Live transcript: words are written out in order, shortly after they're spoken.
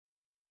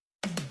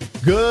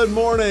Good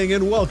morning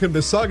and welcome to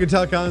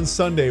Saugatuck on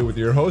Sunday with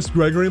your host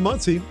Gregory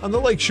Muncie on the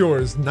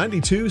Lakeshore's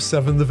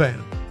 92.7 The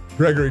Van.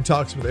 Gregory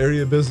talks with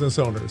area business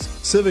owners,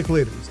 civic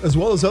leaders, as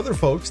well as other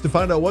folks to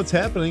find out what's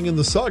happening in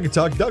the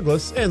Saugatuck,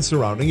 Douglas, and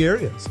surrounding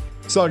areas.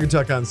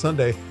 Saugatuck on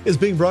Sunday is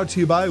being brought to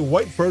you by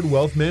Whiteford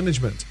Wealth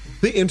Management,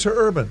 the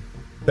Interurban,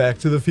 Back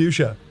to the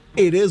Fuchsia,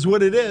 It Is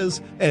What It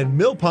Is, and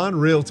Mill Pond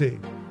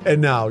Realty. And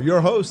now,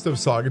 your host of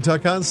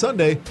Saugatuck on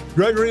Sunday,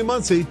 Gregory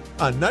Muncie,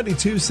 on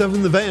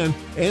 92.7 The Van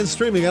and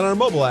streaming on our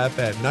mobile app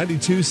at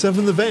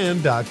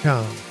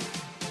 927thevan.com.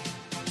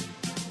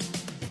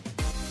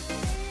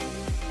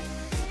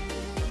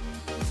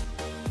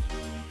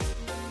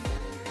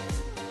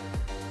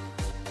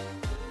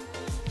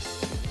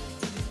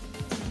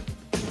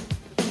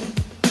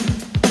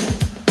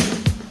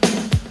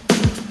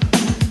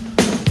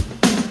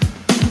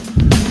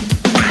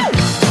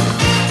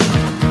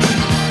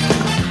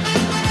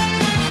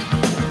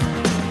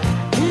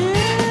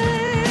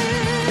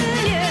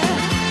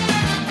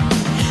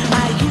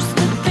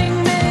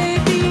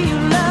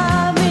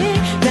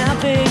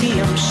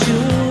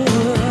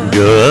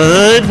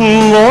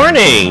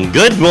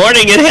 Good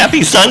morning and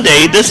happy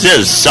Sunday. This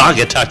is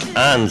Saugatuck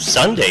on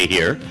Sunday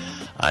here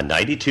on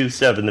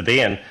 92.7 The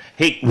Van.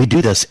 Hey, we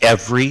do this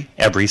every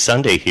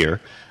Sunday here,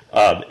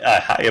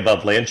 high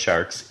above Land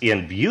Sharks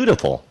in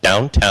beautiful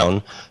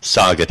downtown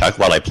Saugatuck.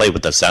 While I play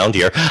with the sound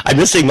here, I'm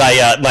missing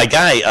my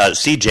guy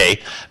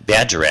CJ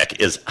Badgerek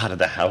is out of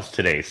the house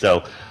today,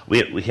 so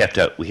we have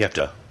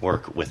to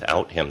work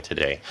without him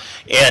today.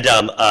 And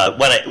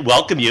when I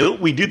welcome you,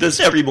 we do this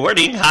every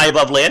morning, high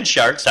above Land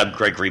Sharks. I'm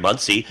Gregory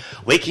Muncie,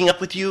 waking up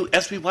with you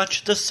as we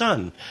watch the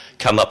sun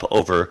come up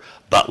over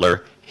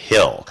Butler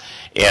Hill.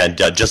 And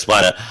just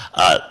want to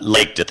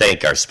like to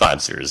thank our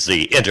sponsors,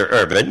 the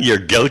Interurban, your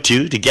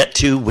go-to to get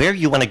to where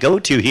you want to go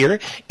to here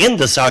in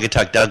the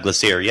Saugatuck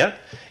Douglas area.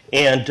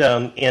 And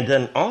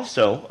then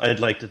also, I'd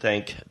like to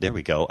thank, there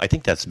we go, I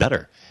think that's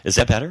better. Is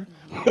that better?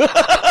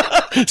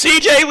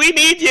 CJ, we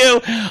need you.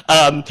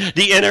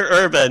 The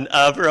Interurban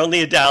for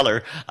only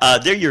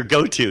 $1. They're your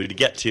go-to to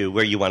get to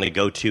where you want to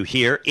go to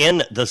here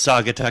in the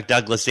Saugatuck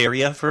Douglas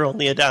area for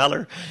only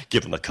 $1.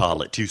 Give them a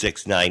call at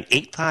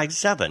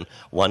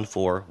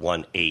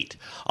 269-857-1418.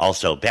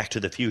 Also, Back to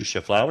the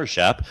Fuchsia Flower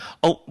Shop.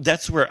 Oh,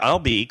 that's where I'll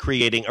be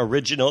creating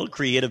original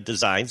creative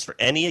designs for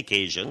any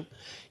occasion.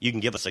 You can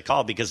give us a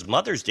call because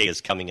Mother's Day is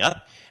coming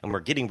up, and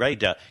we're getting ready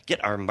to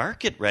get our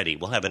market ready.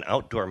 We'll have an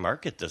outdoor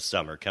market this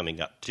summer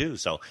coming up, too,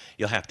 so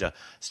you'll have to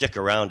stick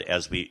around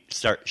as we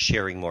start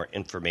sharing more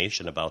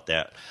information about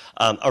that.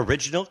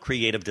 Original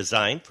creative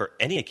design for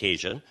any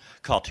occasion.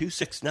 Call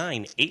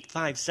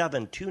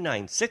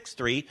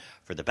 269-857-2963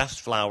 for the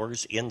best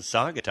flowers in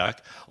Saugatuck,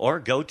 or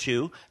go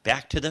to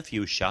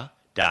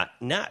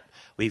backtothefuchsia.net.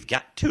 We've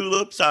got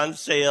tulips on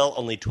sale,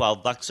 only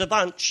 $12 a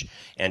bunch,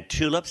 and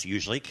tulips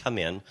usually come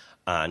in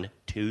on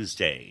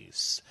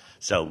Tuesdays.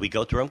 So we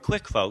go through them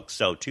quick, folks,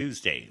 so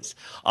Tuesdays.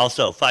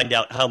 Also, find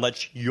out how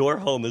much your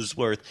home is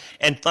worth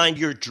and find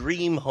your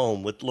dream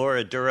home with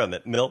Laura Durham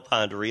at Mill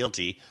Pond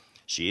Realty.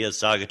 She is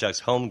Saugatuck's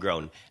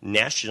homegrown,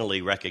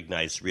 nationally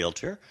recognized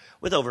realtor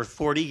with over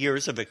 40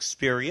 years of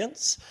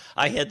experience.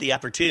 I had the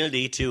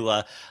opportunity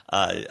to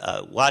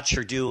watch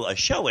her do a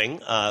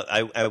showing.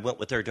 I went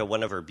with her to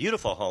one of her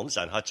beautiful homes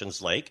on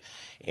Hutchins Lake,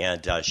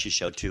 and she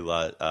showed to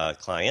a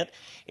client,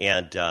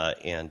 and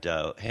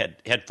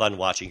had fun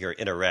watching her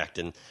interact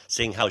and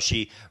seeing how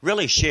she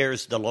really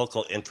shares the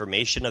local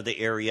information of the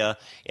area,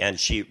 and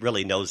she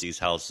really knows these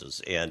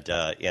houses, and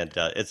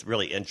it's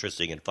really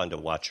interesting and fun to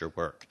watch her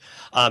work.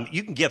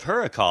 You can give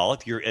her a call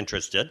if you're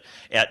interested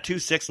at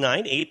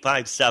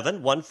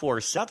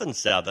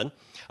 269-857-1477.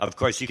 Of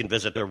course, you can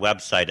visit their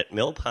website at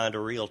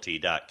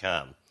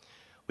millpondrealty.com.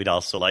 We'd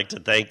also like to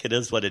thank It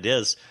Is What It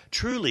Is,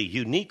 truly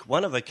unique,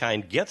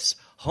 one-of-a-kind gifts,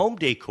 home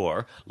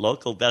decor,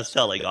 local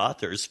best-selling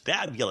authors,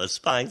 fabulous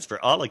finds for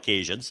all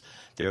occasions.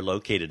 They're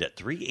located at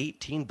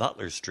 318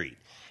 Butler Street.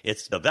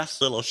 It's the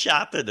best little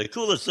shop in the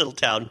coolest little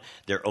town.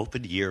 They're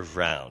open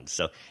year-round.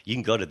 So you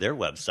can go to their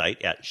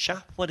website at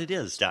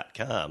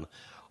shopwhatitis.com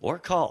or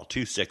call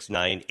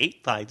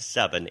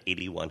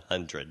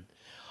 269-857-8100.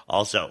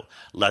 Also,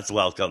 let's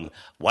welcome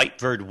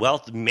Whiteford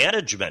Wealth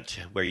Management,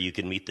 where you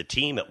can meet the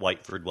team at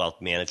Whiteford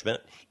Wealth Management.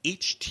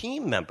 Each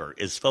team member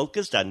is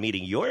focused on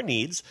meeting your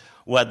needs,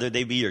 whether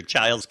they be your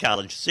child's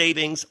college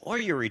savings or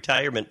your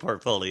retirement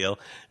portfolio.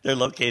 They're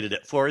located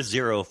at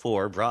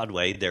 404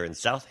 Broadway. They're in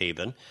South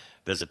Haven.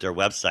 Visit their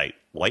website,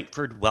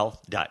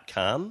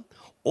 whitefordwealth.com,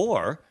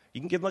 or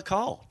you can give them a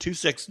call,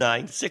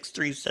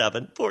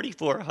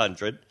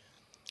 269-637-4400.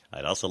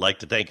 I'd also like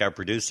to thank our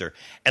producer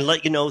and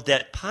let you know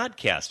that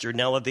podcasts are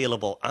now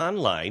available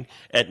online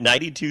at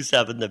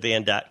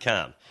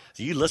 927thevan.com.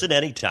 So you listen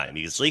anytime.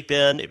 You can sleep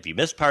in. If you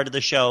miss part of the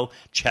show,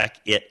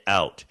 check it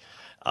out.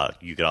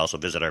 You can also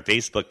visit our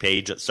Facebook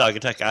page at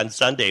Saugatuck on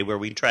Sunday, where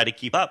we try to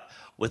keep up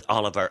with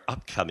all of our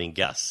upcoming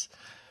guests.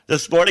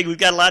 This morning, we've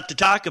got a lot to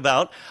talk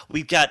about.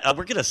 We're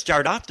going to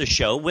start off the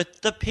show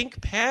with the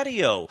Pink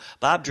Patio.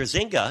 Bob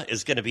Drazinga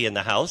is going to be in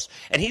the house,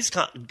 and he's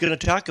going to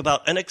talk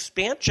about an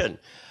expansion.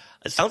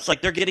 It sounds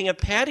like they're getting a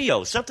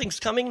patio. Something's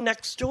coming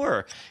next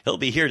door. He'll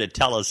be here to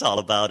tell us all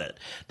about it.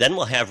 Then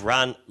we'll have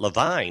Ron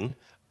Levine.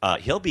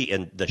 He'll be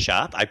in the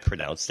shop. I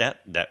pronounced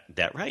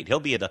that right. He'll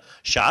be in the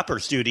shop or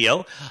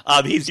studio.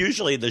 He's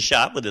usually in the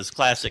shop with his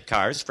classic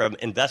cars from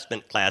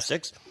Investment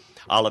Classics.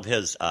 All of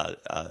his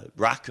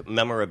rock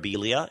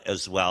memorabilia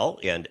as well,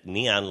 and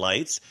neon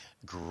lights.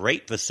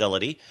 Great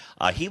facility.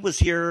 He was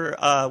here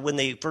when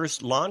they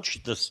first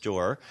launched the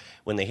store,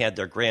 when they had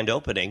their grand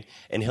opening,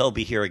 and he'll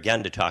be here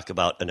again to talk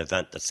about an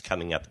event that's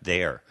coming up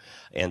there.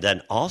 And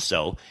then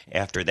also,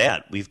 after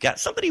that, we've got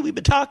somebody we've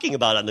been talking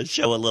about on the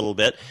show a little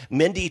bit,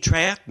 Mindy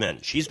Trapman.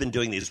 She's been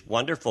doing these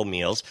wonderful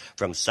meals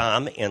from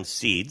Som and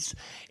Seeds,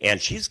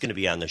 and she's going to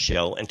be on the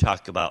show and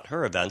talk about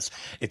her events.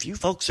 If you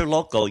folks are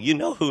local, you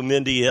know who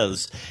Mindy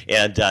is,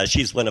 and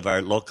she's one of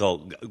our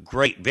local,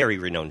 great, very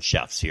renowned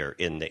chefs here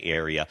in the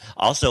area.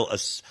 Also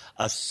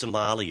a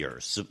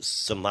sommelier.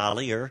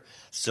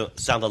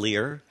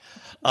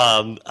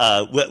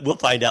 We'll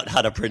find out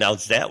how to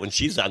pronounce that when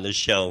she's on the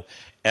show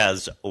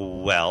as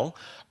well.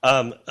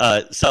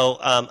 So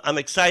I'm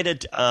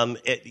excited.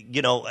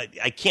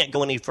 I can't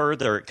go any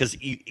further because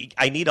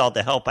I need all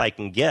the help I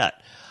can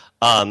get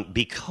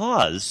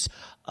because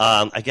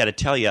I got to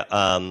tell you,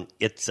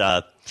 it's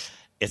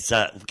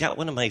got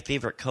one of my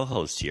favorite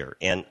co-hosts here,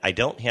 and I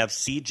don't have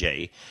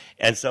CJ,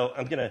 and so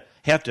I'm going to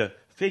have to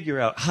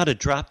figure out how to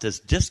drop this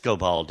disco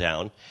ball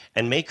down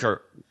and make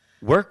her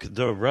work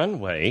the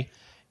runway,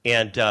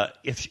 and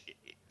if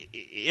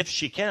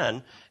she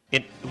can.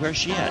 Where's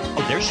she at?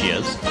 Oh, there she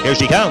is. Here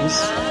she comes.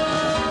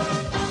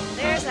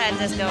 There's that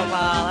disco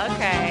ball.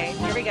 Okay.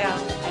 Here we go.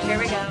 Here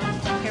we go.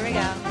 Here we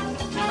go.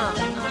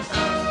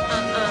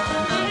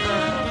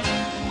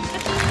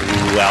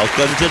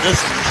 Welcome to the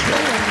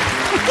show.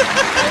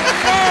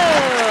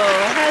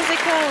 Hello. How's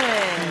it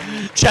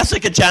going?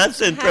 Jessica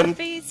Johnson from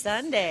Happy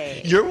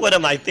Sunday. You're one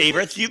of my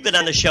favorites. You've been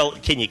on the show.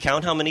 Can you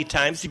count how many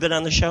times you've been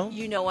on the show?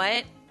 You know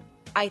what?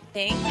 I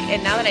think,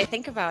 and now that I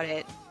think about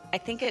it, I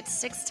think it's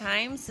 6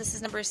 times. This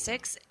is number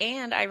 6.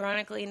 And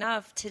ironically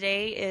enough,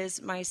 today is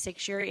my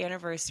 6-year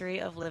anniversary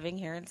of living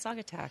here in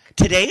Saugatuck.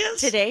 Today is?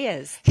 Today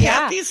is.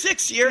 Happy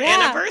 6-year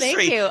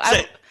anniversary. Thank you.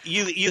 So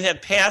you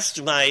have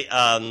passed my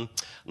I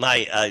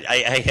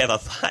have a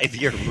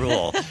 5-year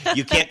rule.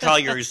 You can't call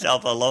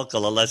yourself a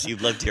local unless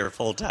you've lived here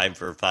full time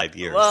for 5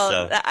 years. Well,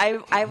 so.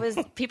 I was.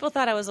 People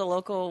thought I was a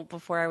local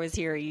before I was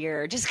here a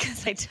year, just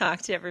because I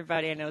talked to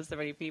everybody. I know so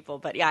many people.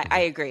 But yeah,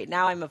 I agree.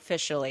 Now I'm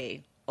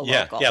officially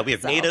local. Yeah, we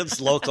have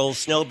natives, locals,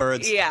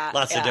 snowbirds,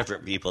 lots of yeah.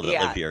 different people that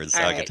live here in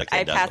Saugatuck.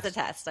 Right. I passed the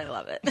test. I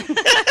love it.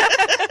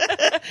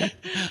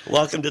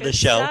 Welcome to the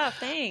show. Stuff.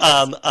 Thanks.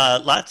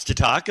 Lots to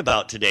talk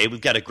about today. We've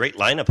got a great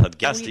lineup of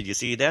guests. Did you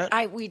see that?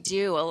 We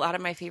do. A lot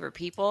of my favorite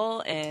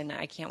people, and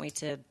I can't wait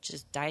to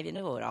just dive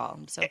into it all.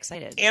 I'm so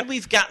excited. And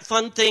we've got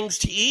fun things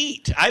to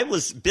eat. I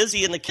was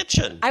busy in the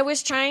kitchen. I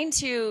was trying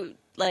to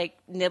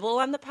nibble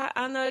on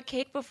the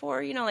cake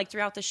before,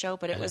 throughout the show,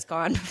 but it was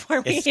gone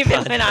before we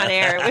even went on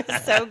air. It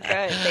was so good.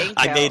 Thank you.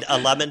 I made a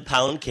lemon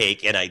pound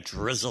cake and I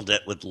drizzled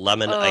it with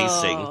lemon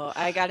icing.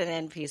 I got an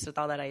end piece with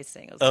all that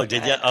icing. Oh,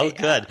 did you? Oh,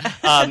 good.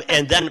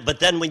 But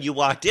then when you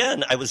walked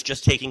in, I was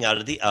just taking out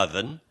of the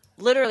oven.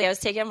 Literally, I was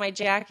taking out my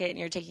jacket and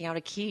you're taking out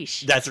a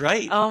quiche. That's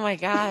right. Oh my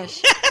gosh.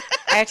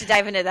 I have to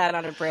dive into that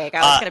on a break.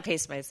 I was going to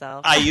pace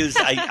myself. I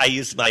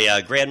used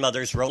my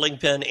grandmother's rolling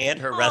pin and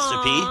her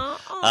recipe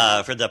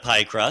for the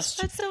pie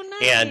crust. That's so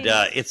nice. And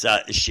it's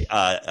a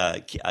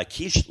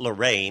quiche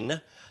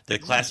Lorraine, the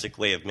classic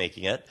way of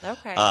making it.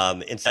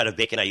 Okay. Instead of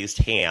bacon, I used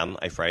ham.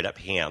 I fried up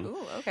ham.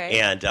 Ooh, okay.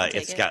 And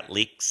it's got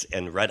leeks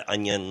and red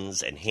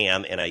onions and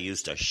ham, and I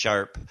used a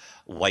sharp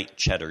white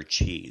cheddar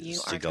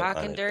cheese to go on it. You are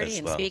talking dirty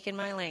and speaking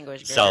my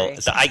language,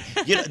 Gregory. So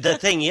the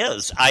thing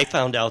is, I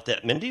found out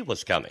that Mindy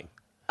was coming.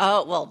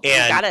 Oh, well, you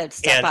got to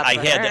step up for her.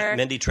 And I had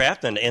Mindy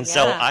Trapman, and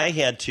so I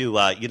had to,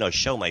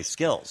 show my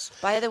skills.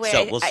 By the way,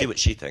 so we'll see what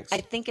she thinks.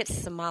 I think it's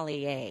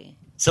sommelier.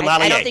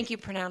 Sommelier. I don't think you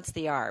pronounce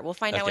the R. We'll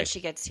find out when she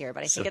gets here,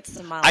 but I think it's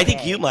sommelier. I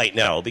think you might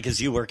know because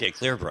you work at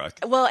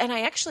Clearbrook. Well, and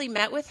I actually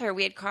met with her.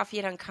 We had coffee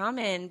at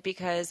Uncommon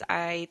because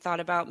I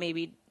thought about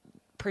maybe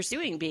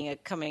pursuing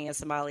becoming a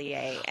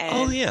sommelier.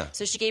 And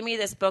so she gave me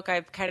this book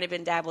I've kind of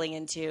been dabbling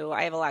into.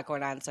 I have a lot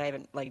going on, so I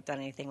haven't done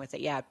anything with it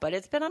yet. But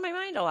it's been on my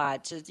mind a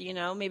lot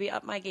to, maybe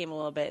up my game a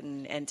little bit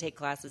and take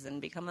classes and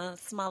become a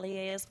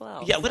sommelier as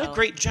well. Yeah, what a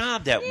great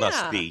job that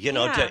must be,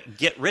 to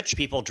get rich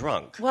people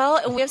drunk. Well,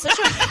 and we have such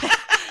a...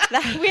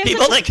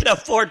 People that can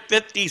afford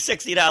 $50,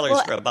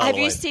 $60 for a bottle of wine. Have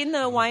you seen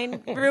the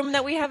wine room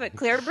that we have at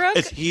Clearbrook?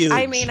 It's huge.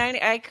 I mean,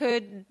 I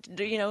could,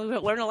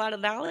 learn a lot of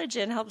knowledge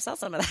and help sell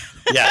some of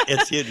that. Yeah,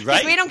 it's huge,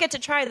 right? We don't get to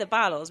try the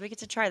bottles. We get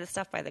to try the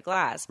stuff by the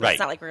glass. But It's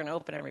not like we're going to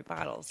open every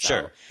bottle. So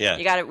sure, yeah.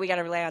 We got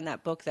to rely on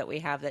that book that we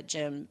have that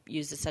Jim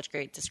uses such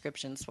great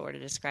descriptions for to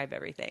describe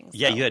everything. So.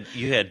 Yeah,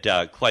 you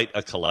had quite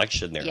a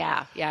collection there.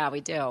 Yeah, we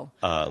do.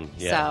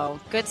 So,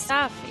 good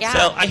stuff. Yeah.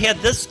 So I had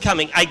this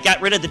coming. I got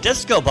rid of the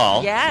disco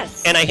ball.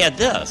 Yes. And I had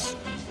this.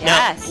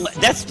 Yes.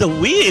 Now, that's the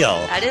wheel.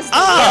 That is the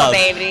wheel,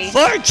 baby.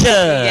 Fortune.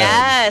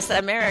 Yes,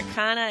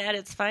 Americana at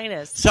its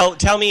finest. So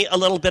tell me a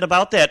little bit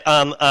about that.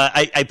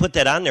 I put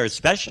that on there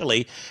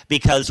especially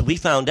because we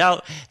found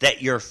out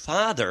that your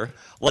father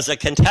was a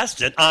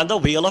contestant on the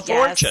Wheel of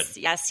Fortune.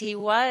 Yes, he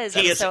was.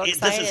 I'm so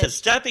excited. This is his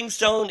stepping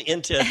stone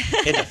into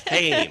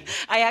fame.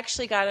 I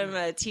actually got him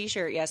a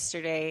T-shirt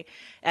yesterday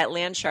at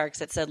Landsharks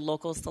that said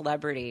 "Local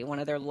Celebrity," one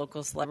of their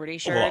local celebrity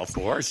shirts. Well, of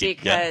course,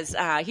 because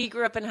he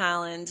grew up in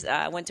Holland,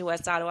 went to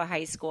West Ottawa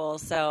High School.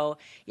 So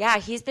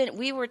yeah,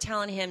 we were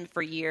telling him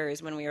for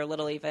years when we were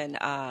little, even.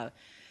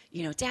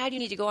 Dad, you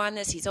need to go on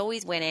this. He's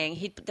always winning.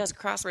 He does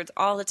crosswords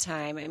all the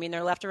time. I mean,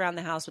 they're left around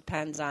the house with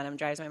pens on him.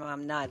 Drives my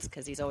mom nuts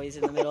because he's always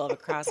in the middle of a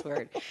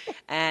crossword.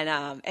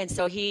 And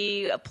so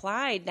he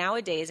applied.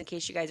 Nowadays, in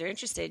case you guys are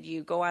interested,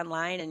 you go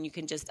online and you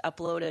can just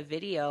upload a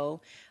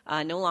video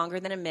no longer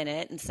than a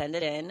minute and send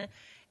it in.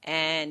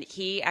 And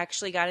he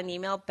actually got an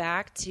email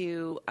back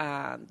to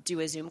do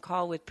a Zoom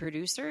call with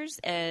producers.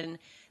 And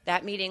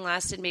that meeting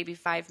lasted maybe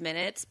 5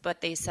 minutes, but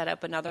they set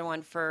up another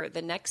one for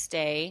the next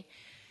day.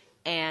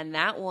 And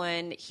that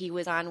one, he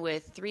was on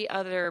with 3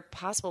 other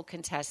possible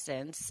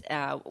contestants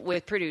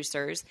with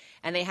producers,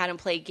 and they had him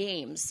play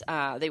games.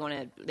 They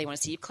want to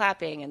see you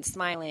clapping and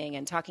smiling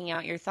and talking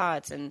out your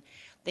thoughts and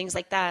things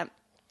like that.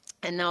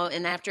 And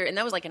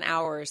that was like an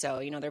hour or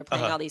so. They're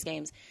playing all these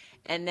games,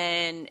 and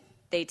then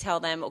they tell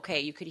them, okay,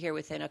 you could hear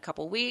within a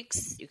couple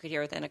weeks, you could hear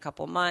within a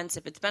couple months.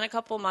 If it's been a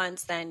couple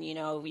months, then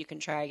you can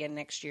try again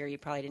next year. You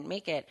probably didn't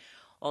make it.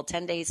 Well,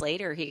 10 days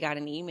later, he got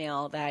an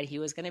email that he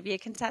was going to be a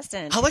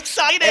contestant. How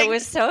exciting! It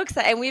was so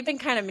exciting. And we've been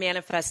kind of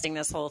manifesting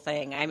this whole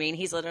thing. I mean,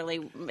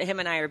 him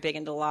and I are big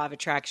into law of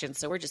attraction,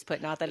 so we're just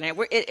putting out that night.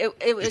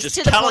 It was just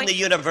to telling the the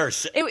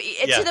universe.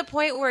 To the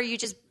point where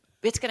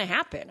it's going to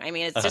happen. I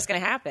mean, it's just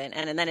going to happen.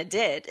 And then it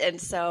did. And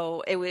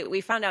so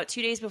we found out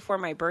 2 days before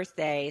my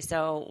birthday.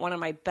 So one of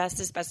my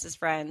bestest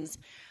friends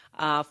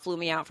flew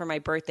me out for my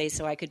birthday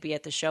so I could be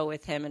at the show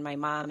with him and my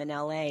mom in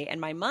LA. And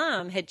my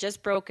mom had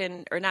just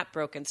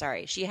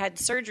she had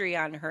surgery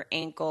on her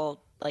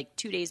ankle like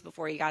 2 days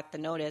before he got the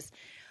notice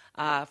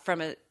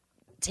from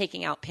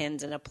taking out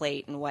pins and a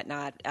plate and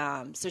whatnot.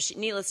 So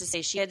needless to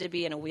say, she had to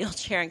be in a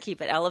wheelchair and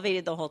keep it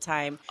elevated the whole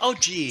time. Oh,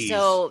 geez.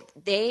 So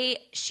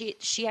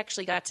she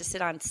actually got to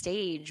sit on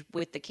stage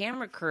with the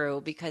camera crew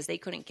because they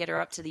couldn't get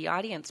her up to the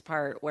audience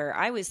part where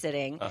I was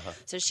sitting.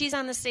 So she's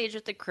on the stage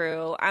with the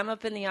crew. I'm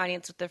up in the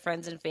audience with the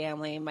friends and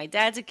family. My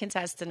dad's a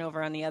contestant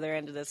over on the other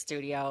end of the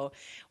studio.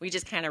 We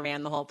just kind of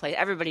ran the whole place.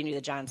 Everybody knew the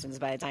Johnsons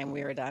by the time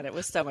we were done. It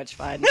was so much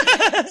fun.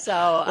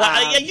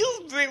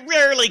 You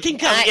rarely can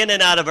come in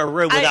and out of a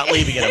room without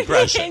leaving an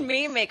impression. And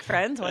me make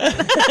friends. I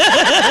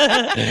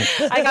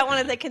got one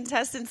of the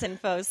contestants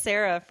info,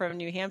 Sarah from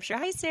New Hampshire.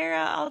 Hi,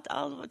 Sarah.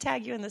 I'll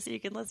tag you in this so you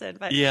can listen.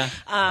 But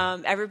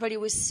everybody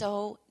was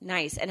so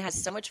nice and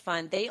has so much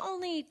fun. They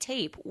only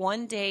tape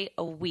 1 day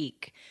a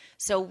week.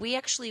 So we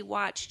actually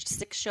watched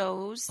 6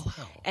 shows,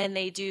 and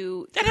they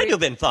do. That had to have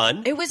been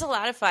fun. It was a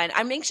lot of fun.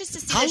 I'm anxious to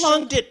see. How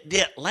long did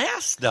it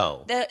last,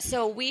 though?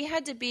 So we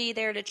had to be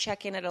there to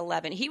check in at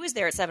 11. He was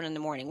there at 7 in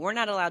the morning. We're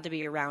not allowed to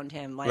be around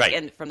him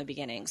from the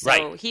beginning.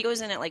 So he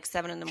goes in at like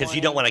 7 in the morning. Because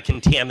you don't want to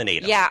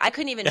contaminate him. Yeah, I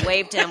couldn't even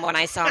wave to him when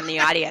I saw him in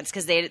the audience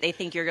because they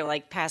think you're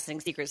like passing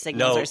secret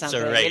signals or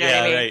something. Right. You know what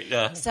I mean? Right.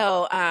 Yeah.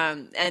 So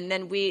and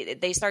then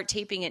they start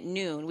taping at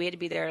noon. We had to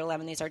be there at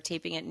 11. They start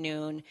taping at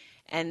noon,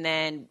 and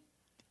then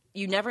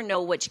you never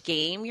know which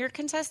game your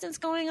contestant's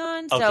going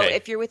on. So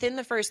if you're within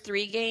the first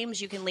 3 games,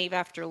 you can leave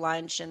after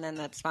lunch, and then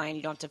that's fine.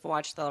 You don't have to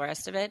watch the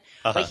rest of it.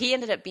 But he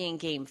ended up being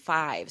game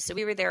 5. So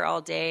we were there all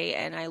day,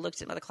 and I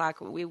looked at the clock.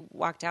 We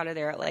walked out of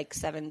there at like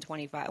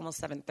 7:25, almost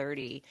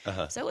 7:30.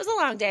 So it was a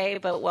long day,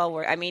 but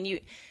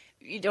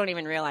you don't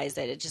even realize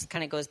it. It just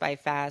kind of goes by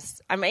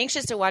fast. I'm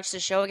anxious to watch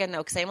the show again, though,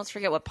 because I almost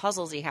forget what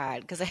puzzles he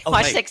had because I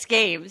watched 6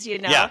 games,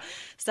 Yeah.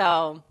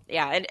 So,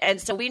 and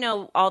so we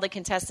know all the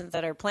contestants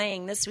that are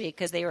playing this week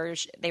because they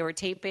were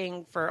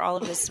taping for all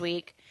of this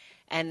week.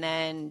 And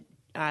then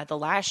the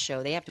last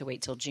show, they have to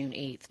wait till June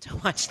 8th to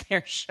watch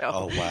their show.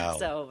 Oh, wow.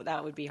 So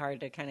that would be hard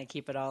to kind of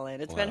keep it all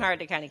in. It's been hard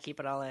to kind of keep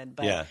it all in.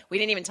 But we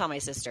didn't even tell my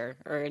sister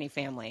or any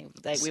family.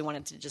 We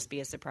wanted to just be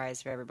a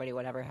surprise for everybody,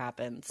 whatever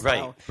happens.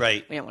 So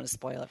right. We don't want to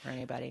spoil it for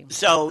anybody.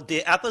 So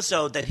the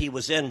episode that he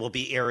was in will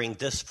be airing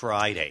this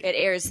Friday. It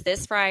airs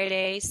this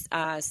Friday,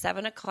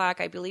 7 o'clock,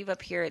 I believe,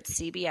 up here at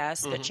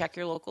CBS. But check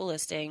your local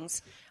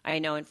listings. I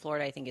know in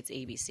Florida, I think it's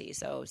ABC.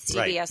 So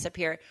CBS up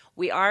here.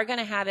 We are going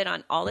to have it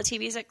on all the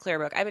TVs at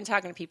Clearbrook. I've been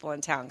talking to people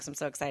in town because I'm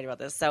so excited about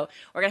this. So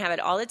we're going to have it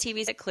all the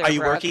TVs at Clearbrook. Are you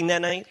working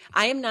that night?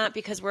 I am not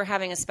because we're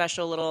having a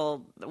special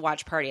little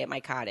watch party at my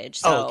cottage.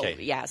 So,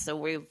 so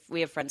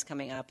we have friends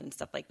coming up and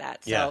stuff like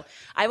that. So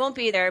I won't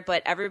be there,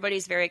 but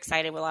everybody's very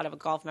excited. A lot of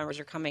golf members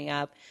are coming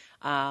up.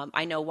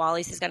 I know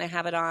Wally's is going to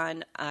have it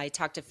on. I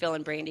talked to Phil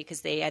and Brandy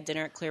because they had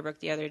dinner at Clearbrook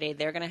the other day.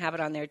 They're going to have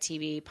it on their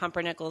TV.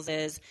 Pumpernickel's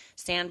is.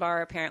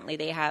 Sandbar, apparently,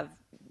 they have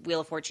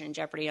Wheel of Fortune and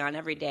Jeopardy on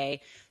every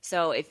day.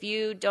 So if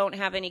you don't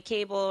have any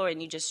cable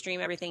and you just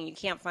stream everything, you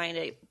can't find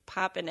it,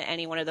 pop into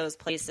any one of those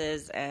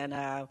places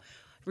and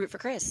root for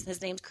Chris.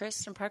 His name's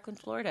Chris from Parkland,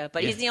 Florida,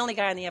 but he's the only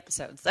guy on the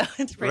episode, so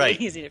it's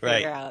pretty easy to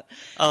figure out.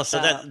 Oh, so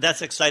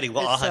that's exciting.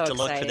 Well, I'll have to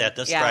look for that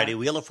this Friday.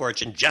 Wheel of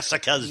Fortune.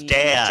 Jessica's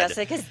dad is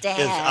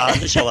on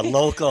the show. A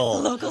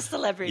local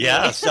celebrity.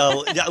 Yeah.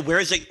 So where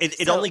is it?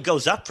 It only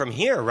goes up from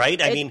here, right?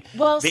 Maybe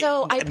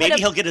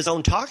he'll get his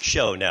own talk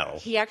show now.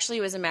 He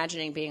actually was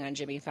imagining being on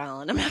Jimmy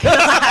Fallon. I'm not gonna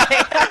lie.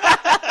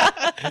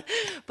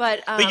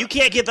 But you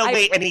can't give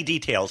away any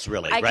details,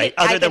 really, right?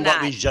 Other than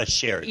what we just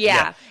shared.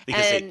 Yeah.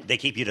 Because they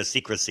keep you to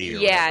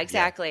secrecy.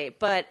 Exactly. Yeah.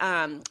 But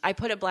I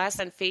put a blast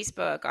on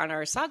Facebook on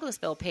our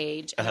Saugatuck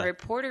page, and a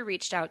reporter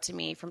reached out to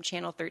me from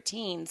Channel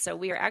 13. So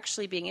we are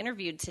actually being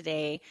interviewed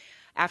today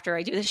after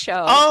I do the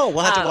show. Oh,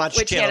 we'll have to watch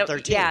Channel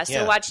 13. Yeah,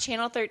 so watch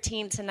Channel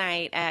 13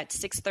 tonight at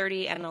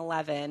 6:30 and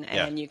 11,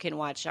 and you can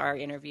watch our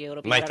interview.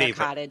 It'll be at our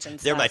cottage and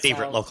stuff. They're my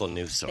favorite local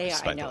news source. They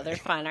are, I know. They're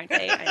fun, aren't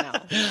they? I know.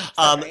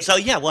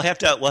 We'll have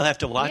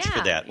to watch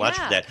for that. For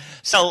that.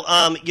 So,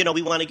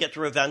 we want to get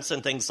through events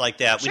and things like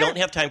that. Sure. We don't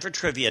have time for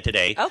trivia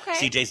today. Okay.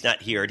 CJ's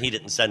not here, and he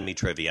didn't send me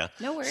trivia.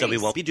 No worries. So we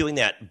won't be doing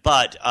that.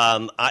 But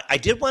I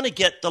did want to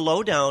get the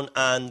lowdown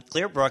on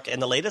Clearbrook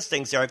and the latest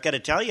things there. I've got to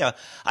tell you,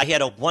 I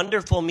had a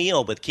wonderful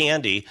meal with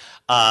Candy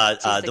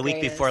the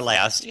week before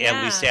last,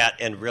 and we sat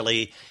and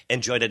really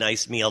enjoyed a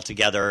nice meal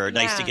together.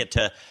 Nice to get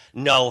to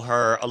know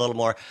her a little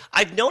more.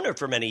 I've known her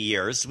for many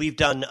years. We've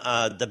done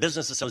the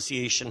Business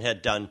Association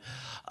had done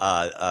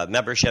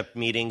membership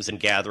meetings and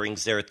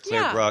gatherings there at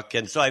Clearbrook,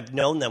 and so I've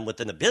known them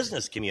within the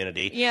business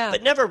community,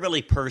 but never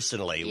really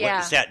personally. We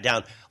sat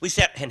down. We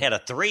sat and had a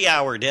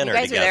 3-hour dinner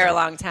together. You guys were there a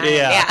long time.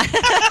 Yeah.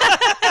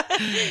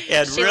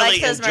 And she really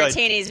likes those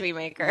martinis we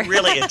make her.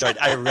 Really enjoyed.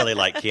 I really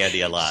like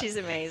Candy a lot. She's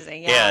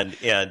amazing. Yeah. And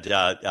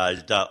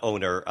the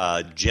owner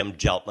Jim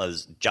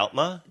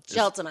Jeltema.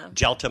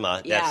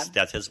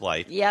 That's his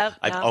wife. Yep.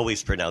 I've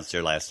always pronounced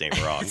her last name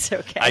wrong. It's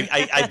okay.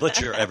 I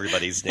butcher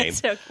everybody's name.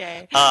 It's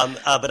okay.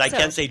 But I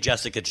can say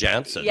Jessica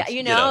Johnson. Yeah,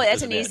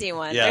 that's an easy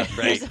one. Yeah,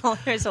 right.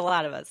 There's a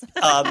lot of us.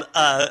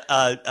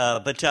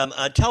 But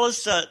tell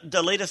us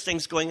the latest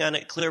things going on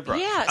at Clearbrook.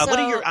 Yeah. What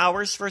are your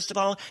hours, first of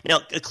all? Now,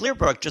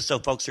 Clearbrook, just so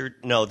folks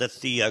know, that's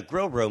the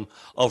grill room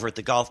over at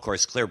the golf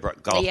course,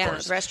 Clearbrook Golf Course. Yeah,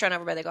 the restaurant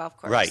over by the golf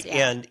course. Right.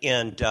 Yeah.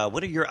 And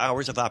what are your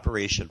hours of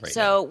operation right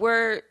now? So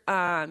we're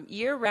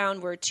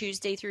year-round. We're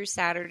Tuesday through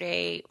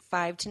Saturday,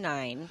 5 to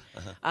 9.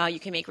 You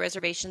can make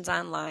reservations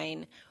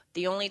online.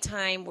 The only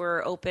time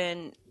we're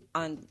open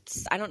I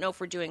don't know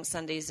if we're doing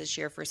Sundays this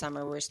year for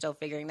summer. We're still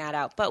figuring that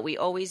out. But we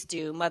always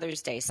do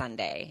Mother's Day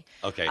Sunday.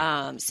 Okay.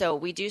 So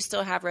we do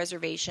still have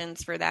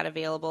reservations for that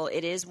available.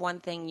 It is one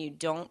thing you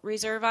don't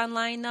reserve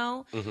online,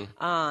 though.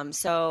 Mm-hmm.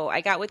 So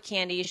I got with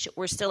Candy.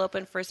 We're still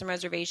open for some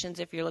reservations.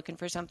 If you're looking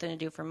for something to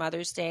do for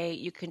Mother's Day,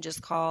 you can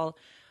just call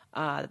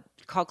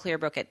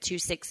Clearbrook at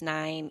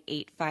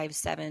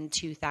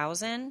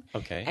 269-857-2000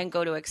 and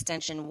go to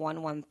extension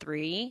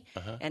 113,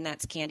 and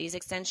that's Candy's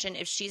extension.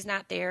 If she's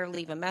not there,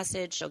 leave a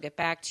message. She'll get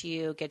back to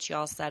you, get you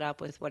all set up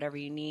with whatever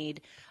you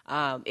need.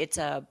 It's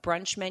a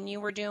brunch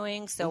menu we're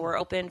doing, so we're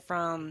open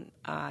from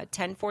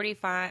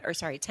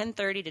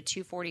 10:30 to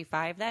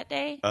 2:45 that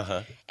day.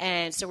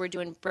 And so we're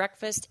doing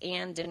breakfast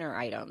and dinner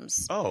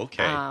items. Oh,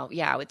 okay.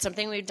 It's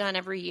something we've done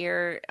every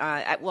year.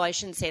 I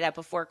shouldn't say that.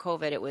 Before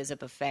COVID, it was a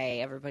buffet.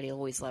 Everybody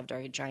always loved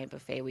our giant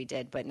buffet we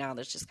did, but now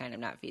that's just kind of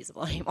not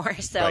feasible anymore.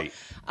 So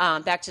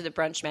back to the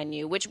brunch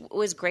menu, which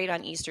was great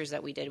on Easter's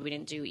that we did. We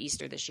didn't do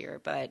Easter this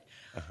year, but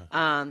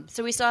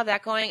so we still have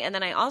that going. And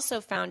then I also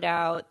found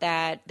out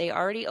that they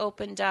already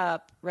opened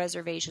up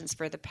reservations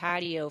for the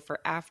patio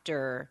for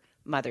after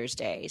Mother's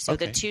Day. So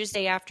the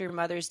Tuesday after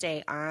Mother's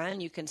Day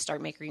on, you can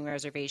start making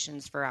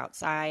reservations for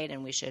outside,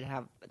 and we should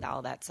have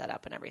all that set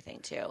up and everything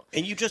too.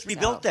 And you just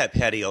rebuilt that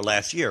patio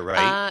last year,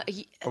 right?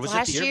 Or was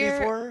it the year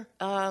before?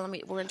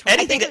 We're in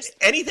 20.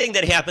 Anything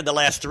that happened the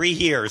last 3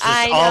 years is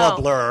all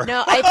a blur.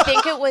 No, I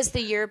think it was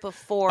the year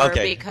before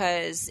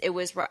because it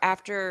was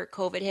after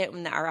COVID hit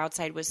when our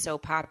outside was so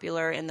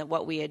popular, and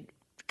what we had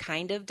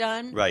kind of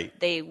done. Right.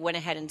 They went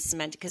ahead and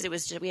cemented, because it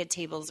was just, we had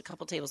a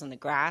couple tables in the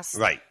grass.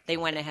 Right. They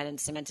went ahead and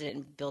cemented it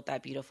and built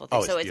that beautiful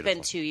thing. So it's been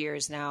 2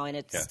 years now, and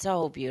it's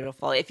so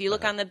beautiful. If you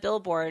look on the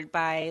billboard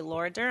by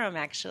Laura Durham,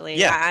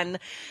 actually, on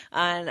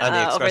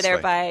the over there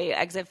by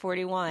Exit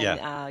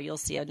 41, you'll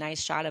see a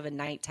nice shot of a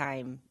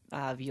nighttime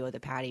view of the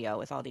patio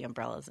with all the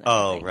umbrellas and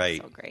everything. Oh, right.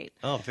 It's so great.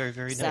 Oh, very,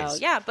 very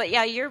nice. So,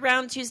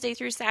 year-round, Tuesday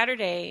through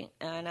Saturday.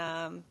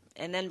 And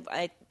then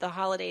the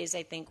holidays,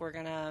 I think we're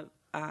going to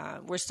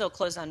we're still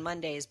closed on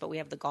Mondays, but we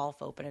have the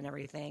golf open and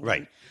everything.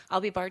 Right. And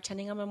I'll be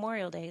bartending on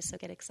Memorial Day, so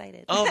get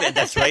excited. Oh, man,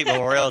 that's right.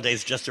 Memorial Day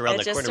is just around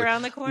the corner. Just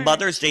around the corner.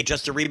 Mother's Day,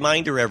 just a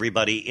reminder,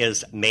 everybody,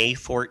 is May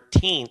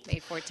 14th. May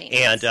 14th.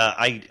 And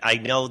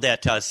I know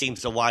that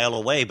seems a while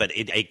away, but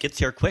it gets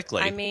here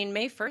quickly. I mean,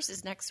 May 1st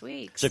is next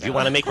week. So if you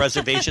want to make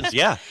reservations,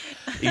 you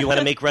want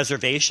to make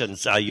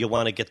reservations, you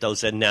want to get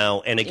those in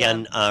now. And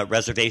again,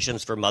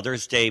 reservations for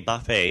Mother's Day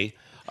buffet.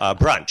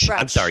 Brunch.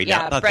 I'm sorry,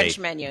 not buffet. Brunch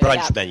menu.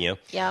 Brunch menu.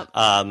 Yep.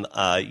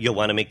 You'll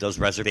want to make those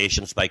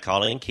reservations by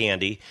calling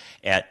Candy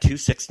at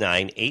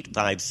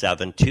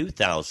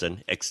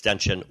 269-857-2000,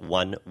 extension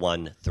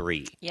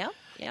 113. Yep.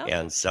 Yep.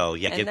 And so,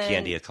 yeah, give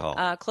Candy a call.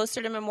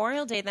 Closer to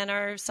Memorial Day, then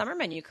our summer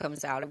menu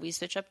comes out. We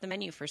switch up the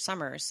menu for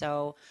summer.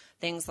 So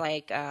things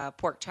like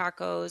pork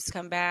tacos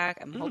come back.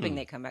 I'm hoping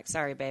they come back.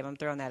 Sorry, babe. I'm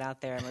throwing that out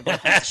there. I'm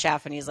a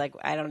chef, and he's like,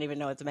 I don't even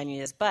know what the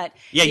menu is. But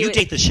yeah, you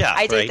date the chef,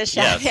 I date right? the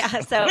chef, yes.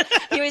 yeah. So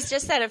he was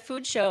just at a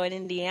food show in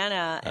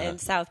Indiana in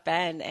South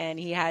Bend, and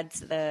he had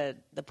the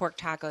pork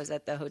tacos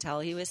at the hotel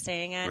he was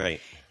staying at. Right.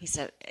 He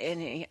said,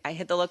 I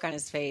hit the look on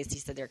his face. He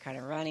said, they're kind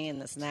of runny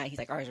and this and that. He's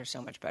like, ours are so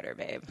much better,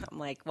 babe. I'm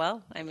like,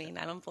 well, I mean,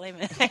 I don't blame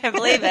it. I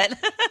believe it.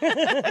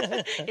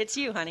 It's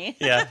you, honey.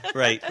 Yeah,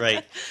 right.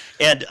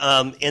 And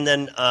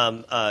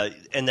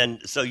then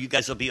so you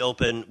guys will be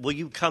open. Will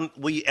you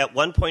at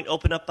one point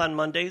open up on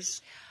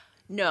Mondays?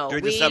 No,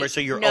 during the summer, so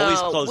you're always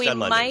closed on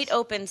Mondays. We might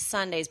open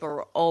Sundays, but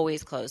we're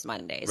always closed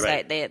Mondays.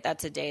 Right.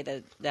 That's a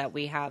day that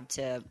we have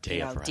to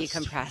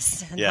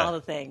decompress and yeah. all the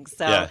things.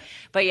 So, yeah.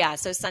 But yeah,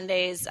 so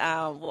Sundays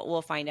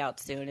we'll find out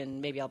soon,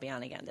 and maybe I'll be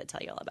on again to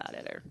tell you all about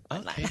it. Or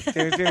okay,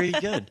 very very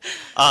good.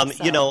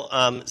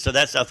 So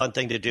that's a fun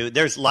thing to do.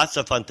 There's lots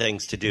of fun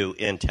things to do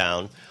in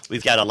town.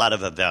 We've got a lot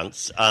of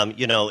events.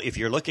 If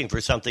you're looking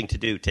for something to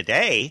do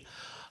today.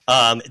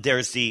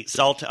 There's the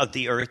Salt of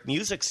the Earth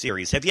music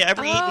series. Have you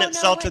ever eaten at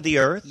Salt of the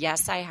Earth?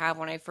 Yes, I have.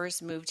 When I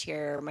first moved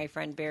here, my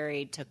friend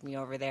Barry took me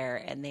over there,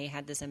 and they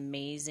had this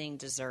amazing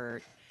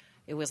dessert.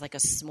 It was like a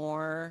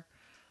s'more,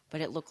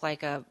 but it almost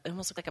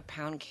looked like a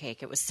pound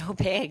cake. It was so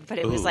big, but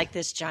it was like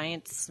this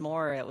giant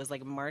s'more. It was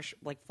like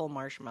full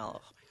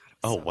marshmallow.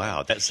 Oh,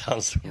 wow. That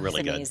sounds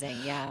really good. Amazing,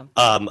 yeah.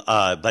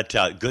 But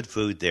good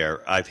food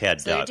there. I've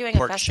had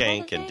pork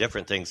shank and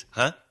different things.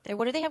 Huh?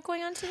 What do they have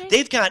going on today?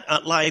 They've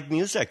got live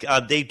music.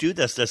 They do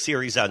the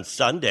series on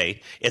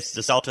Sunday. It's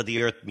the Salt of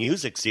the Earth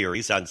music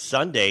series on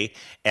Sunday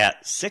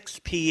at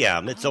 6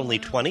 p.m. It's only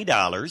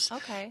 $20.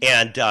 Okay.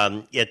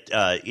 And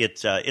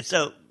it's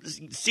a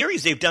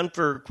series they've done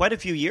for quite a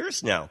few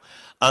years now.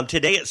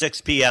 Today at 6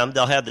 p.m.,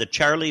 they'll have the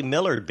Charlie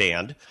Miller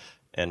Band.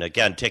 And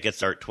again,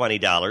 tickets are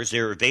 $20.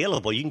 They're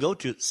available. You can go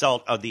to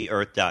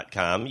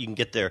saltoftheearth.com. You can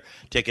get their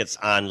tickets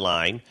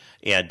online,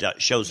 and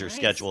shows are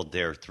scheduled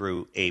there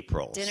through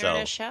April. Dinner and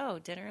a show.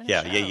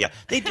 Yeah.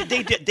 They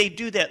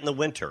do that in the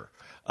winter.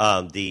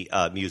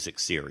 The music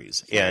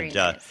series, Very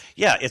nice.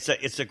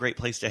 It's a great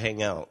place to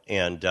hang out,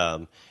 and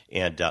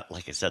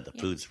like I said, the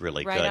food's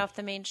really good. Right off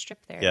the main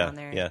strip there. Down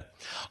there. Yeah.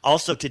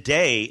 Also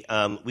today,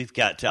 we've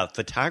got a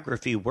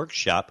photography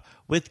workshop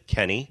with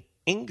Kenny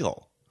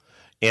Engel.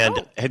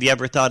 And have you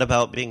ever thought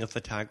about being a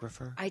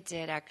photographer? I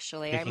did,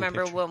 actually. I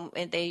remember when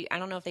I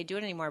don't know if they do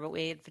it anymore, but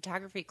we had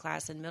photography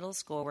class in middle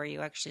school where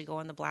you actually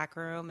go in the black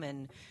room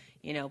and,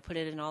 put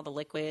it in all the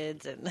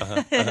liquids and,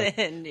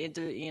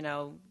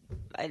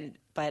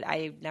 but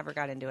I never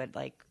got into it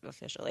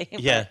officially.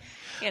 Yeah.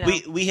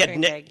 But, we had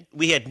Nick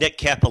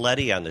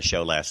Capoletti on the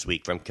show last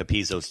week from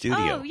Capizzo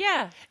Studio. Oh,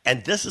 yeah.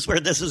 And this is where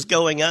this is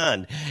going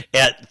on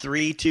at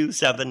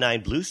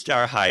 3279 Blue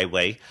Star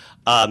Highway.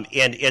 And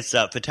it's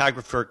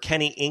photographer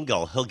Kenny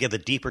Engel. He'll give a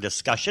deeper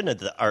discussion of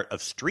the art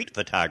of street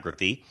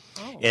photography.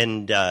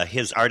 In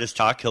his artist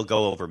talk, he'll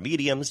go over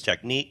mediums,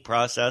 technique,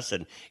 process,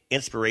 and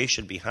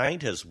inspiration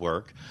behind his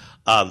work.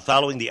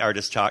 Following the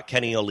artist talk,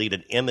 Kenny will lead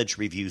an image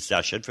review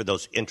session for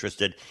those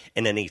interested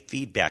in any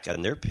feedback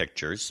on their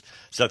pictures.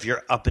 So if you're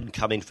an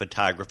up-and-coming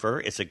photographer,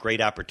 it's a great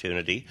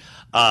opportunity.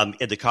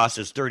 The cost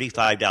is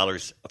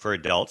 $35 for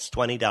adults,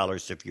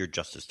 $20 if you're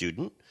just a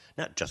student.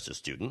 Not just a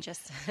student.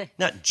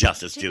 Not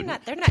just a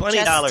student. They're not $20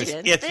 just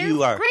students. If they're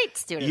you are great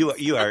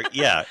students. You are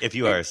if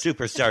you are a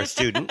superstar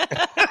student.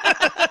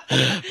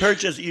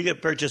 You can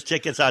purchase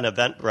tickets on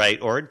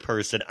Eventbrite or in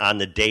person on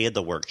the day of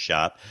the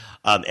workshop.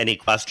 Any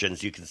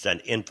questions, you can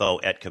send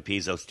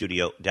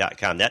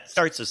info@capizzostudio.com. That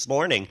starts this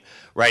morning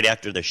right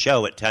after the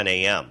show at 10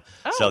 a.m.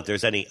 So if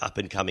there's any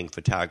up-and-coming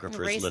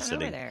photographers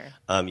listening,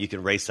 you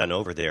can race on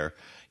over there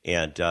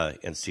and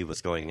see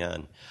what's going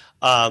on.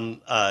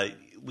 I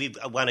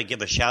want to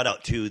give a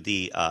shout-out to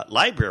the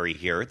library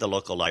here, the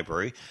local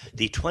library.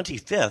 The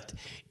 25th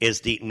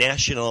is the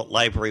National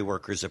Library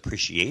Workers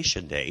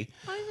Appreciation Day.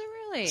 Oh, is it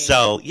really?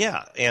 So,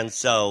 yeah. And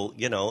so,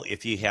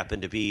 if you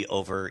happen to be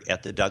over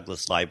at the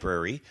Douglas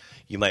Library,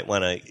 you might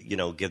want to,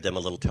 give them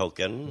a little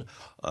token,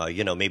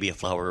 maybe a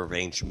flower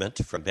arrangement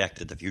from Back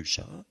to the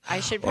Fuchsia. I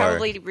should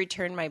probably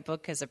return my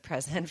book as a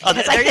present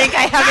because I think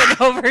I have an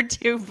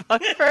overdue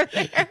book for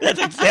there.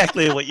 That's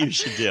exactly what you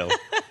should do.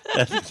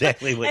 That's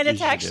exactly what you should do. And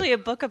it's actually a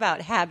book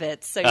about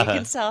habits, so you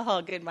can tell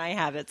how good my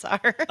habits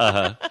are.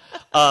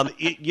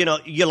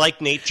 You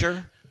like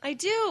nature? I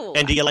do.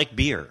 And do you like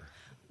beer?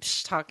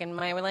 Talking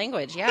my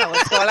language, yeah.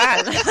 What's going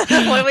on?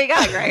 What do we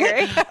got,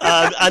 Gregory?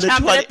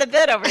 Chomping at the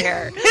bit over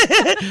here.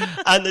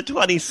 On the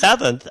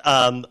 27th,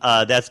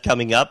 that's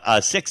coming up,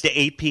 6 to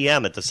 8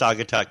 p.m. at the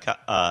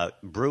Saugatuck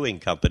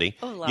Brewing Company.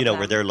 Oh,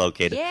 where they're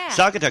located. Yeah.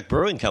 Saugatuck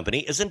Brewing Company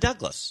is in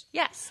Douglas.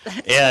 Yes.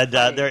 And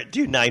they're at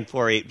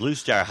 2948 Blue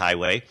Star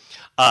Highway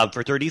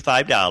for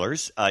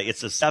 $35.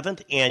 It's the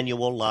 7th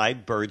annual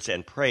Live Birds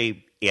and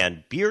Prey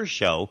and Beer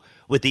Show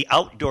with the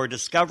Outdoor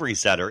Discovery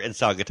Center and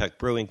Saugatuck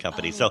Brewing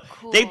Company. So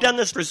cool. They've done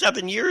this for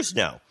 7 years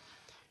now.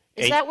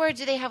 Is that where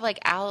do they have like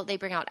they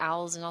bring out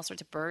owls and all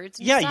sorts of birds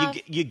and stuff?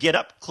 Yeah, you get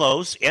up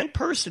close and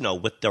personal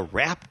with the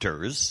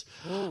raptors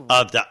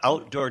of the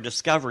Outdoor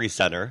Discovery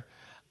Center.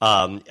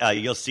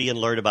 You'll see and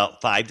learn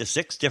about 5 to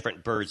 6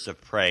 different birds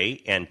of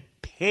prey and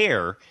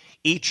pair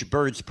each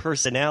bird's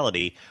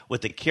personality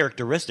with the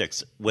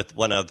characteristics with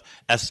one of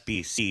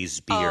SBC's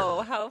beer.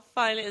 Oh, how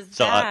fun is that?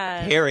 So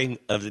a pairing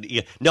of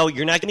no,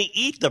 you're not going to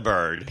eat the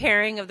bird.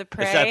 Pairing of the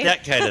prey. It's not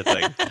that kind of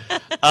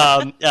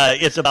thing.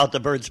 It's about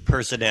the bird's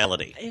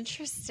personality.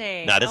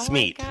 Interesting. Not its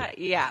meat. God.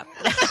 Yeah.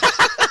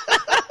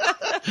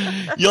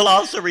 You'll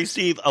also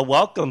receive a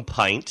welcome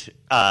pint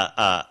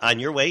on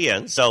your way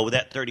in. So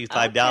that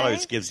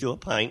 $35 gives you a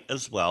pint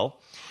as well.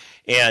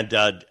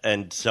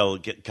 And so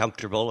get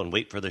comfortable and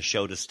wait for the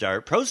show to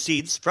start.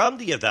 Proceeds from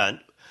the event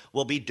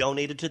will be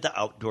donated to the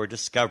Outdoor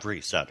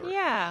Discovery Center.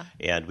 Yeah.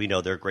 And we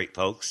know they're great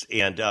folks.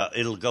 And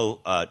it'll go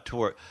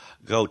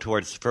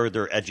towards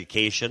further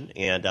education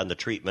and on the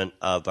treatment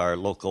of our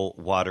local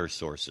water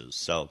sources.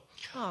 So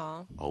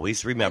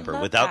always remember,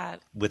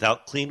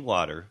 without clean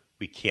water,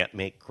 we can't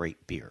make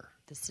great beer.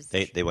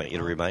 They want you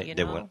to remind.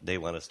 They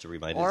want us to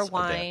remind us of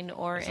wine, that.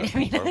 or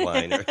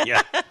wine,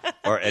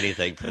 or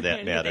anything for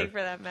that matter. Anything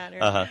for that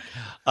matter.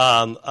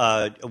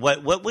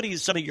 What are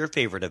some of your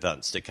favorite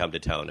events that come to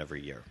town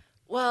every year?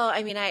 Well,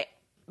 I mean,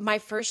 my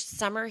first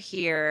summer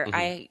here,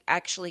 I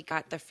actually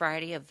got the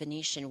Friday of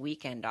Venetian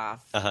weekend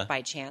off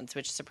by chance,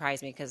 which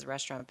surprised me because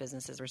restaurant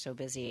businesses were so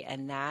busy,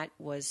 and that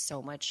was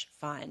so much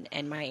fun.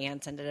 And my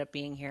aunts ended up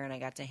being here, and I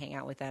got to hang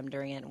out with them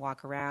during it and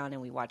walk around,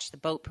 and we watched the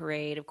boat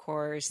parade, of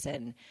course,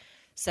 and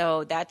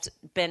so that's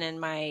been in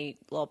my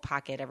little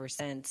pocket ever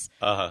since.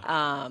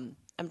 I'm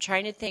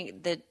trying to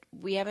think that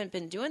we haven't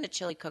been doing the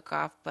chili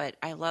cook-off, but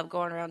I love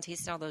going around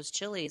tasting all those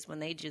chilies when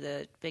they do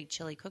the big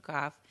chili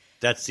cook-off.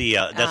 That's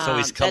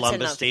always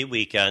Columbus Day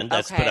weekend.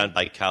 That's put on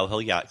by Cow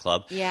Hill Yacht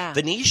Club. Yeah.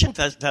 Venetian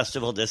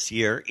Festival this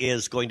year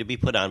is going to be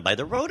put on by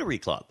the Rotary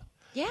Club.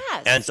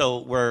 Yes. And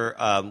so we're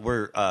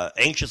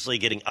anxiously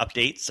getting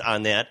updates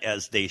on that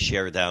as they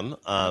share them.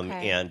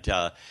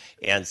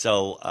 And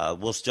so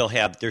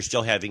they're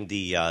still having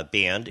the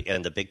band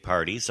and the big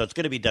party. So it's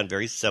going to be done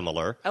very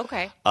similar.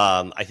 Okay.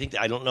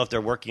 I don't know if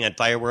they're working on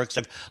fireworks.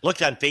 I've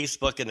looked on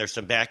Facebook and there's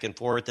some back and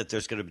forth if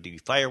there's going to be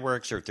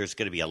fireworks or if there's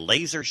going to be a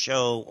laser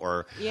show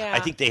or I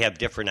think they have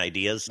different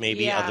ideas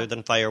maybe other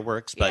than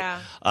fireworks.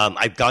 But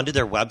I've gone to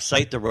their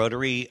website, the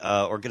Rotary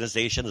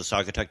organization, the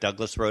Saugatuck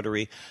Douglas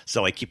Rotary.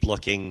 So I keep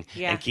looking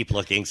and keep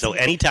looking. So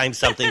anytime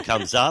something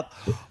comes up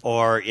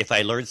or if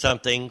I learn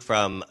something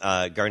from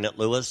Garnett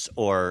Lewis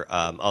or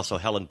also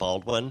Helen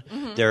Baldwin,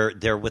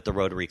 they're with the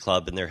Rotary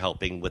Club and they're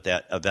helping with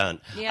that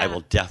event. I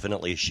will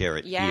definitely share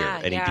it here,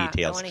 any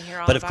details. I want to hear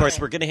all but of course,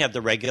 it. We're going to have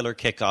the regular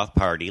kickoff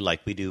party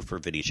like we do for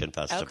Venetian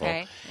Festival.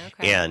 Okay.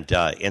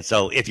 And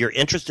so if you're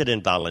interested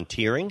in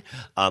volunteering,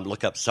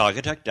 look up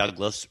Saugatuck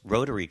Douglas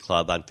Rotary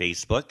Club on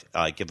Facebook,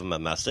 give them a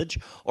message,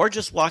 or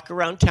just walk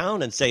around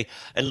town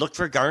and look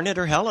for Garnett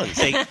or Helen.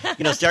 Say,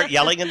 start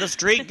yelling in the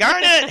street,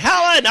 Garnett,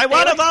 Helen, I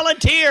want to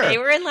volunteer. They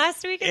were in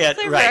last week in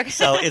Clearbrook. Right.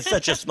 So it's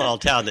such a small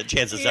town that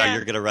chances are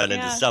you're going to run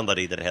into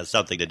somebody that has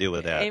something to do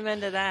with that. Amen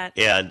to that.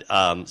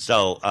 And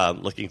so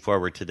looking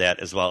forward to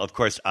that as well. Of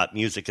course,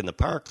 Music in the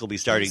Park will be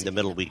starting the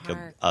middle week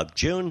of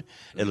June.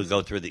 It'll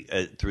go through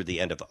the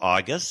end of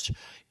August.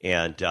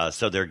 And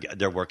so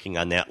they're working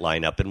on that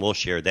lineup, and we'll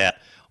share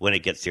that when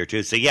it gets here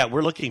too. So yeah,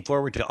 we're looking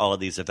forward to all of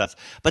these events.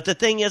 But the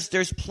thing is,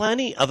 there's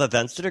plenty of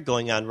events that are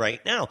going on right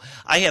now.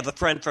 I have a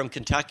friend from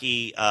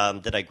Kentucky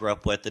that I grew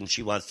up with, and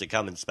she wants to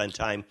come and spend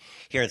time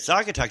here in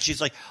Saugatuck. She's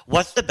like,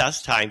 "What's the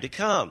best time to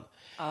come?"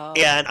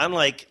 And I'm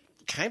like,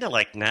 kind of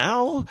like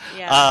now.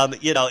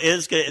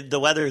 The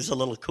weather is a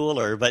little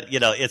cooler, but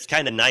it's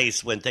kind of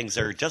nice when things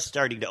are just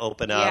starting to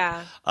open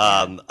up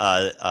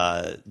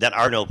that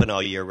aren't open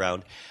all year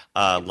round.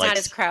 Not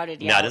as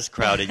crowded yet. Not as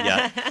crowded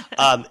yet.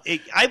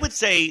 I would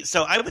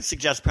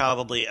suggest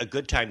probably a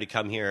good time to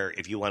come here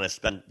if you want to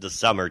spend the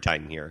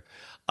summertime here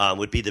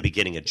would be the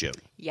beginning of June.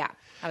 Yeah.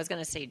 I was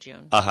going to say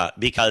June.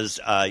 Because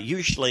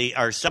usually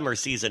our summer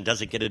season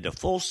doesn't get into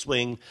full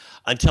swing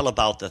until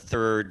about the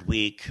third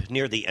week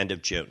near the end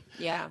of June.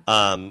 Yeah.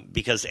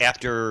 Because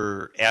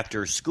after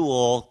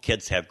school,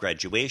 kids have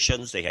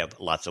graduations. They have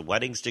lots of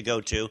weddings to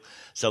go to.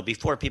 So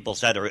before people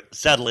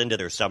settle into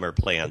their summer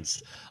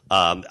plans,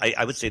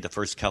 I would say the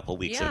first couple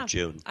weeks of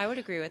June. I would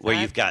agree with that. Where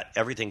you've got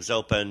everything's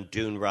open,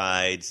 dune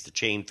rides, the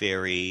chain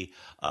ferry,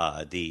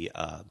 the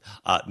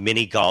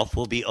mini golf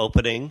will be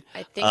opening.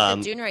 I think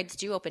the dune rides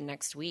do open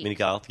next week. Mini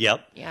golf,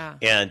 yep. Yeah.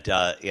 And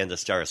the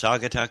Star of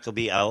Saugatuck will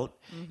be out.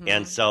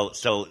 And so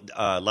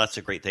lots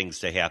of great things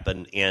to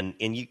happen. And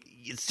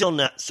it's still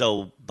not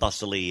so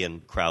bustly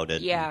and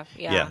crowded. Yeah.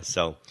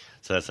 So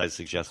that's what I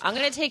suggest. I'm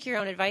going to take your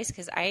own advice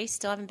because I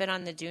still haven't been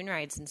on the dune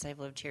ride since I've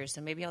lived here.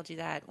 So maybe I'll do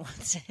that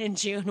once in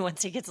June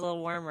once it gets a little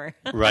warmer.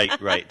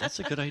 Right. That's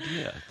a good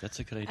idea.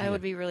 That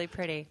would be really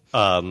pretty.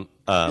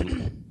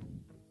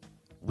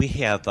 We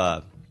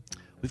have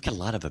We've got a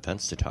lot of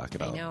events to talk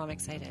about. I know, I'm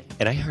excited.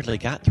 And I hardly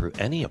got through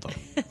any of them.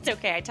 It's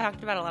okay. I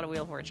talked about a lot of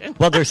Wheel of Fortune.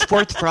 Well, there's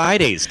Fourth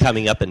Fridays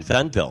coming up in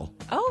Fenville.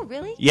 Oh,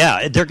 really?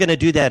 Yeah, they're going to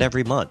do that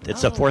every month.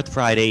 It's a Fourth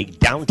Friday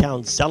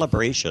downtown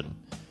celebration.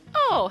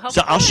 Oh, how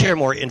So fun. I'll share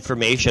more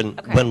information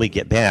when we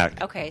get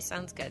back. Okay,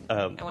 sounds good.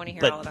 I want to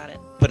hear all about it.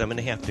 But I'm going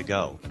to have to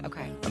go.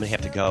 Okay. I'm going to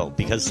have to go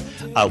because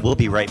we'll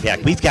be right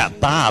back. We've got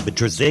Bob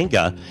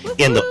Drzinga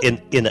in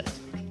the.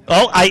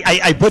 Oh,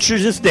 I butchered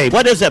his name.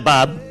 What is it,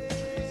 Bob?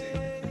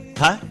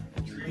 Huh?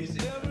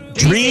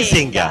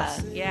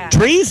 Drzinga. Yeah.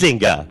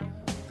 Drzinga.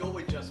 Go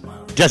with just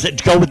Bob. Does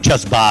it go with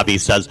just Bob? He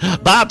says.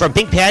 Bob from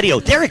Pink Patio.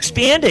 They're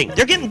expanding.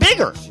 They're getting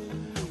bigger.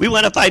 We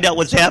want to find out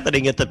what's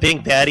happening at the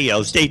Pink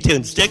Patio. Stay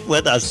tuned. Stick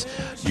with us.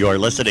 You're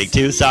listening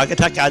to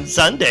Saugatuck on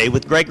Sunday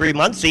with Gregory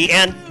Muncie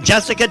and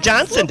Jessica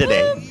Johnson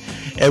today.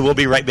 And we'll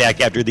be right back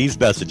after these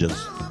messages.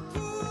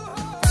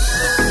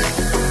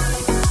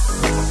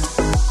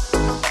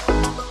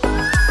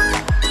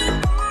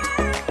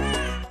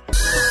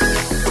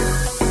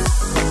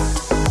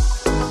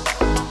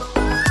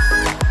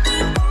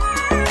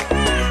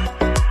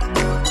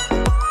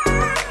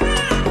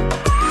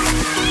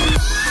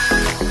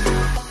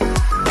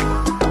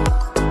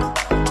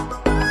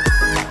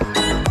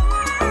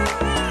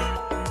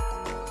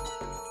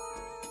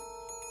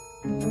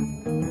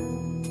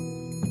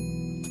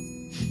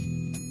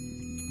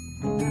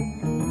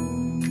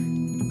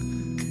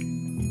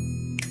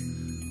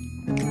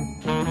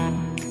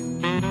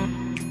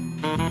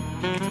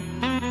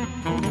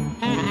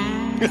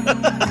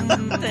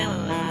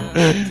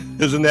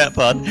 Isn't that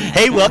fun?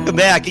 Hey, welcome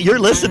back. You're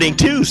listening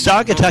to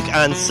Saugatuck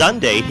on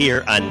Sunday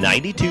here on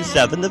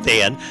 92.7 The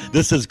Van.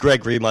 This is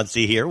Gregory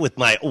Muncie here with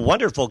my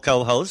wonderful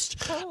co-host,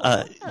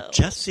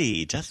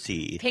 Jesse.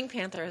 Pink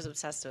Panther I was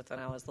obsessed with when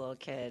I was a little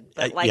kid.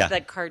 But like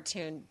the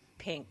cartoon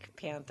Pink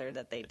Panther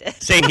that they did.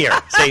 Same here.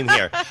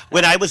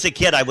 When I was a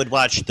kid, I would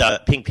watch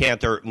the Pink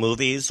Panther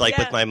movies,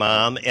 with my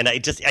mom, and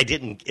it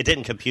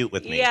didn't compute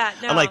with me. Yeah,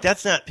 no. I'm like,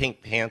 that's not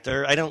Pink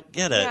Panther. I don't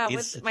get it. Yeah,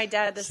 with my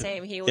dad the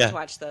same. He would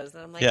watch those,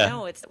 and I'm like,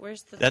 no,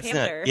 where's the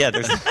Panther?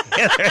 There's the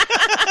Panther.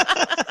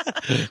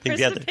 Where's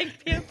the Pink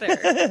Panther?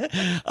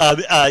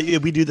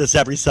 We do this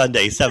every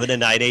Sunday, 7 to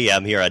 9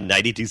 a.m. here on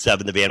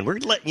 92.7 The Van. We're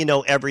letting you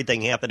know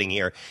everything happening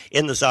here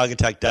in the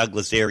Saugatuck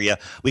Douglas area.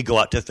 We go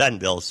out to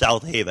Fenville,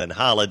 South Haven,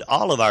 Holland,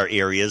 all of our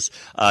areas.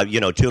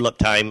 Tulip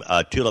time,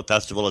 Tulip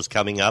Festival is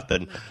coming up,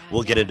 and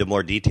we'll get into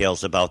more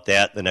details about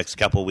that the next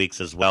couple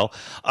weeks as well.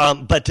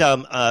 But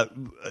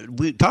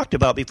we talked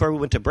about before we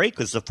went to break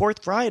was the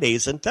Fourth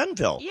Fridays in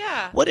Fenville.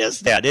 Yeah. What is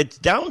that? It's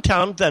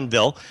downtown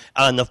Fenville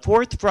on the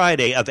fourth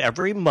Friday of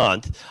every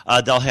month.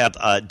 They'll have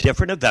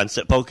different events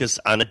that focus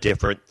on a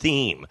different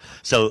theme.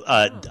 So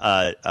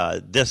the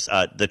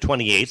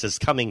 28th is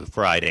coming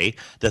Friday.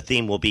 The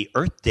theme will be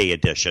Earth Day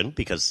edition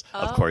because,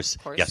 of course,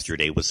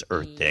 yesterday was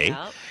Earth Day.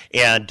 Yep.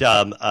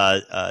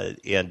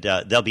 And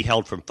they'll be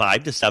held from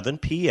 5 to 7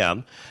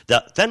 p.m.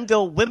 The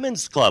Fenville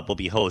Women's Club will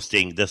be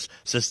hosting this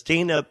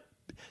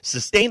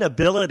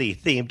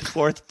sustainability-themed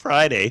Fourth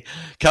Friday.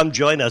 Come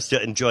join us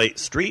to enjoy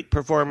street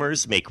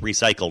performers, make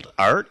recycled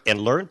art, and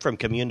learn from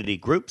community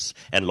groups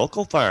and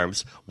local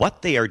farms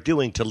what they are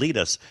doing to lead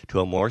us to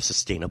a more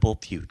sustainable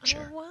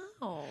future. Oh, wow.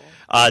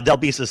 There'll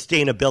be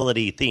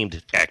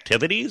sustainability-themed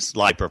activities,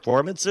 live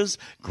performances,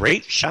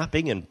 great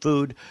shopping and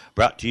food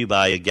brought to you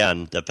by,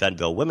 again, the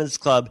Fenville Women's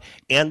Club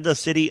and the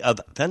City of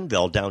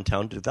Fenville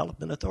Downtown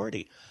Development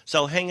Authority.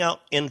 So hang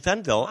out in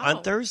Fenville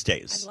on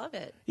Thursdays. I love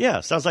it. Yeah,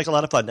 sounds like a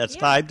lot of fun. That's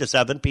 5 to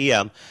 7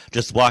 p.m.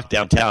 Just walk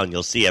downtown.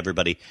 You'll see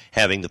everybody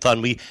having the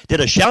fun. We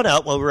did a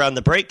shout-out while we were on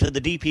the break to the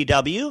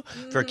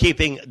DPW for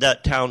keeping the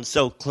town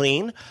so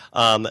clean.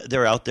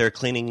 They're out there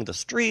cleaning the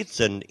streets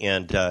and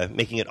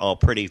making it all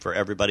pretty for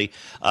everybody.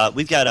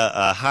 We've got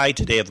a high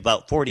today of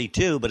about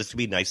 42, but it's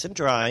going to be nice and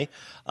dry.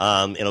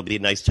 It'll be a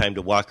nice time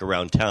to walk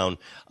around town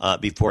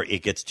before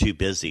it gets too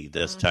busy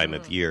this time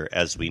of year,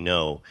 as we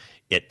know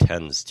it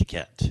tends to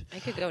get. I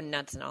could go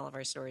nuts in all of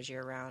our stores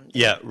year round.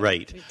 Yeah,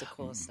 right. It's the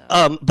cool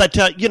stuff. But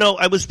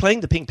I was playing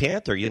the Pink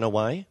Panther. You know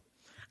why?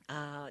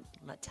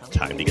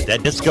 Time to get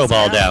that disco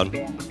ball down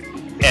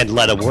and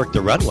let him work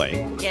the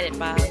runway. Get it,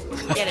 Bob.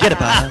 Get it,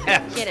 Bob.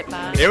 Get it,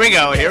 Bob. Here we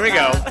go.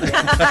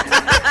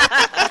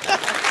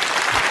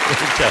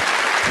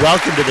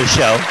 Welcome to the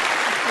show.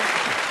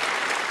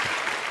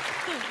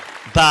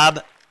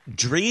 Bob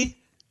Drzinga.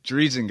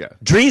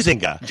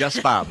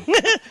 Just Bob.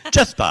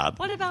 Just Bob.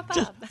 What about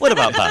Bob? What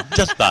about Bob?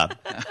 Just Bob.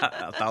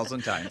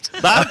 1,000 times.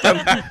 Bob from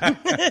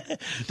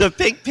the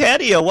Pink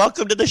Patio.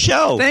 Welcome to the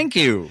show. Thank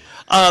you.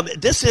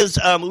 This is,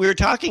 we were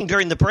talking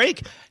during the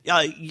break.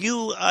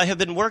 You have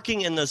been working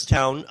in this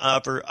town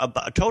for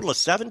a total of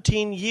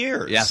 17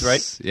 years, yes,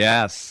 right?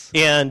 Yes.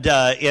 And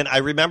I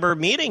remember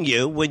meeting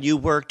you when you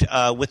worked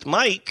with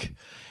Mike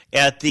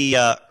at the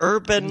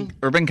Urban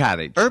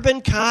Cottage.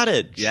 Urban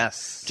Cottage.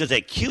 Yes. Just a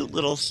cute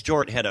little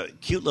store. It had a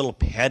cute little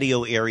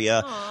patio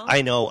area. Aww.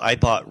 I know. I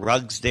bought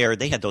rugs there.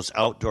 They had those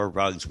outdoor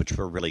rugs, which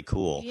were really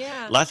cool.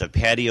 Yeah. Lots of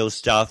patio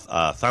stuff,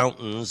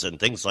 fountains, and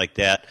things like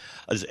that.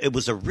 It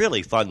was a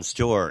really fun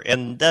store.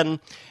 And then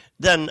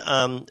then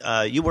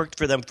you worked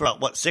for them for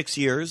what 6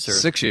 years? Or?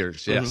 6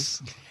 years,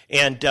 yes.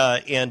 And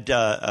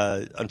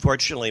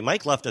unfortunately,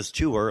 Mike left us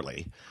too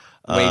early.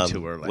 Way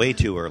too early. Way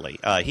too early.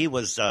 He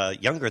was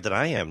younger than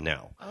I am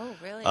now. Oh,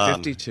 really?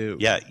 52.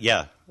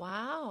 Yeah.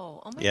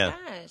 Wow. Oh, my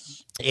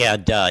gosh.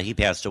 And he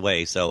passed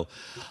away. So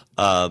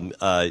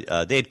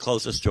they'd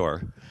closed the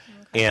store.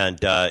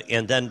 Okay.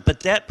 And then,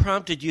 but that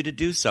prompted you to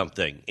do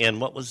something. And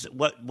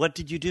what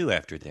did you do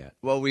after that?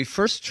 Well, we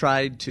first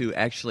tried to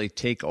actually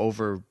take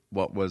over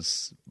what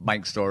was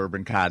Mike's store,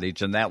 Urban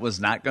Cottage, and that was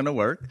not going to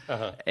work.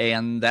 Uh-huh.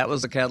 And that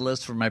was the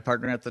catalyst for my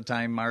partner at the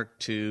time, Mark,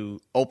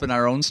 to open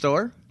our own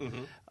store.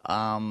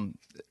 Mm-hmm.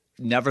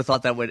 Never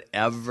thought that would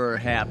ever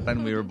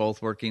happen. We were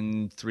both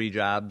working 3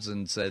 jobs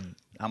and said,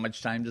 how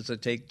much time does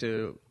it take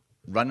to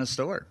run a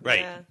store? Right.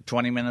 Yeah.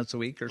 20 minutes a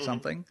week or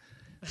something.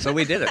 So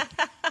we did it.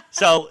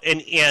 So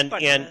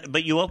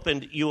but you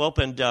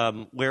opened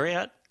where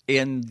at?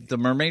 In the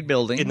Mermaid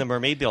Building. In the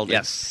Mermaid Building.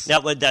 Yes.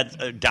 Now, that's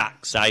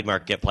Dockside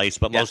Marketplace,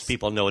 but most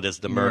people know it as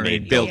the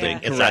Mermaid Building.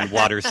 Yeah. It's on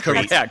Water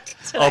Street. Correct.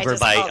 Over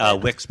by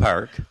Wicks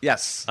Park.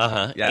 Yes.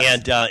 Uh-huh.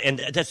 Yes. And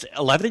that's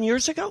 11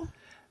 years ago?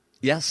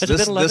 Yes. Has it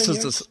been 11 this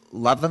years? is the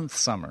 11th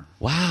summer.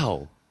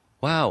 Wow.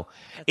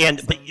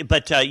 That's awesome.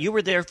 But you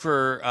were there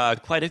for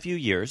quite a few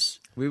years.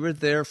 We were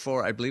there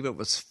for, I believe it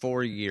was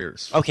 4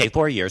 years. Okay,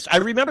 4 years. I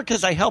remember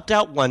because I helped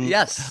out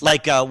once,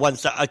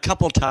 a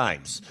couple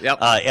times. Yep.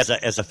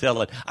 As a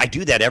fill-in. I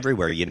do that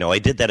everywhere. I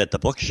did that at the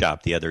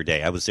bookshop the other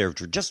day. I was there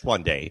for just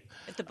one day.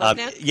 At the Book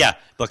Nook? Yeah,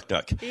 Book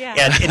Nook.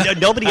 Yeah. And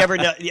nobody ever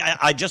knows.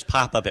 I just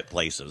pop up at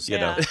places. You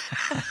know.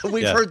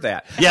 We've heard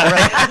that. Yeah,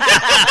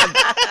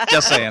 right.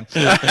 Just saying.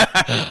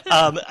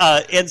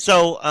 And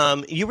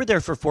so you were there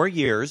for 4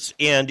 years,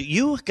 and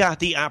you got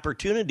the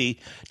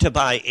opportunity to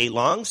buy a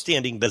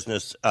long-standing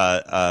business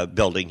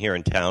building here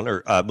in town,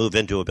 or move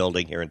into a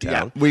building here in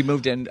town. Yeah, we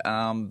moved in.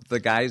 The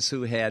guys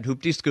who had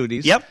Hoopty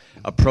Scooties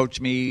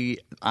approached me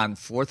on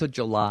 4th of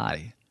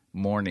July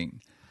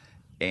morning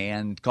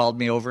and called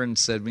me over and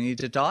said, we need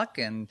to talk.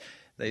 And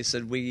they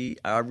said, we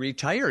are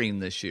retiring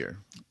this year.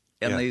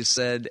 And they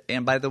said,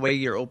 and by the way,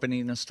 you're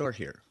opening a store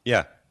here.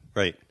 Yeah,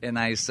 right. And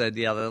I said,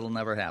 yeah, that'll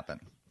never happen.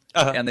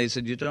 Uh-huh. And they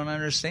said, you don't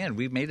understand.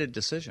 We've made a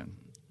decision.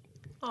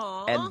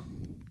 Aww.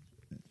 And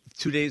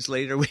 2 days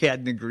later, we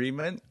had an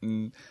agreement.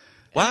 And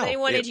wow. They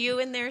wanted you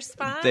in their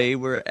spot? They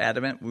were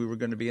adamant we were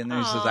going to be in there.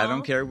 He says, I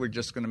don't care. We're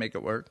just going to make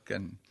it work.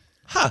 And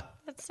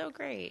that's so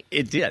great.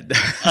 It did.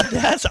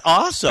 That's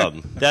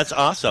awesome. That's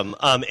awesome.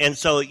 And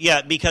so,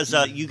 because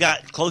you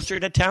got closer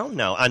to town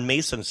now on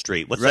Mason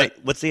Street.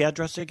 What's the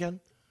address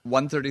again?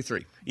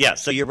 133. Yeah,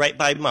 so you're right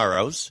by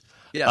Morrow's.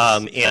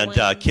 Yes. And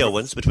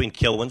Kilwins, between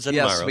Kilwins and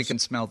Morrow's. Yes, we can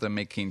smell them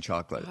making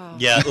chocolate. Oh.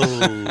 Yeah.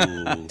 Ooh.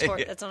 I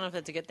don't know if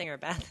it's a good thing or a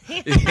bad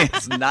thing.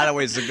 It's not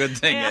always a good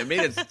thing. I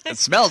mean, it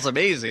smells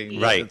amazing.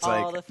 Right. It's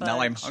like,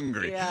 now I'm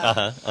hungry.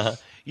 Yeah.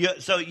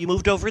 So you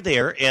moved over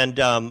there, and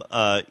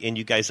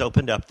you guys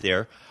opened up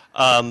there.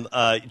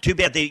 Too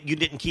bad you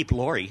didn't keep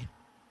Lori.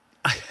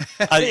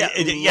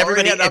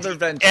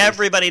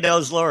 Everybody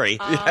knows Lori.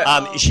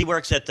 She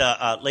works at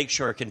the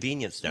Lakeshore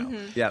Convenience now.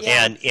 Mm-hmm.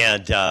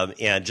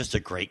 Yes. And just a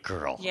great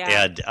girl.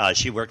 Yeah. And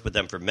she worked with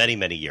them for many,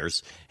 many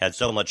years. Had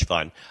so much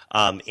fun.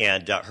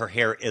 And her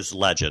hair is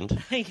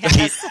legend.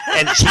 Yes.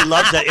 And she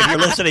loves it. If you're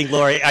listening,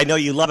 Lori, I know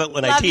you love it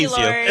when I tease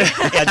you.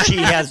 And she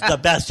has the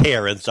best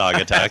hair in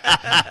Saugatuck.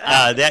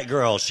 That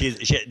girl, she's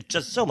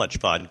just so much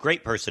fun.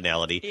 Great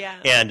personality. Yeah.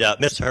 And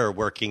miss her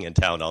working in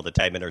town all the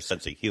time and her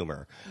sense of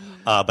humor.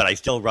 But I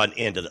still run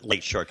into the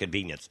Lakeshore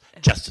Convenience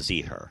just to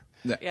see her.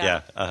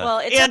 Yeah. Well,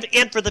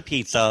 and for the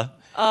pizza.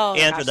 Oh,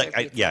 and gosh, for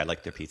the I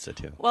like their pizza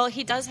too. Well,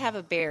 he does have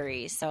a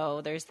Barry,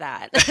 so there's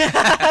that.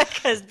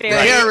 Because the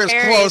hair is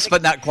close,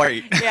 but not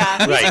quite.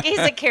 Yeah, right. He's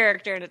a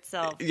character in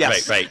itself.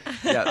 Yes. Right.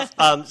 Yes.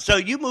 So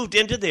you moved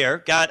into there,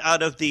 got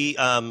out of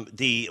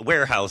the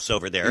warehouse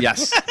over there.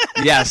 Yes.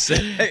 Yes.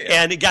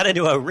 And got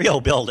into a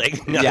real building.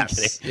 No,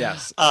 yes.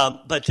 Yes.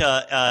 But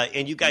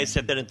and you guys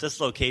have been at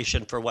this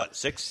location for what,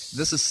 6?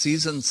 This is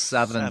season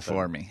 7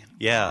 for me.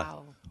 Yeah.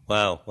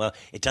 Wow. Well,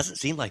 it doesn't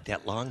seem like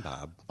that long,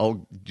 Bob.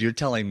 Oh, you're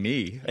telling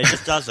me. It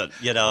just doesn't,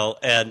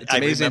 And it's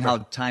amazing how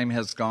time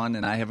has gone,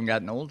 and I haven't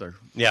gotten older.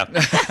 Yeah.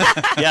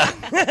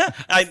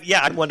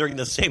 Yeah. I'm wondering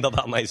the same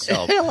about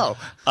myself. Hello.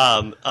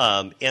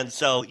 And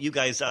so you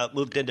guys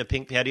moved into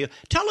Pink Patio.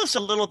 Tell us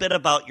a little bit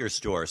about your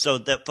store so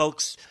that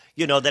folks,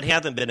 that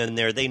haven't been in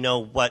there, they know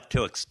what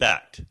to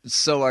expect.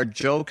 So our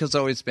joke has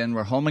always been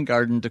we're home and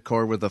garden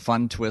decor with a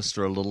fun twist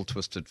or a little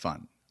twisted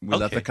fun. We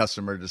let the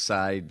customer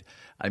decide.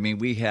 I mean,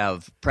 we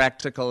have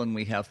practical and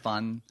we have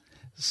fun.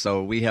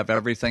 So we have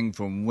everything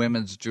from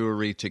women's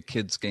jewelry to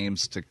kids'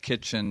 games to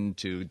kitchen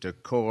to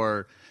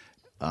decor.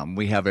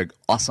 We have an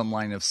awesome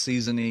line of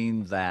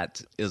seasoning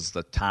that is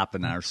the top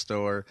in our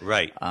store.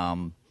 Right.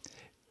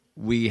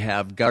 We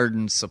have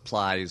garden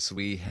supplies.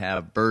 We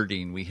have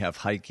birding. We have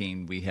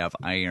hiking. We have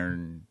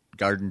iron,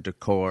 garden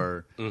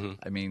decor. Mm-hmm.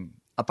 I mean,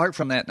 apart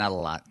from that, not a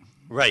lot.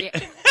 Right.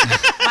 Yeah.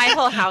 My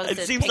whole house it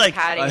is seems pink like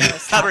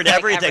patios, covered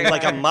everything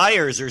like a everywhere.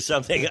 Myers or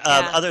something.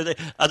 Other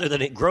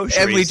than groceries.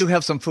 And we do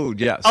have some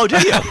food, yes. Oh, do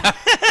you?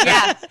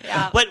 Yeah.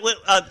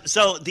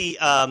 So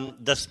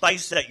the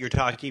spice that you're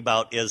talking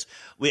about is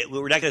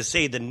we're not going to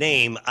say the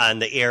name on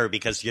the air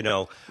because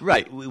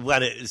right. We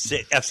want to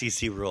say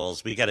FCC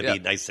rules. We got to be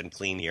nice and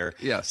clean here.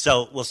 Yes.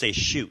 So we'll say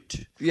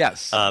shoot.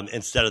 Yes.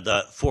 Instead of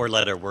the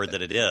 4-letter word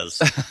that it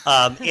is.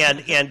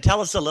 And tell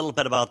us a little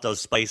bit about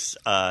those spice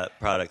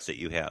products that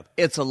you have.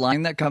 It's a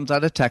line that comes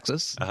out of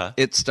Texas. Uh-huh.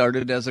 It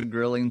started as a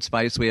grilling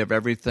spice. We have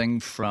everything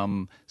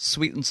from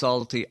sweet and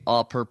salty,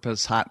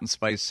 all-purpose, hot and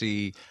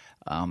spicy.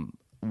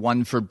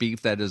 One for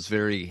beef that is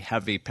very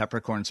heavy,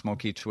 peppercorn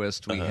smoky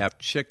twist. We have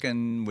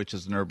chicken, which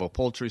is an herbal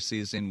poultry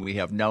seasoning. We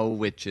have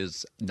which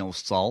is no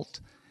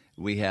salt.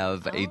 We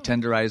have a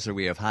tenderizer.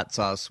 We have hot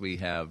sauce. We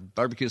have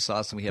barbecue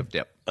sauce, and we have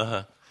dip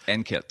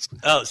and kits.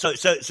 Oh, so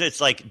it's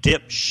like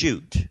dip,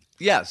 shoot.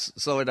 Yes.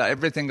 So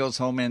everything goes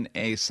home in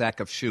a sack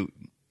of shoot.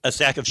 A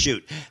sack of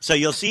shoot. So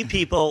you'll see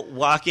people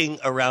walking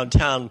around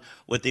town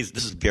with these.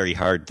 This is very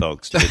hard,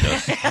 folks, to do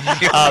this.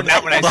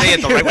 Not when I say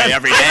it the right way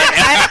every day.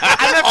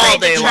 I'm afraid All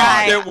day to long.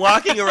 try. They're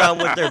walking around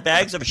with their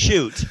bags of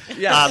shoot.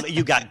 Yes.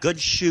 You got good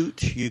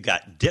shoot. You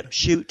got dip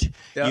shoot.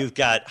 Yep. You've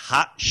got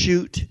hot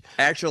shoot.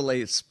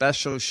 Actually,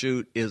 special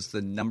shoot is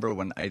the number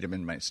one item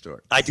in my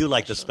store. I do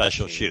like the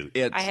special shoot.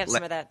 I have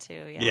some of that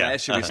too. Yeah.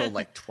 Last year we sold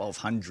like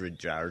 1,200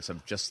 jars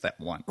of just that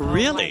one.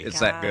 Really? It's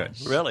that good.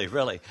 Really.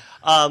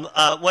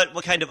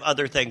 What kind of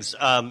other things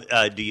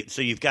do you?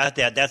 So you've got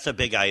that. That's a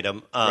big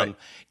item. Right.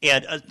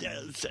 And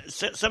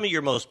some of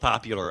your most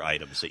popular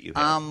items that you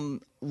have.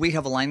 We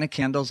have a line of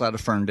candles out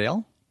of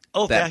Ferndale.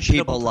 Oh, that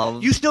fashionable. people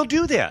love. You still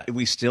do that?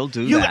 We still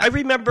do that. I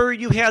remember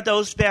you had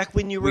those back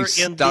when you were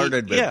We in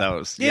started with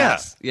those. Yeah.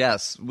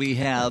 Yes. We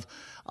have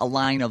a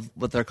line of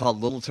what they're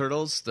called little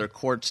turtles. They're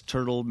quartz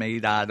turtle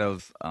made out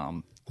of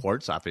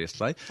quartz,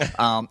 obviously.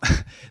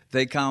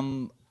 They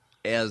come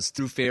as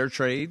through fair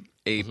trade.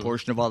 A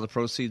portion of all the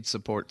proceeds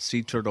support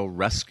sea turtle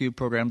rescue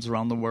programs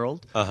around the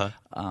world.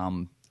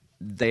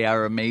 They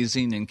are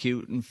amazing and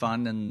cute and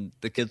fun, and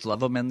the kids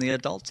love them, and the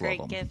adults Great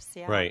love them. gifts,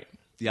 yeah. Right.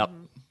 Yep.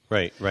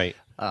 Right.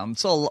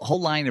 So a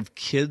whole line of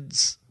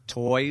kids'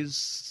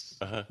 toys,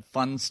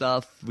 fun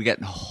stuff. We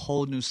got a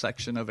whole new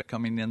section of it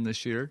coming in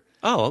this year.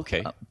 Oh,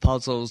 okay.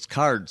 Puzzles,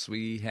 cards.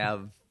 We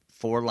have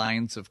 4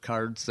 lines of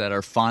cards that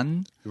are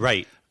fun.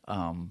 Right.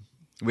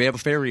 We have a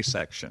fairy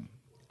section,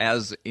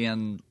 as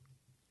in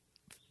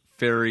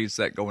fairies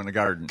that go in a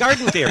garden.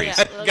 Garden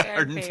fairies.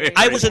 Garden fairies.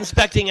 I was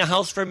inspecting a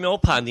house for Mill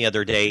Pond the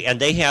other day, and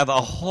they have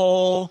a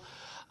whole.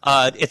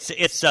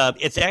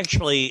 It's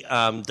actually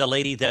the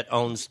lady that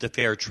owns the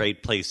Fair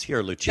Trade place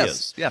here,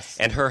 Lucia's. Yes.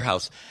 And her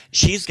house.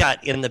 She's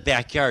got in the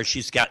backyard.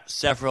 She's got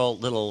several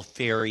little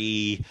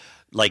fairy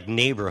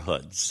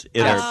neighborhoods.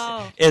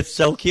 It's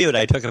so cute.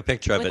 I took a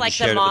picture of With it like and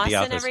shared the it with moss the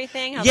and office.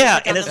 everything? How Yeah,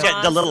 they and take it's down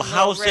got the little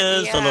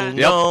houses, yeah. the little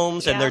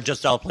gnomes, and Yeah. they're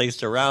just all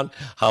placed around.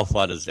 How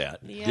fun is that?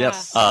 Yeah.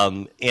 Yes.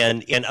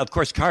 And of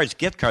course,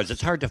 gift cards.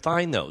 It's hard to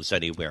find those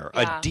anywhere.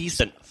 Yeah. A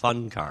decent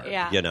fun card.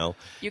 Yeah.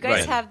 You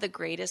guys Right. have the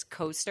greatest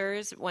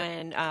coasters.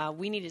 When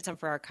we needed some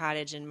for our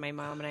cottage, and my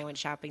mom and I went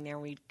shopping there,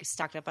 and we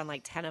stocked up on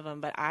like 10 of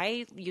them. But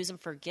I use them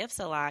for gifts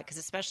a lot, because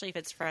especially if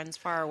it's friends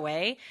far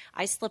away,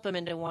 I slip them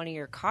into one of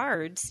your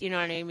cards. You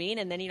know what I mean?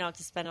 And then you don't have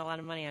to spend a lot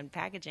of money on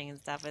packaging and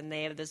stuff. And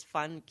they have this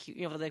fun, cute,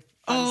 the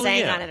fun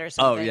saying on it or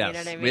something. Oh, yes. You know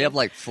what I mean? We have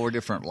like 4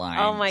 different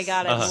lines. Oh my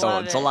God, I So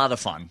love it's it. a lot of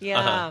fun.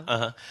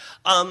 Yeah.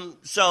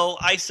 So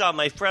I saw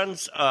my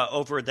friends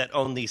over that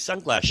own the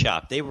sunglass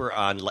shop. They were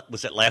on,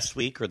 was it last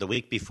week or the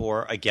week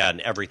before?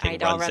 Again, everything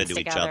It all runs runs into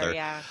each together, other.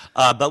 yeah.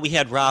 But we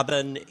had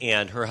Robin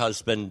and her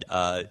husband,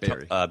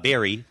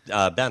 Barry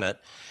Bennett.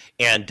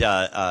 And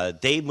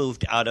they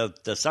moved out of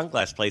the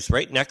sunglass place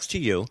right next to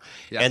you,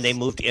 and they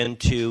moved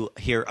into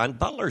here on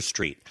Butler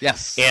Street.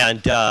 Yes.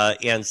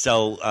 And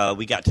so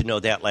we got to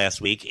know that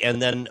last week,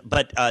 and then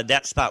but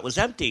that spot was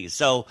empty.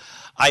 So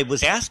I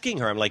was asking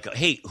her, I'm like,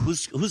 hey,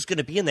 who's going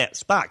to be in that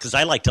spot? Because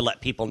I like to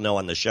let people know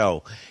on the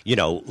show,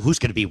 who's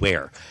going to be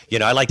where.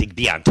 I like to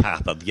be on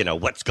top of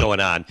what's going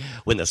on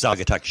when the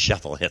Saugatuck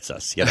Shuffle hits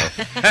us. And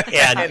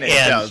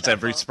it does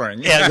every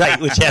spring. Yeah, right,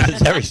 which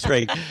happens every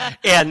spring.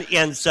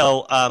 And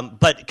so,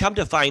 but come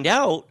to find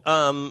out,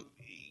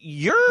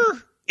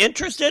 you're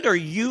interested, or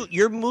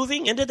you're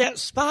moving into that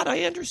spot,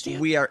 I understand.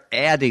 We are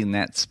adding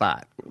that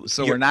spot.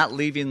 So we're not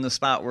leaving the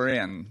spot we're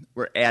in.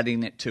 We're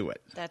adding it to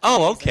it. That's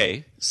Oh, amazing.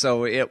 okay.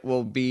 So it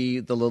will be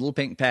the little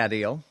pink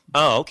patio.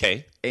 Oh,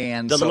 okay.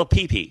 And the little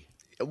pee-pee.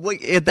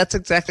 That's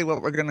exactly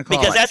what we're going to call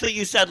it. Because that's what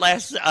you said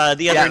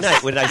the other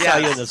night when I saw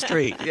you in the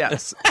street.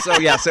 Yes. So,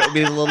 yes, it will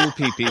be the little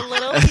pee-pee.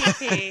 Little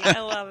pee-pee. I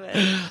love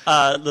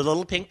it. The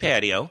little pink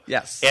patio.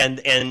 Yes. And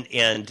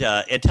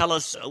tell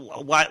us,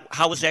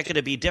 how is that going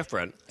to be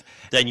different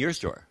than your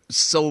store?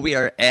 So we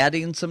are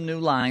adding some new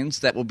lines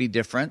that will be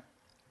different.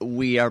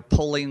 We are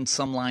pulling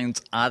some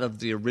lines out of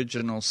the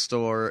original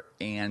store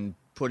and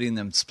putting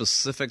them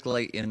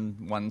specifically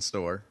in one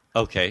store.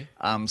 Okay.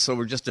 So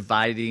we're just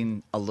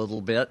dividing a little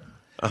bit.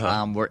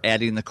 We're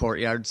adding the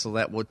courtyard, so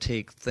that will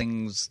take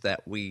things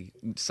that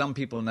some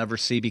people never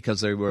see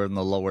because they were in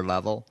the lower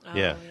level.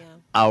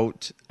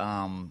 Out,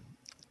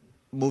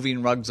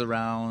 moving rugs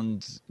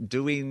around,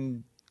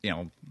 doing,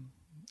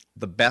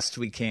 the best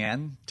we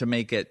can to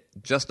make it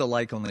just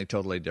alike, only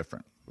totally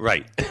different.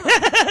 Right.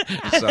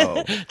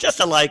 So just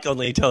alike,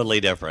 only totally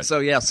different. So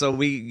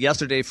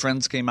yesterday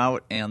friends came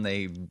out and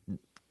they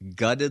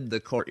gutted the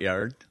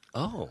courtyard.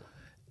 Oh.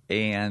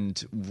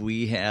 And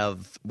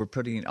we're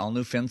putting all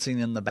new fencing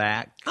in the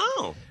back.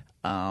 Oh.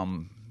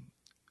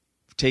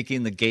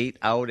 Taking the gate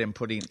out and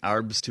putting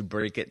arbs to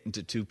break it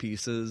into two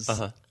pieces.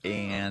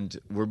 And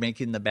we're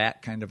making the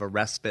back kind of a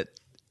respite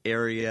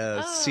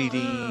area,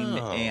 seating,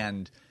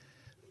 and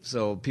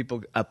so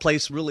a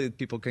place really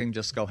people can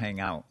just go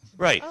hang out.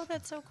 Right. Oh,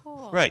 that's so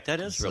cool. Right,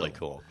 that is really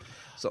cool.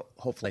 So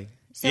hopefully.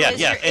 So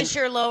is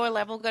your lower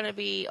level going to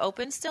be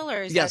open still,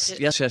 or is yes.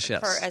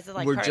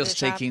 We're just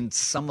taking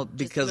some of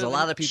because a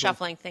lot of people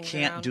can't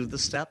around. Do the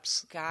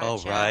steps. Gotcha.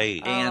 Oh, right.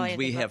 And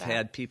we have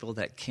had people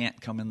that can't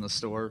come in the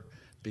store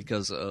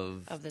because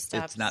of the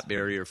steps. It's not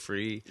barrier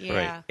free. Yeah.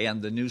 Right.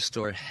 And the new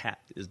store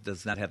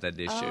does not have that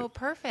issue. Oh,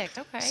 perfect.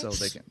 Okay. So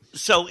they can.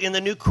 So in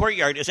the new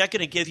courtyard, is that going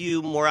to give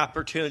you more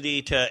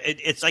opportunity to?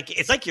 It's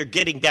like you're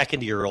getting back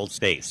into your old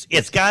space.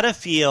 It's got to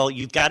feel.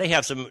 You've got to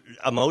have some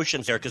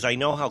emotions there because I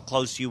know how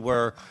close you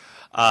were.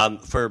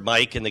 For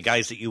Mike and the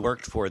guys that you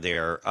worked for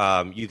there,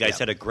 you guys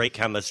had a great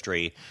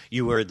chemistry.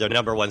 You were the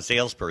number one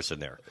salesperson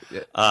there,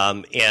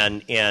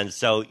 and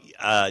so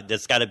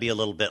that's got to be a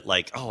little bit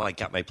like, oh, I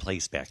got my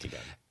place back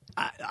again.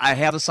 I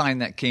have a sign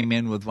that came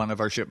in with one of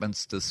our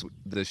shipments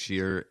this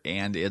year,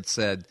 and it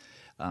said,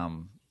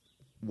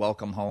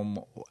 "Welcome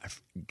home." I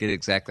forget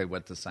exactly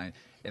what the sign,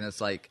 and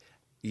it's like.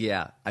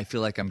 Yeah, I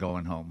feel like I'm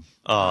going home.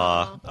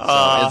 So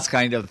it's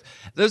kind of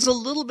there's a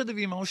little bit of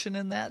emotion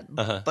in that,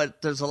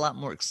 but there's a lot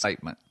more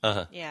excitement.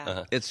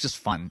 It's just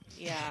fun.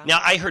 Yeah. Now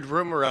I heard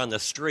rumor on the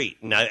street,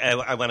 and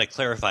I want to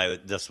clarify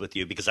this with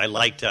you because I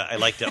like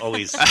to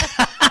always.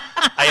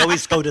 I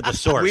always go to the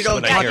source. We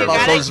don't talk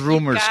about those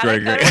rumors,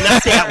 Gregory. Well,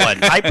 not that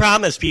one. I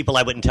promised people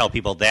I wouldn't tell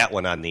people that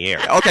one on the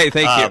air. Okay,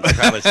 thank you. I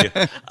promise you.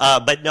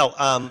 But no,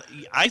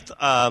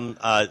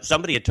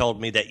 somebody had told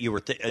me that you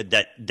were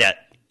that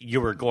you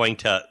were going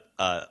to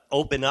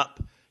open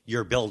up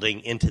your building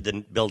into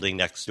the building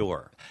next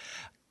door.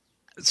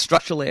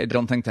 Structurally, I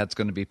don't think that's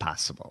going to be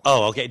possible.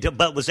 Oh, okay.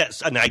 But was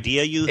that an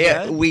idea you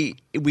had? We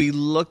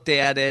looked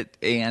at it,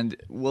 and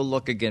we'll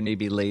look again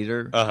maybe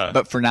later.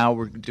 But for now,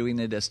 we're doing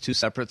it as two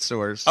separate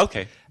stores.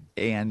 Okay.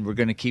 And we're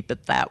going to keep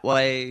it that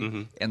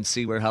way and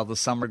see how the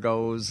summer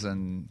goes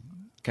and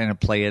kind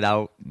of play it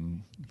out.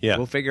 And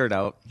we'll figure it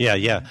out.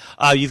 Yeah.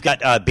 You've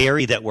got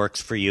Barry that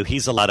works for you.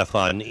 He's a lot of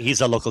fun.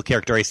 He's a local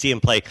character. I see him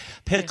play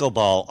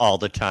pickleball all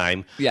the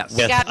time. Yes.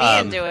 He got me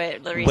into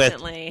it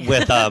recently.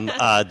 With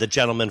the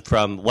gentleman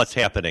from What's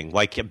Happening?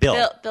 Bill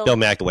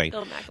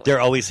McElwain.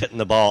 They're always hitting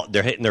the ball.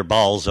 They're hitting their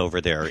balls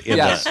over there in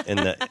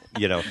the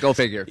Go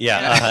figure.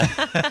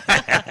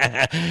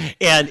 Yeah.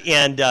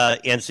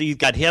 And so you've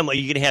got him. Are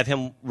you going to have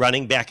him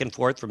running back and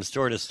forth from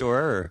store to store?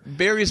 Or?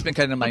 Barry's been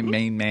kind of my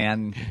main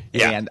man.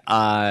 Yeah. And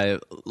I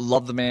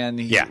love the man.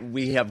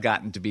 We have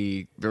gotten to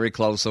be very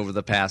close over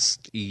the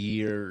past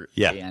year.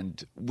 Yeah.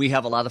 And we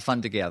have a lot of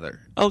fun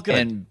together. Oh, good.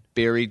 And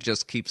Barry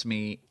just keeps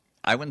me,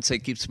 I wouldn't say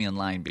keeps me in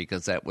line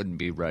because that wouldn't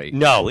be right.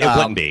 No, it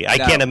wouldn't be. I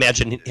can't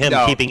imagine him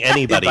keeping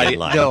anybody in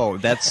line. No,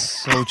 that's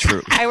so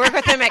true. I work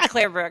with him at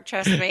Clearbrook,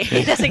 trust me.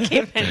 He doesn't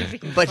keep any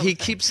people. But he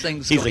keeps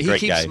things He's going. a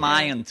great He keeps guy.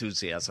 my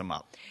enthusiasm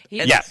up.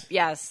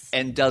 Yes.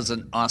 And does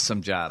an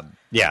awesome job.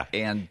 Yeah.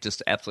 And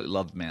just absolutely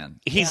loved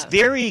man. He's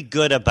very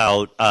good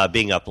about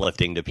being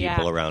uplifting to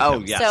people around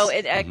him. Yes. So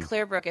at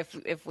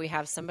Clearbrook, if we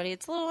have somebody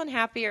that's a little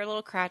unhappy or a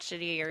little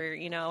crotchety or,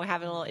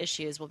 having a little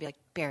issues, we'll be like,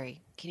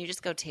 Barry, can you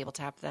just go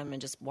tabletop them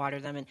and just water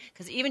them? And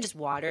because even just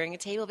watering a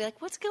table, will be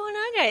like, what's going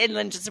on, guys? And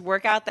then just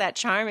work out that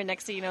charm. And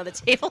next thing you know, the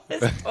table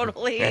is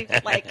totally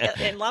like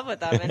in love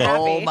with them and happy.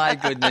 Oh my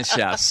goodness,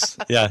 yes.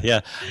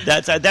 Yeah.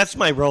 That's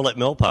my role at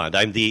Mill Pond.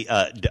 I'm the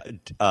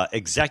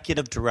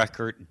executive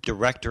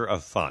director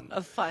of fun.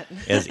 Of fun.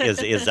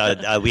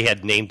 We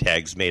had name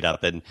tags made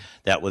up, and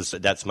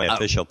that's my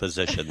official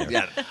position there.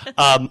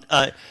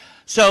 Yeah.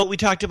 So we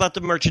talked about the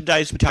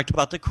merchandise. We talked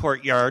about the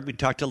courtyard. We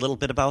talked a little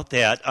bit about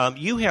that.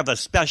 You have a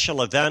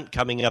special event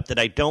coming up that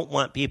I don't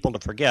want people to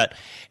forget,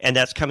 and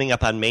that's coming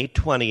up on May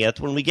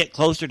 20th. When we get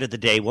closer to the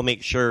day, we'll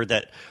make sure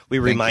that we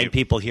remind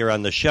people here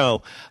on the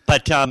show.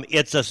 But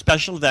it's a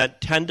special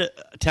event, 10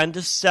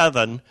 to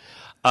 7,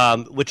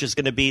 which is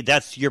going to be,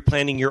 you're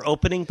planning your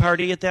opening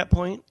party at that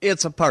point?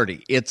 It's a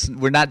party.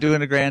 We're not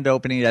doing a grand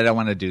opening. I don't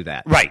want to do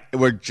that. Right.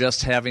 We're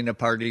just having a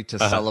party to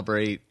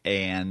celebrate,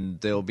 and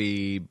there'll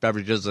be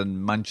beverages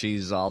and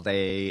munchies all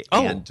day.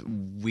 Oh.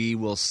 And we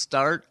will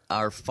start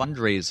our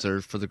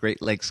fundraiser for the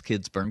Great Lakes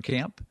Kids Burn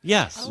Camp.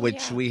 Yes.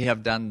 Which we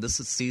have done. This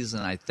is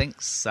season, I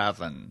think,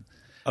 7.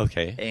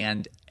 Okay.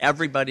 And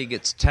everybody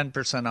gets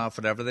 10% off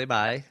whatever they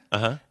buy.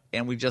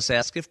 And we just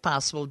ask, if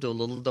possible, do a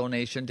little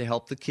donation to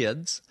help the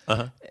kids.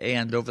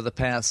 And over the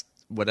past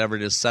whatever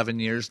it is, 7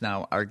 years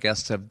now, our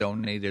guests have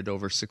donated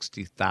over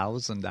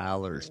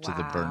 $60,000 to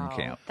the burn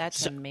camp.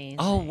 That's amazing.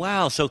 Oh,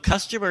 wow. So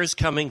customers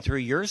coming through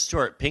your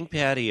store at Pink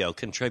Patio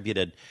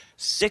contributed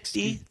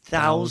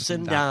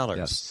 $60,000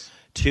 yes.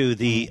 to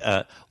the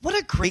what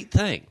a great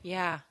thing.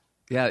 Yeah.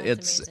 Yeah,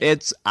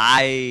 it's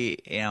I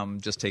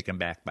am just taken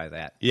back by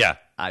that. Yeah.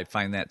 I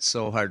find that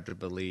so hard to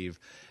believe.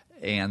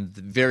 And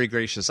very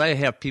gracious. I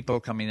have people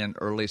coming in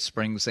early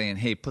spring saying,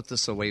 "Hey, put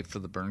this away for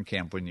the burn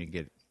camp when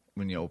you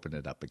open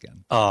it up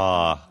again."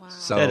 Wow.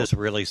 So that is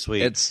really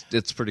sweet.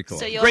 It's pretty cool.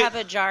 So you'll have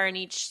a jar in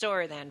each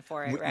store then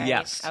for it, right?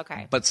 Yes.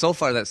 Okay. But so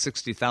far that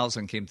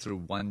 60,000 came through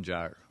one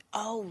jar.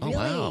 Oh, really?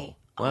 Wow.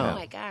 Oh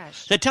my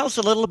gosh. So tell us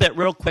a little bit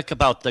real quick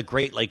about the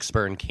Great Lakes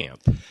Burn Camp.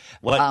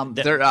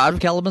 They're out of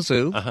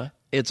Kalamazoo.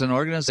 It's an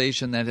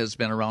organization that has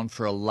been around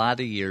for a lot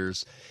of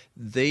years.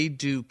 They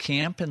do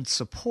camp and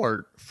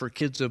support for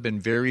kids who have been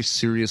very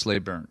seriously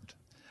burned.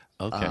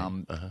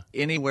 Okay.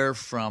 Anywhere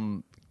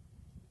from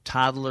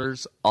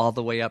toddlers all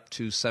the way up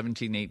to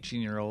 17,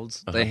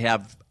 18-year-olds. They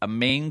have a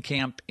main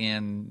camp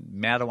in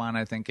Mattawan,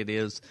 I think it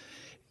is,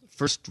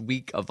 first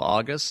week of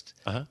August.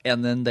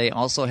 And then they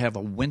also have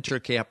a winter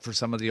camp for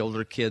some of the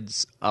older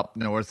kids up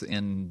north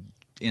in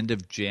end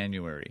of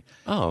January.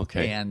 Oh,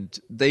 okay. And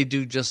they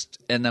do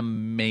just an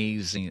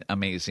amazing,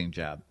 amazing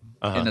job.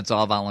 And it's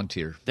all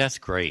volunteer. That's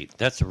great.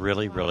 That's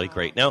really, really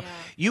great. Now,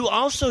 you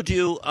also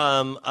do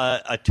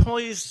a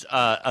toys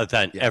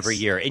event every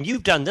year, and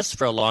you've done this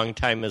for a long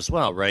time as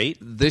well, right?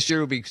 This year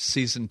will be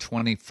season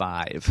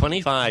 25.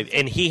 25,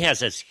 and he has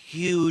this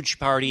huge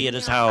party at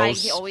his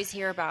house. I always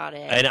hear about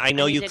it. And I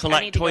know you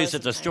collect toys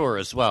at the store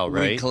as well,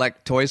 right? We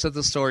collect toys at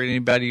the store.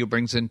 Anybody who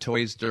brings in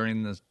toys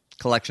during the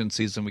collection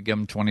season, we give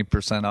them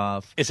 20%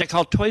 off. Is it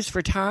called Toys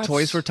for Tots?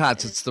 Toys for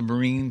Tots. It's the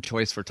Marine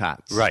Toys for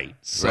Tots. Right.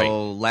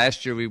 So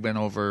last year we went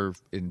over,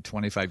 in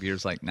 25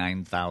 years, like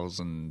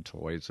 9,000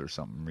 toys or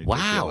something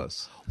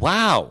ridiculous.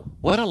 Wow.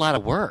 What a lot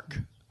of work.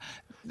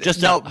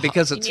 Because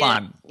it's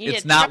fun.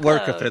 It's not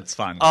work if it's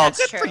fun. Oh, that's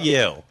good for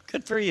you.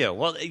 Good for you.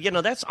 Well,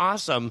 that's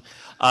awesome.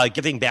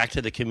 Giving back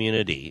to the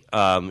community.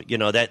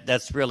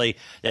 That really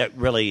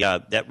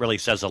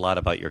says a lot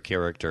about your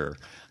character.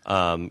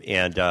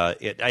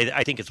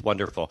 I think it's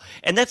wonderful.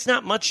 And that's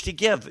not much to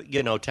give,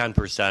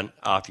 10%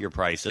 off your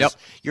prices. Yep.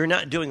 You're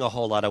not doing a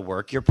whole lot of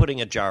work. You're putting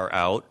a jar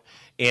out.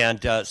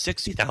 And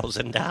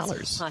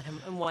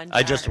 $60,000 in one jar.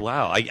 I just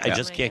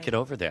can't get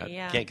over that.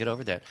 Yeah. Can't get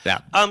over that.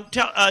 Yeah.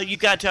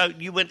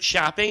 You went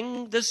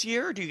shopping this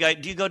year? Do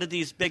you go to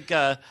these big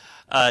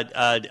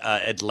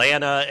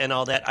Atlanta and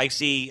all that? I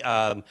see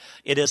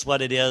It Is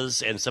What It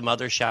Is and some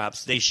other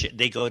shops.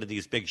 They go to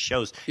these big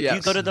shows. Yes. Do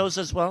you go to those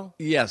as well?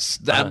 Yes.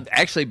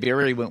 Actually,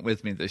 Barry went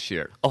with me this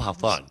year. Oh, how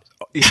fun!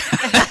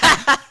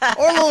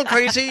 Or a little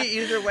crazy,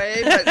 either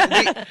way.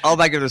 But oh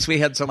my goodness, we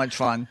had so much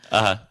fun.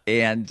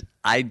 And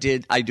I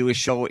do a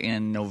show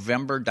in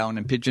November down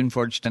in Pigeon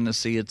Forge,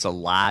 Tennessee. It's a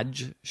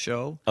lodge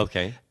show.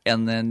 Okay.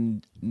 And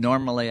then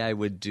normally I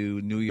would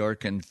do New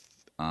York and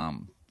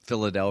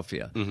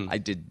Philadelphia. I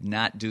did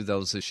not do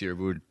those this year.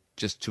 We were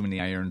just too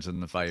many irons in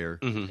the fire.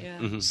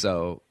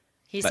 So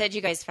he said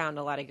you guys found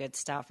a lot of good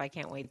stuff. I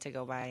can't wait to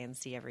go by and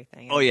see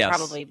everything. Oh, yes.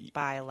 Probably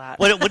buy a lot.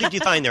 What did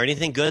you find there?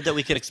 Anything good that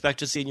we could expect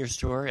to see in your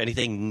store?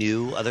 Anything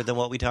new other than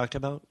what we talked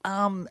about?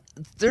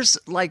 There's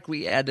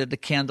we added a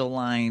candle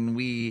line.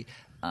 We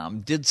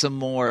did some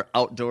more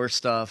outdoor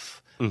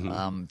stuff.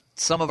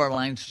 Some of our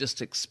lines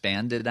just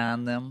expanded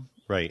on them.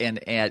 Right.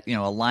 And add,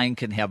 a line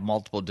can have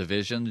multiple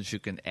divisions. You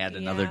can add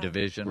another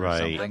division or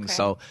something. Okay.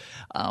 So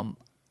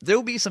there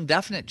will be some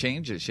definite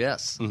changes,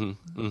 yes.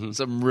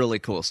 Some really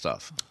cool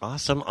stuff.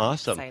 Awesome.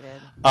 Excited.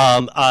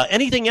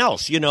 Anything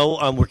else?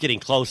 We're getting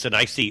close, and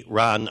I see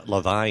Ron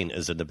Levine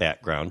is in the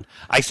background.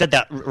 I said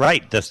that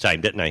right this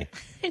time, didn't I?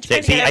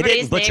 See, I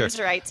didn't butcher.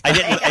 Right I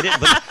didn't.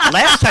 But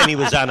last time he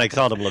was on, I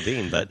called him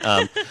Levine. But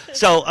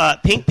so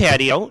Pink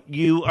Patio,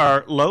 you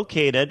are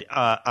located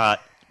at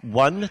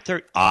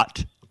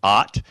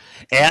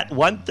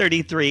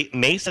 133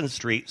 Mason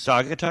Street,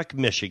 Saugatuck,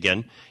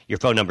 Michigan. Your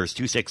phone number is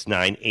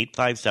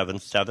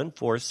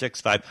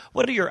 269-857-7465.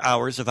 What are your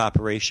hours of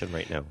operation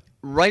right now?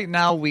 Right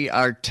now we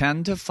are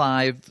 10 to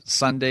 5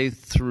 Sunday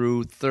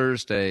through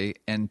Thursday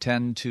and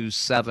 10 to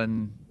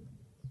 7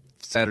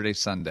 Saturday,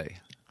 Sunday.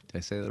 Did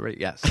I say that right?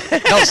 Yes.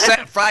 No,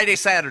 Friday,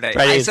 Saturday.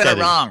 I said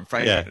it wrong.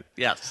 Friday.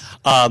 Yeah.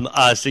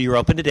 Yes. So you're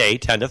open today,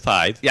 10 to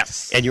 5.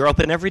 Yes. And you're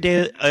open every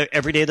day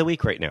of the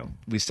week right now.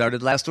 We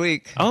started last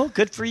week. Oh,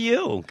 good for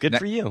you. Good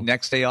for you.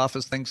 Next day off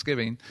is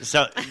Thanksgiving.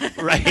 So,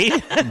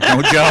 right?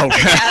 No joke.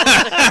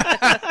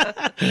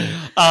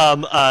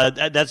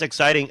 That's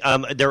exciting.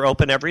 They're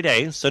open every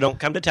day, so don't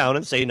come to town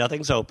and say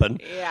nothing's open.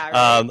 Yeah,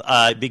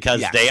 right.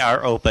 Because they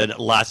are open.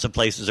 Lots of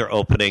places are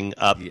opening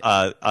up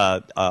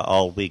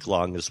all week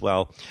long as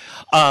well.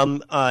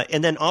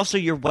 And then also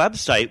your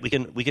website,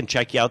 we can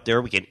check you out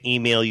there. We can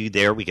email you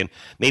there. We can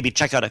maybe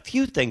check out a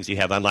few things you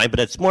have online, but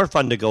it's more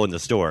fun to go in the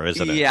store,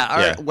 isn't it? Yeah,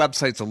 our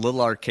website's a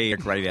little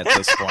archaic right at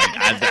this point.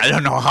 I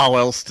don't know how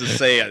else to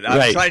say it.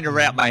 I'm trying to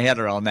wrap my head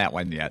around that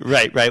one yet.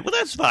 Right. Well,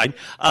 that's fine.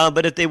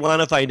 But if they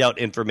want to find out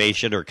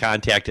information or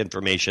contact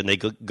information, they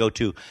go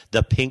to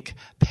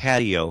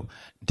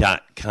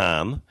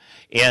thepinkpatio.com.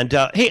 And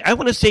hey, I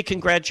want to say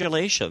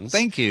congratulations.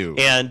 Thank you.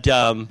 And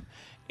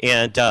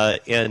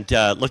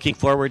looking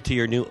forward to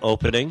your new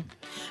opening.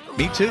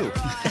 Me too.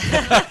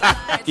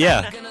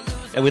 Yeah.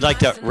 And we'd like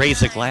to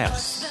raise a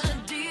glass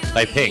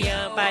by Pink.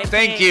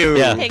 Thank you.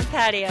 Yeah. Pink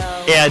Patio.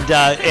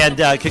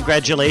 And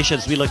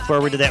congratulations. We look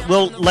forward to that.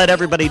 We'll let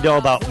everybody know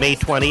about May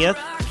 20th.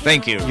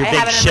 Thank you. Your I big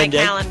have it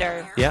shindig. on my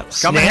calendar. Yep.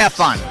 Come and have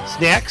fun.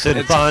 Snacks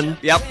and fun.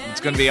 Yep.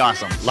 It's going to be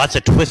awesome. Lots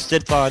of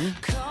twisted fun.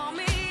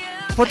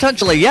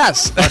 Potentially,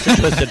 yes. Lots of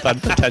twisted fun,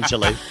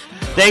 potentially.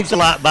 Thanks a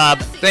lot, Bob.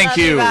 Thank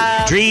you.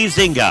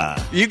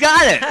 Driezinga. You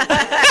got it.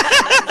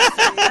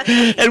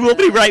 And we'll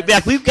be right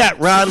back. We've got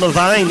Ron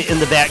Levine in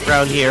the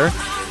background here,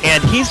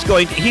 and he's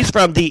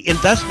from the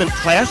Investment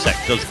Classic,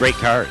 those great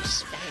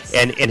cars.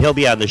 And he'll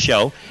be on the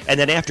show. And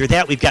then after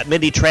that, we've got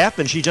Mindy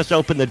Trapman. She just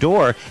opened the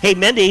door. Hey,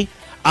 Mindy,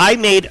 I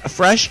made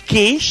fresh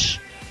quiche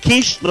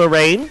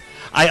Lorraine.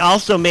 I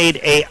also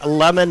made a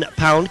lemon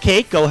pound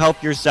cake. Go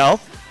help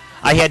yourself.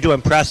 I had to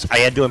impress.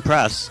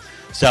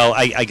 So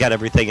I got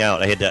everything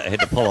out. I had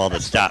to pull all the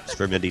stops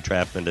for Mindy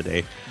Trapman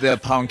today. The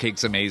pound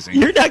cake's amazing.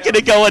 You're not going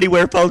to go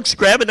anywhere, folks.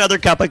 Grab another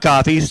cup of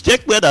coffee.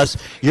 Stick with us.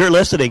 You're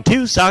listening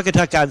to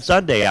Saugatuck on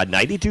Sunday on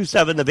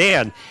 92.7 The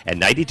Van and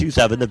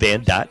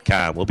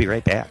 92.7thevan.com. We'll be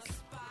right back.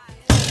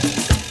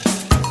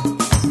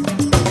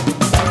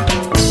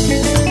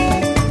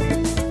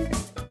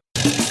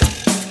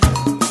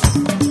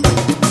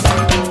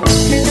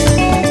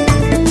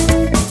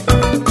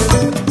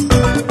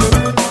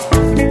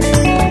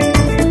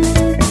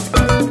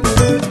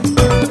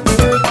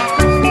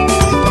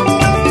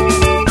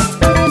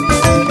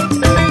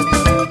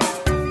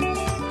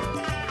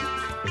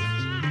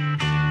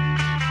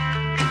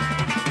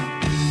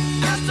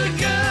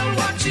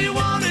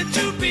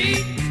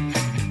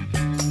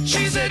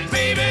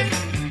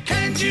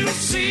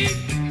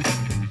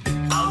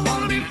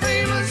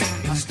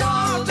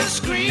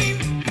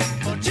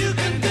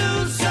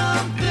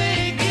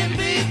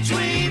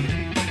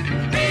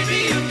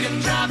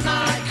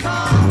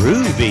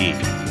 Groovy.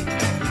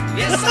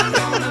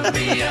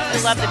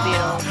 I love the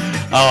Beatles.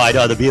 Oh, I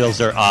know the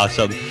Beatles are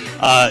awesome.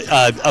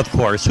 Of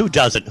course, who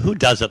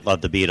doesn't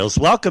love the Beatles?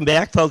 Welcome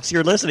back, folks.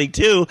 You're listening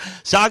to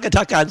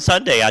Saugatuck on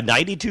Sunday on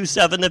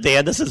 92.7 The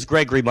Van. This is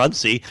Gregory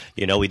Muncie.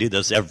 You know, we do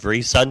this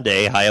every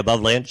Sunday, high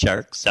above land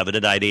sharks, 7 to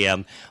 9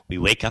 a.m. We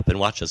wake up and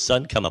watch the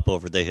sun come up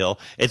over the hill.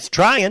 It's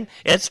trying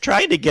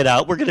to get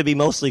out. We're going to be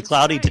mostly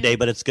cloudy today,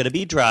 but it's going to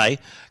be dry.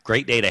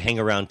 Great day to hang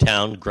around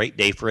town. Great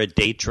day for a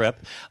day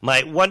trip.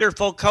 My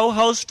wonderful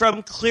co-host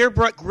from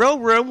Clearbrook Grill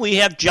Room, we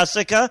have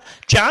Jessica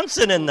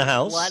Johnson in the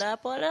house. What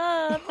up?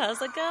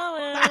 How's it going?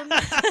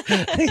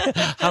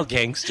 How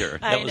gangster.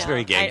 That was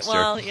very gangster.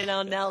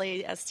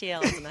 Nellie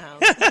STL is in the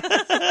house.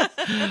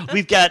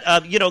 We've got,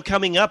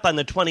 coming up on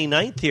the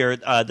 29th here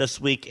this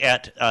week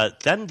at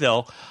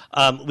Fenville,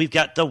 we've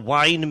got the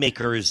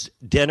winemakers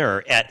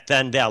dinner at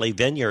Fen Valley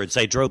Vineyards.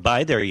 I drove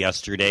by there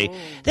yesterday. Ooh.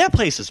 That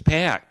place is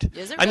packed.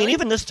 Is it really? I mean,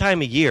 even this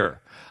time of year.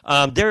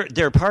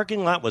 Their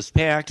parking lot was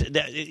packed.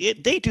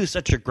 They do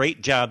such a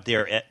great job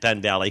there at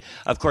Fen Valley.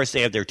 Of course,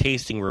 they have their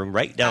tasting room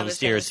right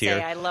downstairs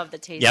here. I love the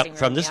tasting room.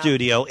 From the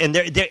studio. And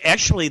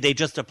they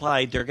just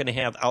applied. They're going to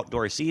have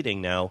outdoor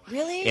seating now.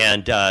 Really?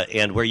 And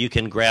where you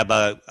can grab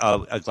a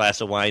glass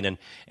of wine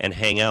and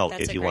hang out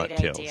if you want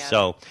to.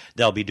 So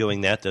they'll be doing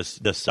that this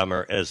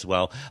summer as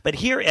well. But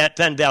here at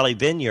Fen Valley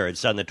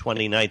Vineyards on the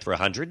 29th for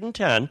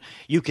 $110,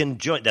 you can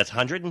join. That's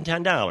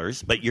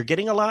 $110, but you're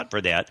getting a lot for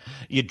that.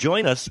 You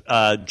join us.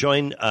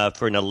 Join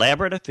for an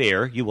elaborate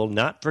affair you will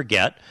not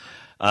forget.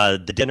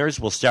 The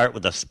dinners will start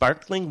with a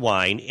sparkling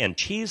wine and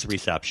cheese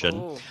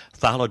reception,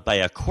 followed by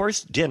a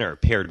course dinner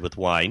paired with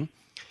wine.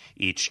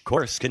 Each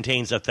course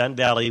contains a Fen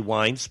Valley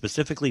wine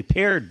specifically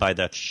paired by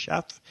the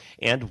chef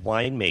and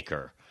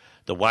winemaker.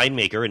 The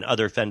winemaker and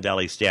other Fen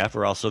Valley staff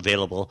are also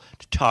available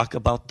to talk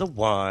about the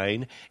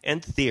wine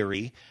and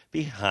theory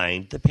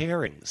behind the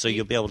pairing. So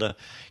you'll be able to,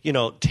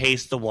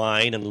 taste the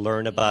wine and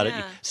learn about it,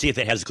 see if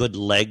it has good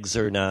legs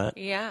or not.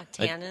 Yeah,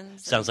 tannins.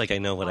 Sounds like I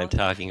know what I'm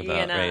talking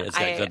about, right? It's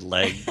got good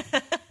leg,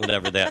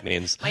 whatever that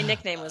means. My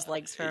nickname was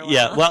Legs for a while.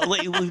 Yeah, well,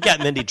 we've got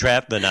Mindy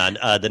Trapman on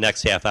the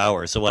next half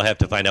hour, so we'll have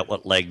to find out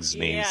what legs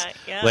means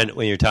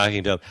when you're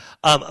talking to him.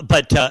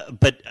 But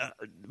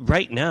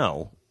right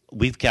now,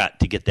 we've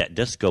got to get that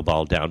disco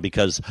ball down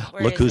because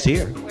look who's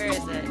here. Where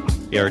is it?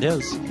 Here it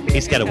is.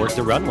 He's got to work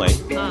the runway.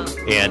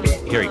 And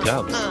here he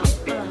comes.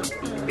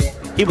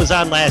 He was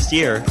on last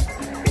year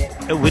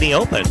when he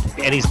opened,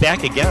 and he's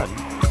back again.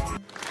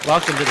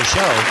 Welcome to the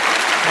show.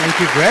 Thank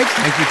you, Greg.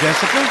 Thank you,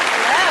 Jessica.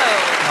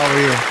 Hello. How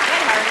are you?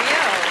 Good,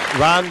 how are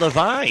you? Ron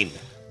Levine.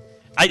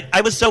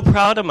 I was so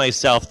proud of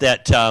myself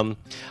that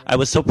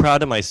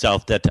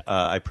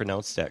I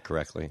pronounced that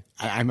correctly.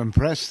 I'm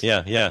impressed.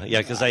 Yeah.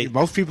 Because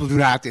most people do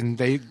not, and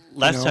they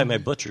last time I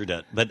butchered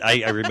it, but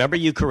I remember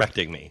you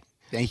correcting me.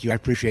 Thank you. I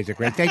appreciate it,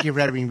 Greg. Thank you for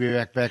having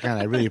me back on.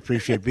 I really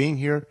appreciate being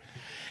here.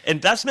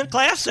 Investment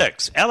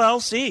Classics,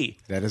 LLC.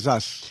 That is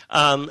us.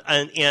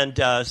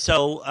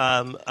 So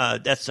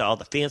that's all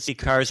the fancy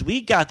cars.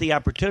 We got the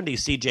opportunity,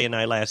 CJ and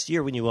I, last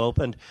year when you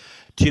opened,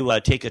 to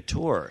take a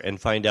tour and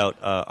find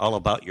out all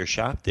about your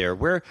shop there.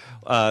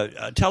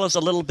 Tell us a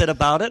little bit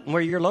about it and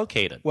where you're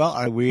located.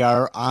 Well, we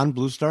are on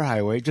Blue Star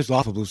Highway, just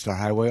off of Blue Star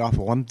Highway, off of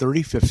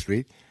 135th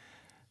Street.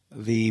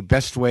 The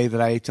best way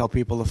that I tell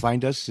people to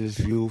find us is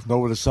if you know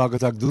where the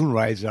Saugatuck Dune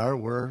rides are,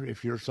 where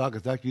if you're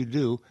Saugatuck, you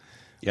do.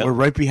 Yep. We're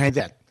right behind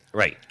that.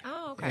 Right.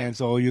 Oh, okay. And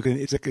so you can.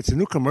 It's a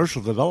new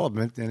commercial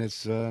development, and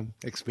it's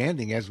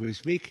expanding as we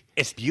speak.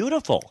 It's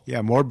beautiful.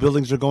 Yeah, more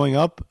buildings are going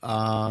up.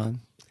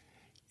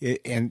 You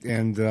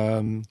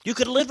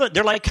could live.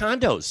 They're like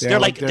condos. They're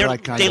like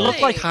condos. They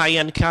look like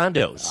high-end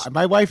condos.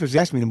 My wife has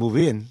asked me to move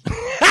in,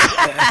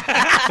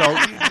 so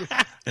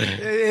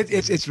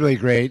it's really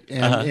great,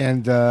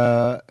 and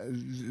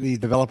the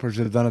developers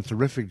have done a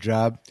terrific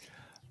job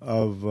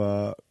of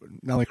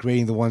not only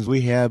creating the ones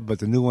we have, but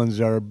the new ones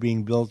that are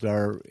being built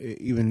are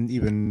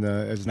even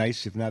as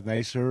nice, if not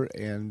nicer,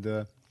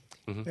 and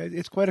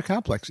it's quite a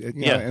complex.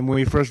 And when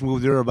we first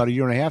moved there about a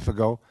year and a half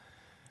ago,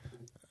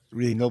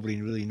 really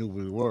nobody really knew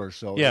where we were.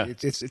 So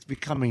it's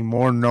becoming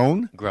more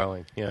known,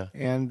 growing. Yeah,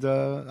 and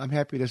I'm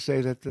happy to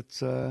say that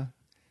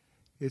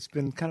it's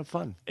been kind of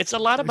fun. It's a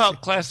lot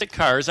about classic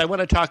cars. I want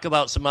to talk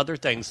about some other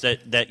things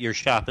that your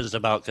shop is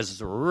about because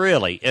it's a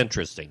really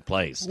interesting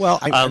place. Well,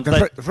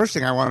 the first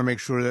thing I want to make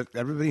sure that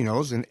everybody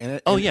knows, and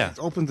it's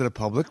open to the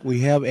public.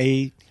 We have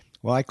I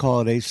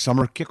call it a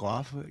summer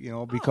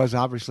kickoff, because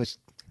obviously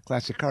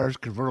classic cars,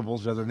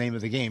 convertibles are the name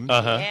of the game.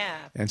 Yeah.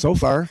 And so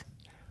far,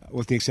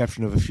 with the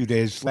exception of a few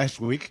days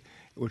last week,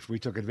 which we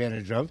took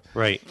advantage of,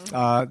 right?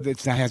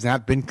 It has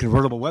not been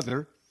convertible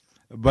weather,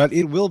 but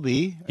it will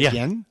be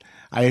again.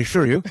 I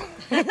assure you.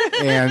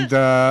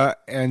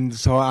 And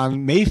so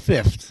on May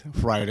 5th,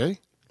 Friday,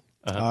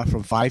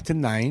 from 5 to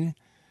 9,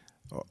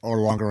 or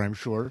longer, I'm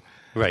sure.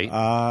 Right.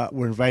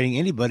 We're inviting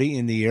anybody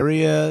in the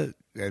area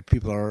that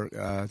people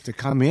are to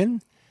come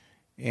in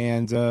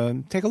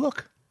and take a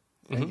look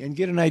and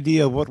get an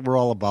idea of what we're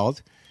all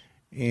about,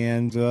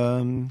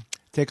 and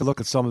take a look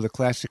at some of the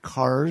classic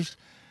cars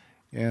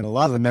and a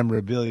lot of the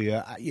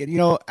memorabilia.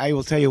 I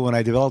will tell you, when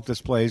I developed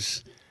this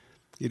place,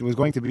 it was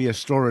going to be a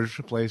storage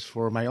place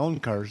for my own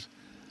cars.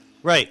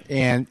 Right.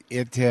 And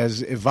it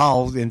has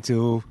evolved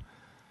into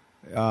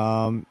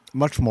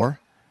much more.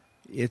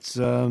 It's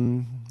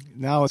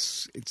now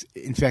it's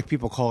in fact,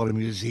 people call it a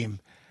museum.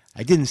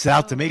 I didn't set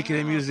out to make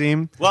it a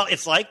museum. Well,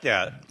 it's like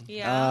that.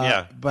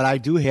 Yeah. But I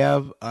do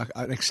have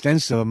an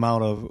extensive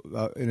amount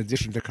of, in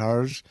addition to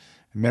cars,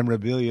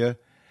 memorabilia.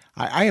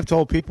 I have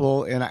told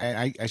people, and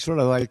I sort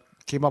of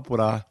came up with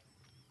a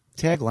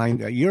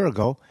tagline a year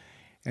ago,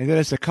 and that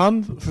is to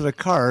come for the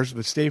cars,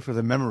 but stay for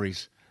the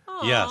memories.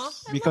 Aww,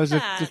 yes. Because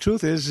the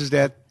truth is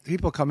that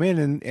people come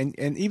in,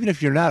 and even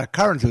if you're not a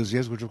car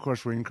enthusiast, which of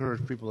course we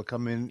encourage people to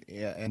come in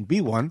and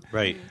be one.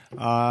 Right.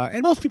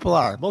 And most people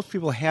are. Most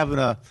people have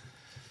a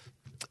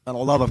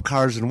love of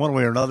cars in one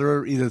way or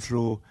another, either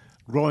through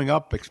growing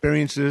up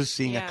experiences,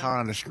 seeing a car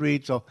on the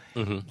street. So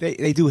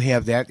they do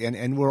have that,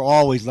 and we're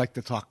always like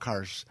to talk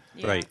cars.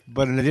 Yeah. Right.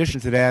 But in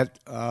addition to that,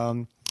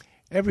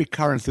 every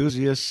car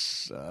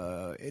enthusiast,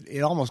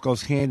 it almost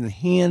goes hand in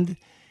hand.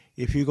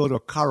 If you go to a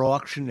car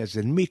auction, as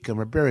in Mecum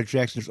or Barrett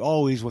Jackson, there's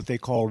always what they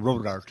call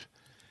road art.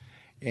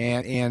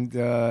 And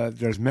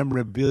there's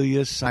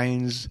memorabilia,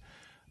 signs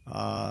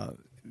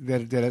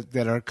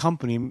that are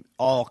accompanying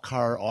all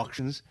car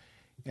auctions.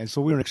 And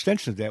so we're an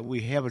extension of that.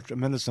 We have a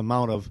tremendous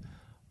amount of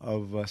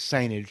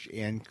signage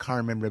and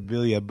car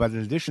memorabilia. But in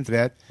addition to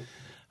that,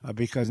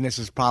 because this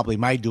is probably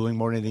my doing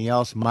more than anything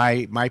else,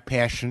 my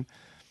passion,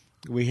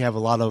 we have a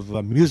lot of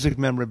music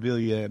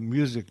memorabilia,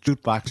 music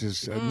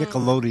jukeboxes,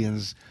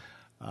 Nickelodeons.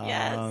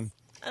 Yes,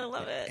 I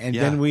love it. And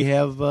then we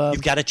have...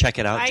 You've got to check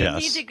it out, Jess. I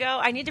need to go.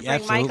 I need to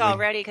bring Mike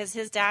already because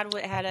his dad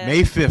had a...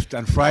 May 5th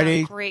on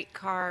Friday. Great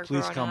car.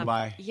 Please come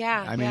by.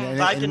 Yeah. I mean,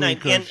 5 to 9.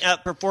 And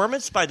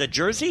performance by the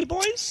Jersey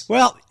Boys?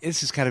 Well,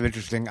 this is kind of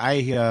interesting.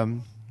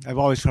 I've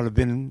always sort of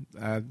been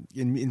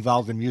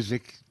involved in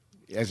music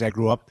as I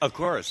grew up. Of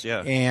course,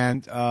 yeah.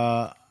 And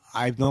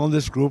I've known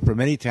this group for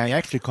many times. They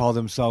actually call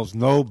themselves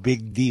No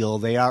Big Deal.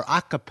 They are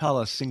a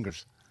cappella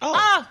singers.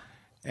 Oh.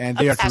 And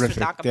they are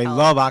terrific. They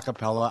love a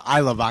cappella.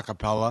 I love a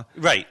cappella.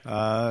 Right.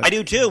 I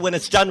do too when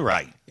it's done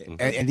right.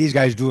 And these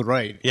guys do it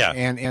right. Yeah.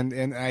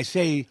 And I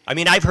say... I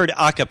mean, I've heard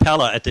a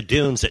cappella at the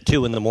Dunes at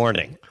 2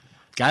 a.m.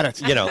 Got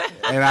it.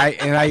 And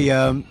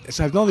I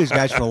so I've known these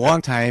guys for a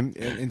long time.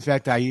 In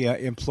fact, I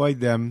employed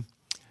them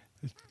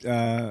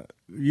 7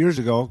 years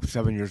ago,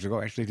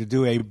 actually, to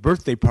do a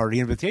birthday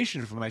party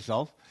invitation for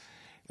myself,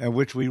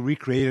 which we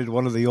recreated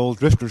one of the old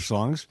Drifter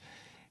songs.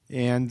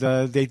 And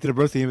they did a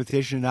birthday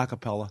invitation in a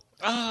cappella.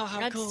 Oh, how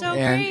That's cool. so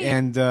great.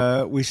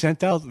 And we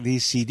sent out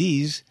these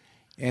CDs,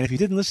 and if you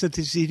didn't listen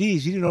to the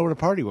CDs, you didn't know where the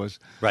party was.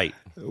 Right.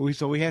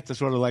 So we had to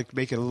sort of like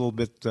make it a little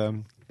bit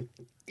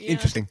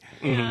interesting.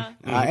 Yeah.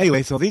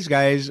 Anyway, so these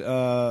guys,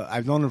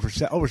 I've known them for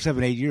over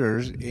 7-8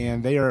 years,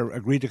 and they are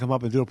agreed to come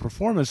up and do a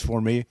performance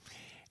for me.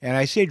 And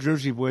I say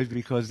Jersey Boys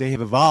because they have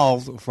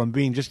evolved from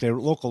being just a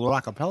local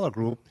rockapella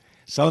group.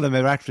 Some of them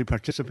have actually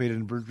participated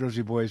in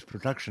Jersey Boys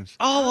productions.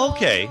 Oh,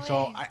 okay.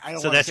 So I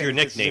don't So want that's to say your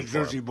it's nickname the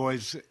for Jersey them.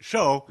 Boys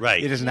show.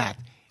 Right. It is not.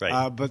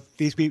 Right. But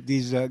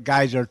these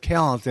guys are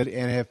talented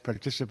and have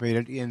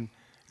participated in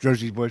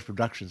Jersey Boys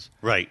productions.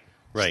 Right.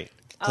 Right.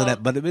 So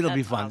but it'll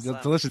be that's fun. awesome.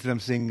 To listen to them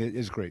sing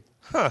is great.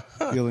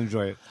 You'll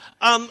enjoy it.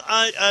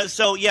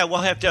 So yeah,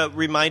 we'll have to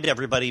remind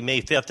everybody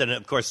May 5th, and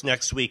of course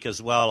next week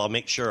as well. I'll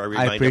make sure I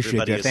remind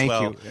appreciate everybody that. as Thank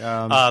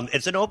well. you.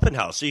 It's an open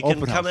house, so you can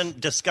Open come house. and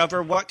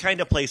discover what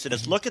kind of place it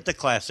is. Look at the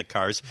classic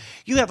cars.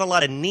 You have a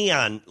lot of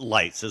neon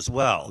lights as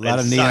well. A lot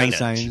of and neon signage.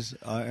 signs,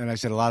 and I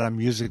said a lot of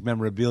music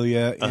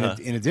memorabilia.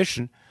 In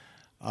addition,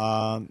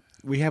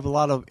 we have a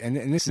lot of, and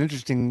this is an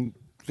interesting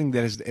thing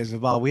that is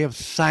involved. We have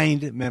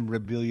signed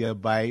memorabilia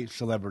by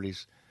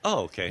celebrities.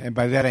 Oh, okay. And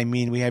by that I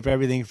mean we have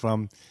everything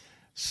from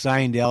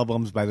signed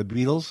albums by the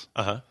Beatles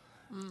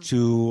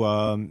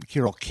to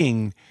Carole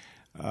King,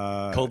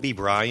 Kobe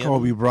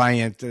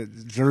Bryant.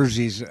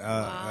 jerseys,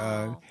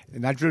 not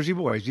Jersey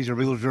Boys. These are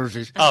real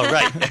jerseys. Oh,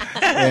 right.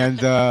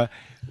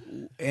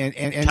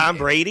 and Tom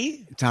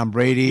Brady. Tom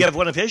Brady. You have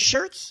one of his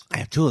shirts. I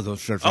have two of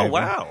those shirts. Oh,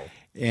 wow.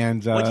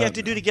 And What do you have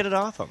to do to get it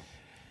off him?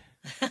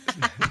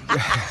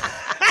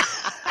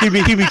 He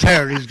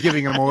retired. He's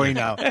giving them away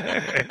now.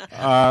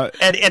 And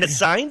it's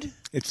signed.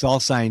 It's all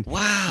signed.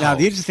 Wow. Now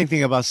the interesting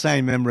thing about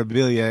signed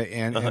memorabilia,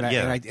 and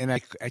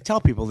I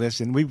tell people this,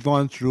 and we've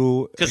gone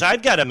through Because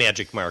I've got a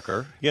magic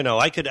marker. You know,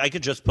 I could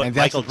just put And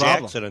that's Michael the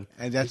problem. Jackson.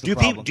 And that's the do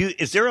problem.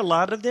 Is there a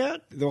lot of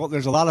that?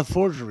 There's a lot of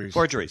forgeries.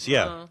 Forgeries,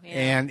 yeah. Oh, yeah.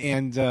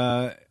 And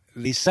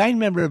the signed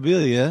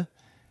memorabilia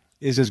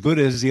is as good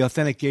as the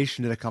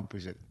authentication that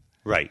accompanies it.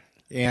 Right.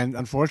 And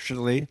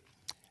unfortunately,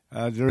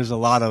 there is a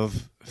lot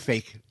of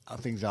fake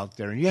things out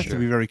there, and you have to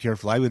be very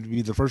careful. I would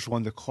be the first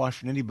one to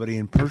caution anybody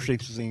in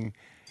purchasing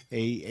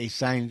a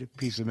signed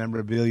piece of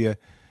memorabilia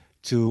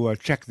to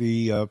check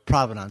the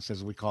provenance,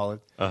 as we call it,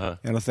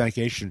 and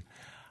authentication.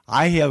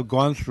 I have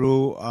gone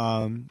through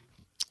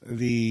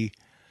the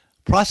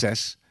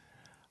process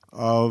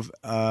of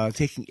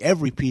taking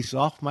every piece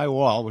off my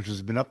wall, which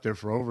has been up there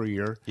for over a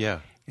year,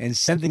 and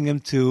sending them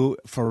to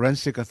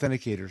forensic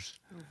authenticators.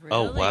 Really?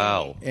 Oh,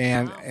 wow.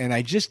 And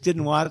I just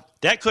didn't want.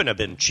 That couldn't have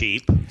been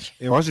cheap.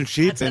 It wasn't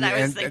cheap. That's what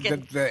I was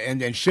thinking.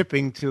 And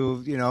shipping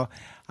to,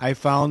 I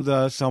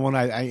found someone,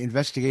 I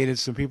investigated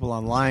some people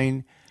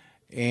online,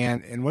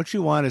 and what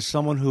you want is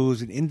someone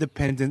who's an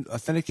independent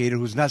authenticator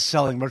who's not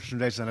selling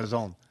merchandise on his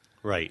own.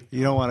 Right.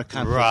 You don't want a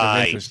conflict Right.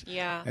 of interest.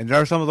 Yeah. And there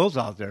are some of those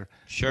out there.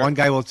 Sure. One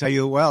guy will tell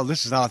you, well,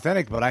 this is not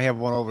authentic, but I have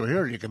one over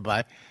here you can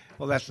buy.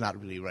 Well, that's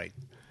not really right.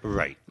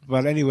 Right.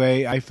 But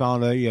anyway, I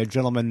found a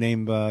gentleman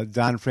named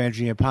Don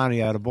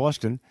Frangiapane out of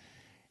Boston,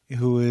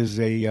 who is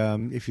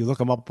if you look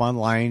him up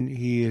online,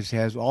 he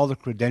has all the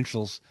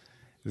credentials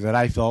that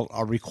I felt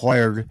are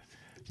required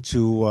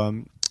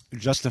to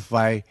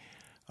justify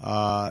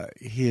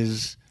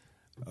his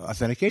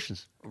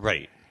authentications.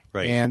 Right.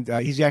 Right. And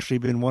he's actually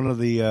been one of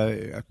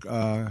the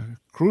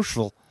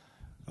crucial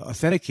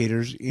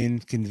authenticators in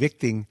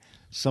convicting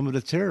some of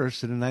the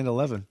terrorists in the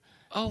 9/11.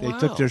 Oh, They wow.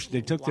 took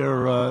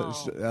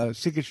their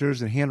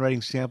signatures and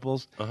handwriting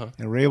samples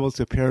and were able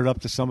to pair it up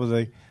to some of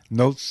the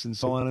notes and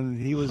so on. And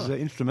he was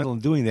instrumental in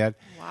doing that.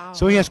 Wow.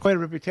 So he has quite a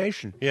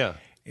reputation. Yeah.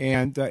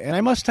 And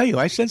I must tell you,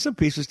 I sent some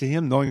pieces to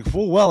him, knowing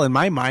full well in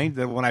my mind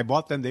that when I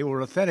bought them, they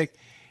were authentic.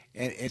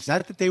 And it's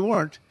not that they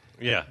weren't.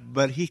 Yeah.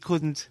 But he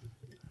couldn't,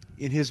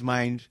 in his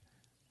mind,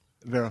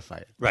 verify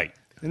it. Right.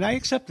 And I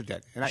accepted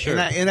that. And Sure.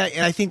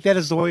 I think that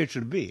is the way it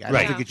should be. I Right.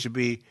 don't think it should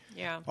be.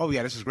 Yeah. Oh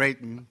yeah, this is great,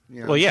 and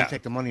Well, yeah.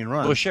 take the money and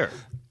run. Well, sure.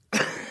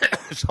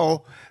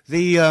 So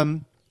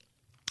the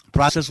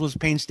process was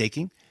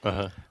painstaking,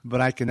 Uh-huh.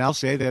 but I can now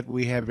say that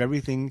we have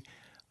everything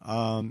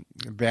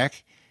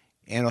back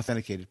and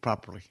authenticated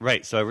properly.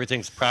 Right. So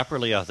everything's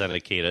properly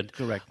authenticated.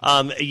 Correct.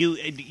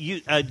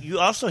 You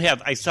also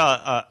have, I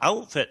saw an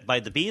outfit by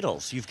the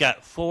Beatles. You've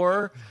got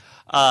 4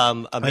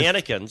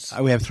 mannequins.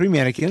 We have 3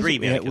 mannequins. Three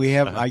mannequins. We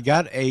have. I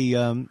got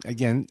a.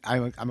 Again,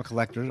 I'm a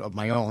collector of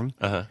my own,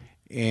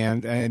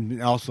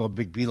 and also a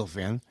big Beatle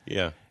fan.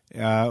 Yeah.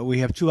 We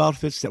have 2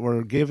 outfits that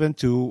were given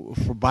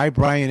by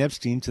Brian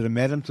Epstein to the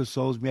Madame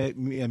Tussauds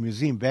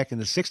Museum back in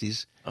the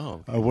 60s,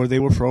 where they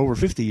were for over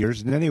 50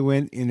 years. And then they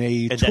went in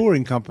a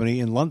touring company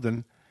in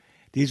London.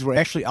 These were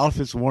actually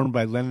outfits worn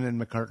by Lennon and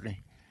McCartney.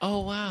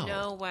 Oh, wow.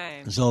 No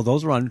way. So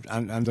those were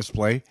on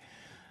display.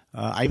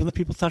 Even the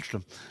people touched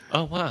them.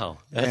 Oh, wow.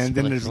 That's And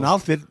then really there's cool. an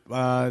outfit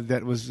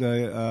that was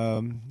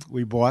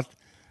we bought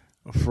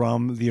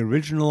from the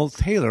original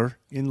tailor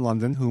in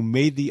London who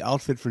made the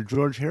outfit for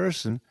George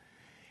Harrison.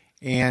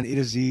 And it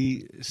is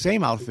the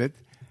same outfit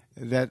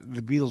that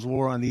the Beatles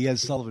wore on the Ed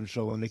Sullivan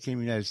Show when they came to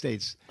the United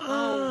States.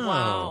 Oh,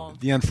 Wow.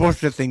 The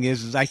unfortunate thing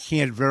is I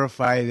can't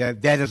verify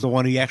that is the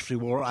one he actually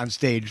wore on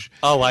stage.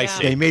 Oh, I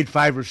see. They made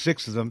 5 or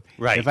 6 of them.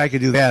 Right. If I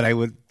could do that, I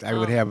would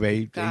have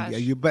a gosh.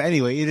 but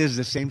anyway, it is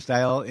the same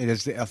style. It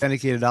is the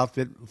authenticated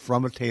outfit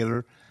from a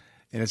tailor,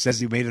 and it says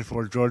he made it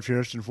for George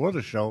Harrison for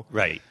the show.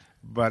 Right.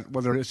 But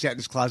whether it sat in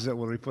his closet,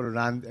 whether he put it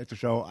on at the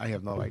show, I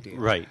have no idea.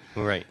 Right.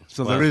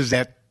 So there is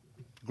that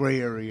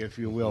gray area, if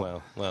you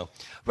will. Well.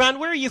 Ron,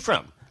 where are you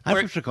from? I'm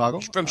from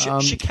Chicago. From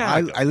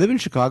Chicago. I live in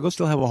Chicago,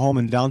 still have a home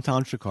in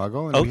downtown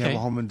Chicago, and we Okay. have a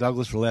home in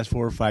Douglas for the last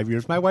 4 or 5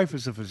 years. My wife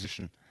is a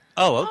physician.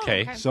 Oh,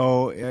 okay. okay.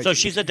 So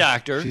she's a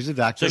doctor. She's a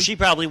doctor. So she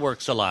probably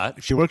works a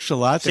lot. She works a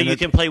lot. So and you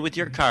can play with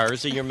your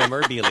cars and your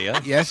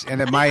memorabilia. Yes,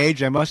 and at my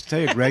age, I must tell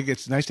you, Greg,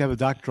 it's nice to have a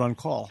doctor on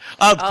call.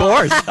 Of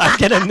course. I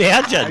can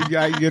imagine.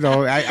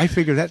 I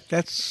figure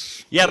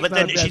that's... Yeah, but not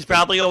then a bad she's thing.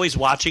 probably always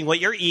watching what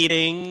you're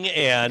eating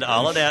and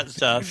all of that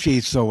stuff. She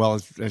eats so well,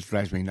 it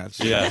drives me nuts.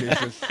 Yeah.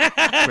 It's just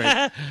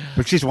great.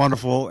 But she's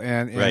wonderful,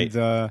 and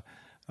Right.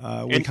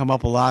 we come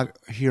up a lot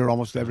here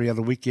almost every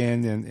other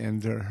weekend,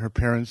 and her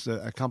parents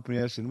accompany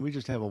us, and we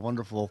just have a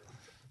wonderful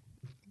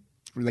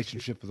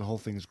relationship. The whole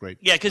thing is great.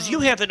 Yeah, because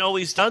you haven't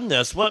always done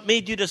this. What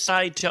made you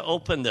decide to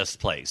open this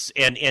place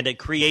and to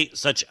create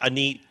such a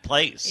neat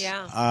place?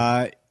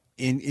 Yeah.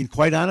 In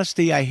quite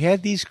honesty, I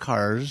had these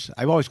cars.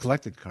 I've always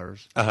collected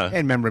cars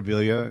and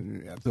memorabilia,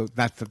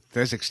 not to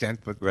this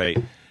extent, but Right.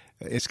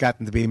 it's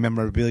gotten to be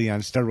memorabilia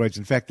on steroids.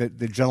 In fact,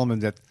 the gentleman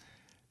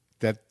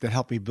that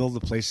helped me build the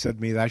place said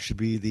to me that I should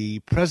be the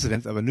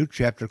president of a new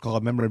chapter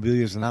called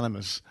Memorabilia is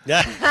Anonymous.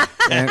 Yeah.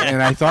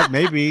 and I thought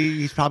maybe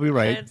he's probably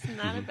right. It's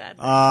not a bad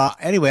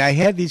thing. Anyway, I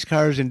had these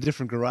cars in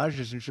different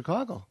garages in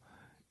Chicago,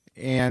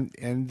 and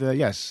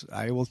yes,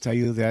 I will tell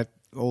you that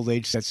old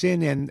age sets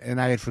in, and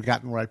I had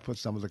forgotten where I put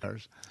some of the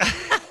cars.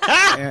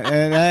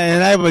 and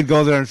I would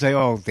go there and say,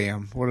 "Oh,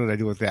 damn, what did I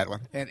do with that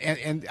one?"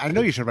 And I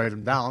know you should write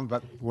them down,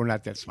 but we're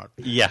not that smart.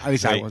 Yeah, at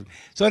least I right. wasn't.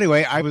 So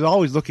anyway, I was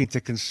always looking to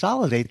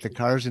consolidate the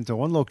cars into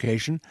one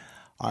location.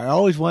 I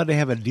always wanted to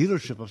have a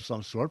dealership of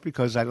some sort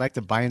because I like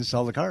to buy and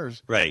sell the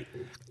cars. Right.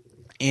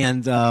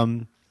 And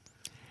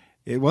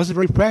it wasn't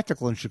very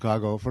practical in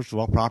Chicago. First of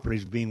all,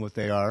 properties being what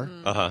they are.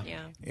 Yeah.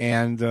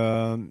 And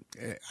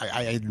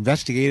I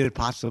investigated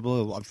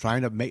possible of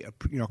trying to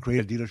create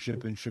a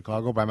dealership in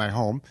Chicago by my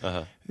home.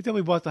 And then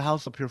we bought the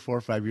house up here 4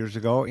 or 5 years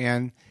ago.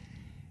 And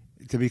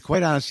to be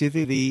quite honest with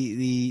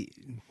you,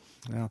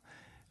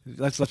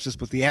 let's just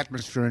put the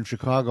atmosphere in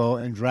Chicago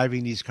and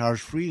driving these cars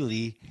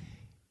freely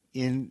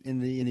in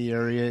the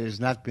area has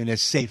not been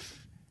as safe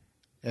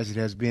as it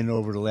has been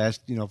over the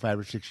last 5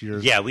 or 6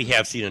 years. Yeah, we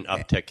have seen an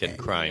uptick in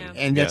crime.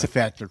 Yeah. And that's Yeah. a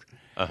factor.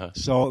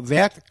 So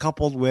that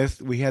coupled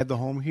with we had the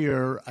home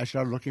here, I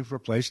started looking for a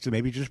place to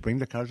maybe just bring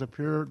the cars up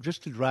here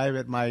just to drive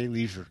at my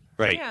leisure.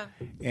 Right. Yeah.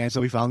 And so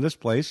we found this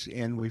place,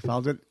 and we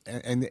found it.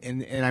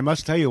 And I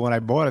must tell you, when I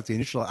bought it, the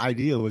initial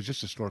idea was just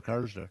to store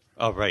cars there.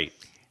 Oh, right.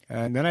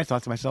 And then I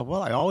thought to myself,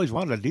 well, I always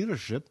wanted a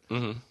dealership.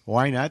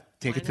 Why not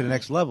take it to the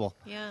next level?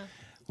 Yeah.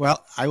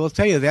 Well, I will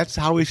tell you, that's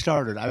how we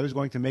started. I was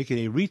going to make it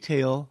a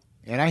retail,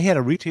 and I had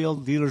a retail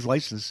dealer's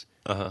license,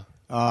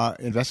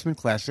 Investment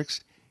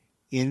Classics,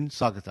 in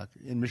Saugatuck,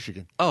 in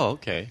Michigan. Oh,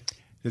 okay.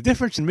 The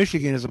difference in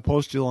Michigan as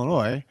opposed to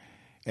Illinois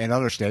and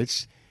other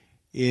states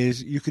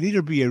is you can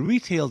either be a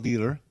retail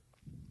dealer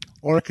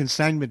or a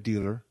consignment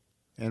dealer.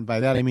 And by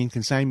that I mean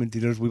consignment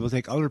dealers, we will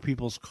take other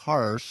people's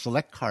cars,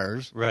 select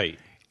cars, Right.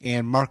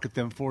 and market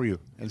them for you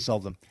and sell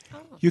them.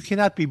 You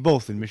cannot be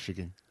both in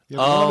Michigan. You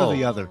have one or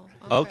the other.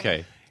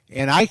 Okay.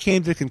 And I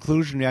came to the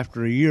conclusion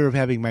after a year of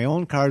having my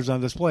own cars on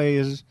display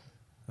is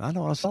I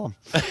don't want to sell them.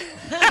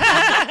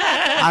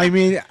 I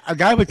mean, a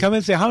guy would come in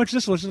and say, "How much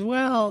this was?" I said,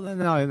 well,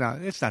 no,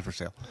 it's not for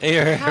sale.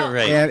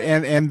 Right.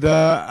 And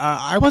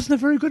I wasn't a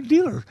very good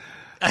deal.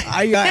 You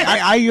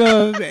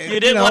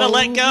didn't want to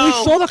let go. We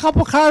sold a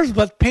couple cars,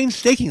 but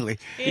painstakingly.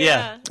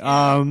 Yeah.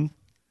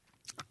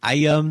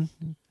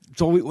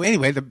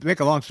 Anyway, to make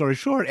a long story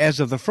short,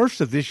 as of the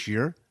first of this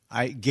year,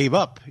 I gave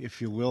up,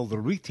 if you will, the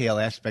retail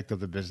aspect of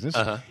the business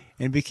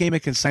and became a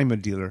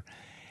consignment dealer.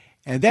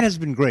 And that has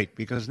been great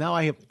because now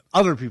I have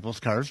other people's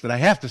cars that I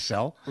have to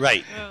sell.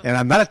 Right. And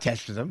I'm not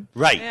attached to them.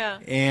 Right. Yeah.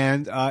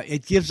 And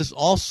it gives us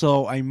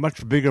also a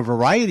much bigger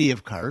variety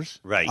of cars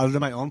Right. other than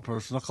my own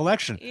personal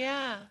collection.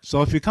 Yeah.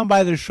 So if you come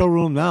by the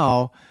showroom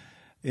now,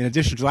 in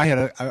addition to I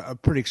had a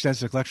pretty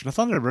extensive collection of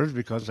Thunderbirds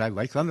because I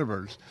like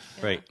Thunderbirds.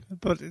 Right.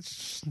 But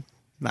it's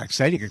not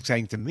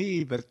exciting to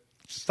me, but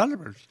it's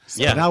Thunderbirds.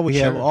 Yeah, So now we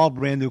have sure. all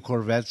brand new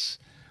Corvettes.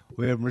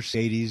 We have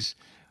Mercedes.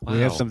 We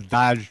have Wow. some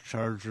Dodge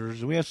Chargers.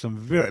 And we have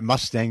some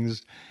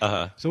Mustangs.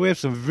 So we have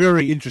some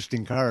very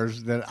interesting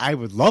cars that I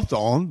would love to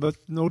own, but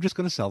no, we're just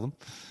going to sell them.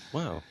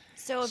 Wow.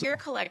 So, of your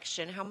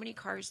collection, how many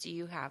cars do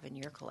you have in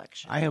your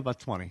collection? I have about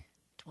 20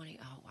 20.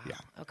 Oh, wow.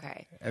 Yeah.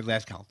 Okay. at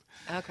last count.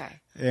 Okay.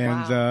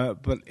 And Wow.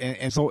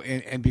 so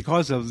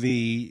because of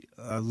the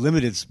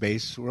limited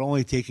space, we're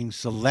only taking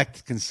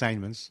select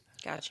consignments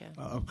Gotcha.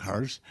 of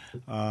cars.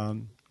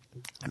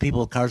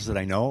 People, cars that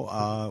I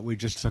know, we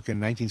just took a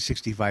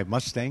 1965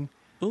 Mustang,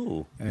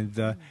 Ooh. and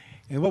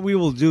And what we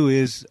will do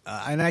is,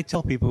 and I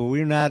tell people,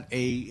 we're not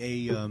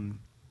a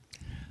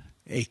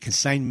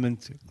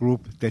consignment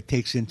group that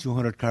takes in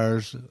 200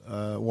 cars,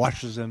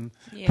 washes them,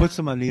 puts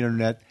them on the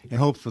internet, and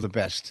hopes for the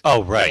best.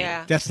 Oh, right.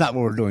 Yeah. That's not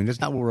what we're doing. That's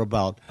not what we're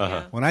about.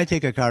 Uh-huh. When I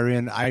take a car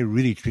in, I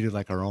really treat it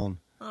like our own.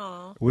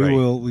 Oh. We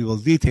will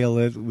detail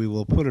it. We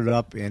will put it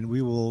up, and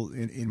we will,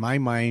 in my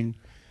mind,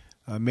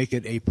 make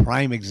it a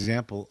prime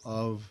example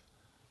of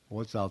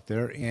what's out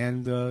there,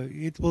 and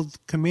it will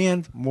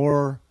command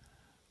more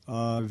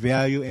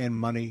value and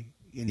money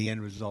in the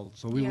end result.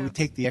 So we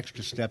take the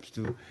extra steps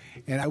to,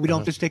 and we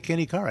don't just take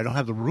any car. I don't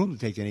have the room to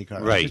take any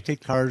car. Right. I just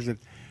take cars that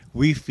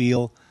we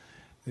feel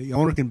the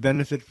owner can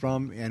benefit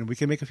from, and we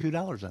can make a few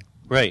dollars on.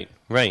 Right,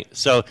 right.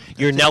 So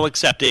you're now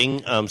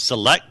accepting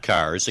select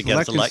cars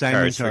against select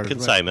cars for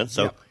consignment.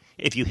 Right. So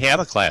if you have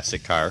a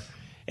classic car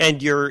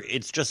and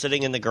it's just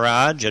sitting in the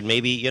garage, and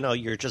maybe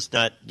you're just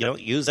not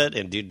use it,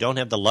 and you don't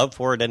have the love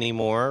for it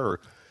anymore, or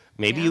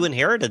maybe you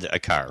inherited a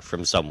car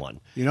from someone.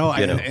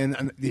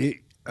 And the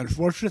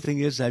unfortunate thing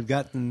is, I've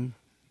gotten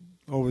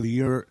over the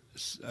year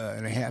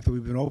and a half that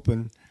we've been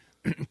open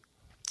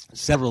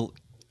several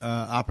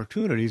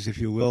opportunities, if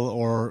you will,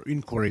 or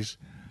inquiries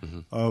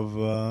of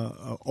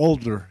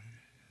older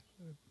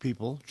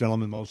people,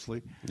 gentlemen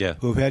mostly,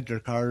 who have had their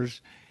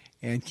cars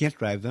and can't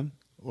drive them,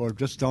 or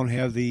just don't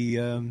have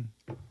the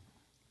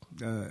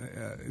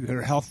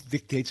their health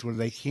dictates where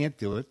they can't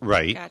do it.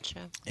 Right.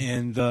 Gotcha.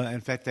 And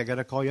in fact, I got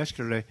a call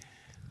yesterday,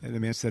 and the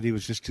man said he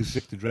was just too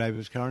sick to drive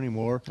his car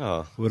anymore.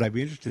 Oh. Would I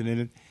be interested in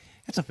it?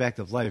 That's a fact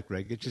of life,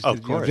 Greg. It's just,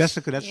 of course.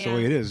 Jessica, that's the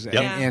way it is.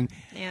 Yep.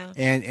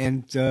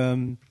 And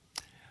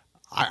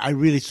I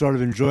really sort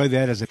of enjoy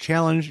that as a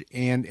challenge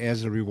and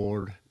as a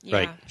reward. Yeah.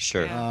 Right,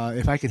 sure.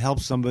 If I can help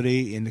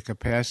somebody in the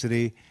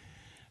capacity,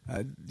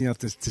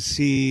 to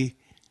see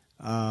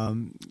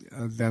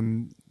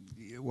them,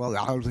 well,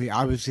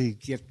 obviously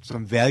get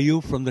some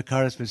value from the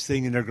car that's been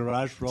sitting in their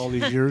garage for all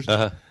these years.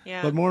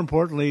 But more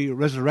importantly,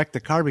 resurrect the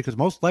car, because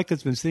most likely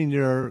it's been sitting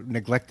there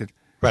neglected.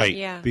 Right.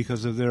 Yeah.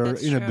 Because of their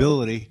That's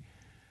inability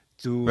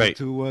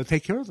to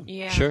take care of them.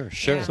 Yeah. Sure.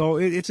 Yeah. So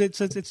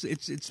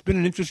it's been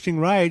an interesting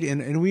ride,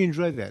 and we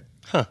enjoyed that.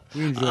 Huh.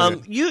 We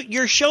enjoyed it.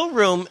 Your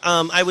showroom,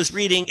 I was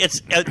reading,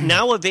 it's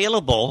now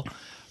available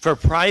for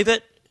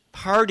private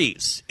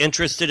parties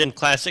interested in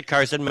classic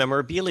cars and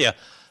memorabilia.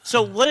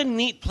 So what a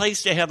neat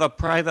place to have a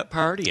private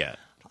party at.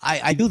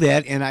 I do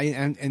that,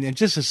 and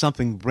just as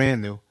something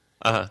brand new.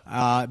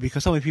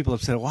 Because so many people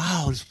have said,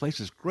 "Wow, this place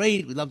is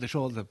great. We'd love to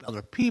show it to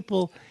other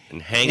people and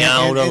hang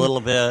out a little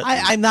bit."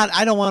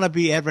 I don't want to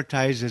be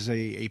advertised as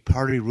a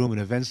party room, an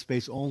event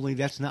space only.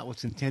 That's not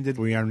what's intended.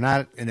 We are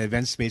not an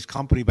event space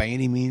company by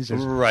any means.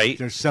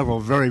 There's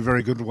several very,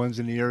 very good ones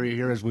in the area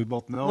here, as we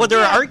both know. Well, there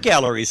are art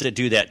galleries that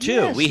do that too.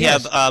 Yes, we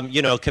have,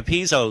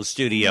 Capizzo's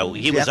studio.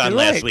 He was on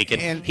last week,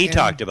 and he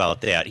talked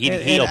about that.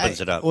 He opens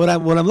it up. What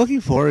I'm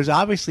looking for is,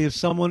 obviously, if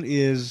someone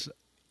is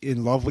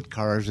in love with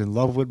cars, in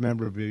love with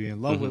memorabilia,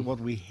 in love with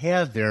what we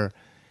have there,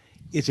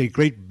 it's a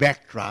great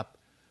backdrop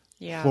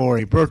for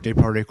a birthday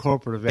party, a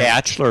corporate event,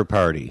 bachelor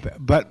party.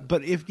 But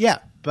if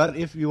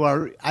you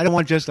are, I don't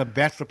want just a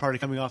bachelor party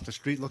coming off the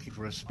street looking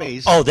for a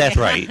space. Oh, that's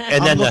right.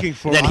 And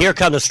then here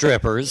come the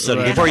strippers,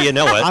 and before you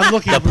know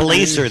it, the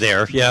police are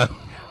there. Yeah,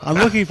 I'm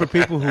looking for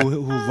people who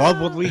love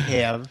what we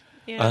have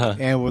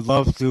and would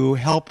love to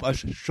help us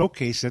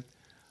showcase it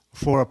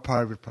for a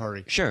private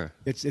party. Sure.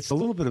 It's a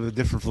little bit of a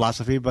different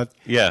philosophy, but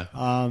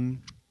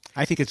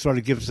I think it sort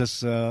of gives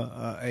us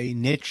a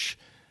niche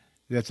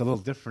that's a little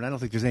different. I don't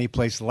think there's any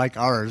place like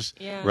ours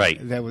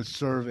that would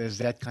serve as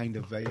that kind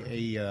of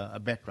a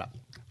backdrop.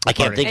 I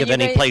can't think of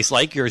any place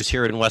like yours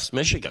here in West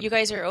Michigan. You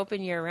guys are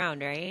open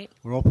year-round, right?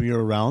 We're open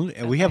year-round,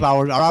 and we have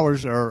hours. Our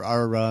hours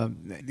are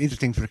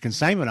interesting for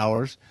consignment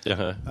hours.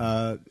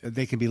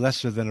 They can be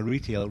lesser than a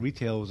retail.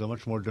 Retail is a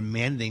much more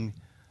demanding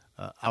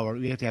hour.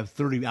 You have to have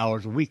 30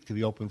 hours a week to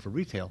be open for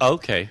retail.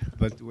 Okay.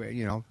 But,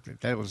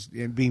 that was,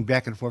 being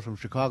back and forth from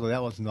Chicago,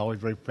 that wasn't always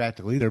very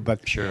practical either.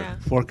 But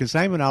for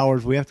consignment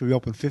hours, we have to be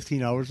open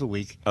 15 hours a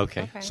week.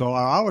 Okay. So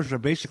our hours are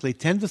basically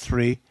 10 to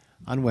 3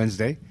 on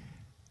Wednesday,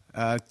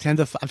 10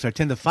 to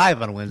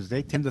 5 on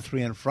Wednesday, 10 to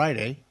 3 on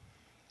Friday,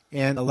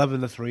 and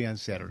 11 to 3 on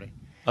Saturday.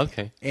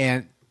 Okay.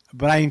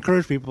 But I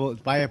encourage people,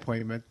 it's by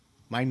appointment.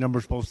 My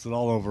number's posted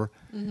all over.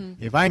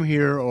 If I'm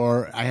here,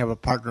 or I have a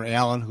partner,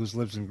 Alan, who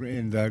lives in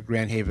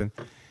Grand Haven,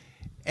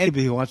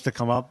 anybody who wants to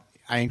come up,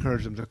 I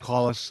encourage them to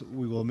call us.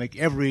 We will make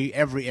every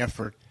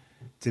effort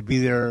to be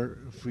there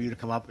for you to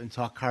come up and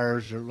talk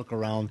cars or look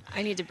around.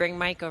 I need to bring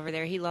Mike over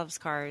there. He loves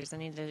cars. I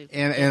need to.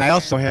 And I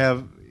also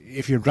have,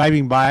 if you're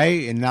driving by,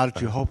 and now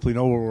that you hopefully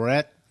know where we're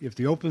at, if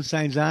the open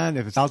sign's on,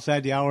 if it's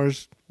outside the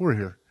hours, we're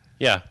here.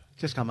 Yeah.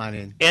 just come on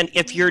in. And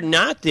if you're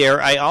not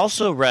there, I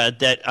also read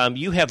that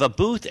you have a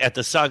booth at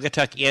the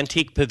Saugatuck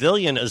Antique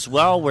Pavilion as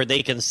well, where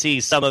they can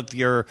see some of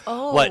your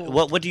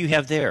what do you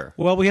have there?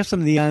 Well, we have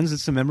some neons and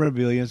some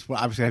memorabilia. Well,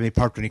 obviously, I haven't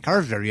parked any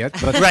cars there yet,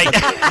 but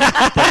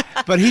right.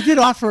 but he did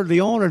offer.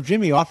 The owner,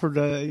 Jimmy, offered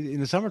in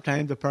the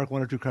summertime to park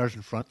 1 or 2 cars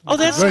in front. Oh,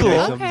 that's cool.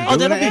 Nice okay. Oh,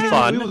 that'll be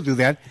fun. We will do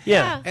that.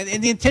 Yeah.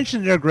 And the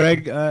intention there,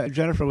 Greg,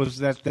 Jennifer, was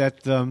that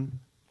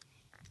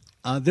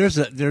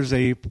there's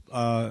a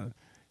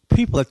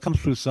people that come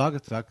through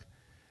Saugatuck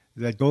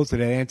that go to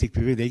that antique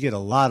pavilion. They get a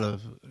lot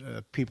of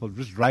people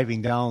just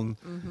driving down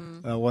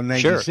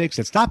 196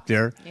 that stop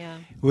there. Yeah.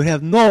 Would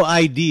have no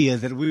idea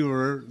that we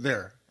were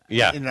there.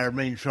 Yeah. In our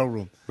main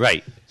showroom.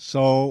 Right.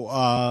 So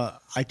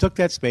I took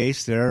that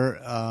space there,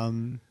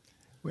 and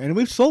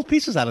we've sold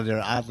pieces out of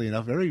there. Oddly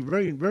enough, very,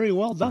 very, very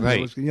well done.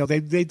 Right. Was,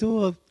 they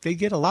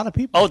get a lot of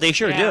people. Oh, they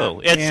sure do.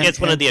 It's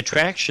one of the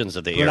attractions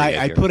of the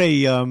area. I put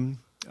a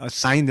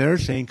sign there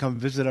saying, "Come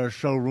visit our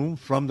showroom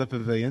from the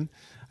pavilion."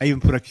 I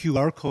even put a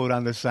QR code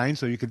on the sign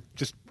so you could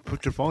just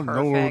put your phone and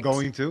know where we're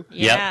going to.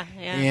 Yeah.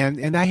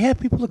 And I had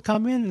people to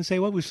come in and say,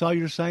 "Well, we saw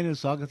your sign in the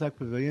Saugatuck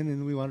Pavilion,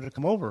 and we wanted to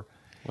come over."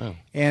 Wow.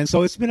 And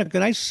so it's been a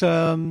nice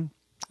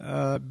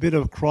bit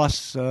of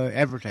cross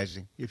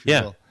advertising, if you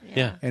will.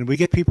 Yeah. And we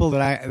get people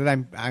that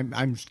I'm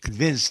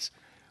convinced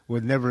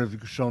would never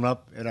have shown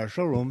up at our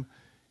showroom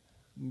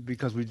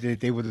because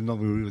they wouldn't know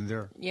we were even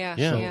there.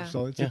 Yeah.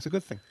 So it's a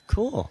good thing.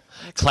 Cool.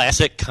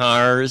 Classic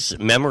cars,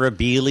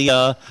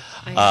 memorabilia,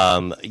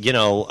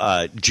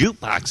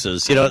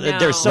 jukeboxes.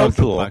 They're so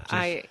cool.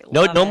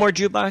 No more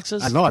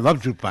jukeboxes? I know. I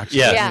love jukeboxes.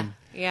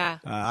 Yeah.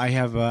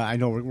 I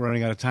know we're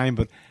running out of time,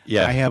 but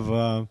I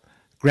have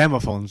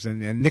gramophones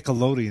and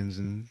Nickelodeons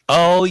and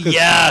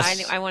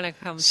yes, I want to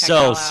come check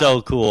that out.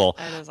 So cool.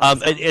 That is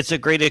awesome. It's a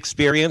great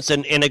experience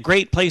and a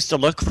great place to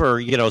look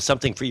for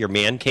something for your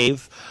man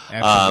cave.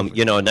 A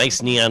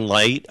nice neon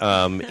light,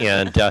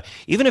 and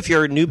even if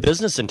you're a new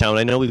business in town,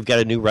 I know we've got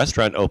a new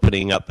restaurant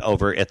opening up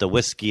over at the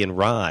Whiskey and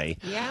Rye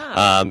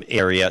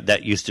area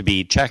that used to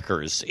be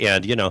Checkers,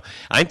 and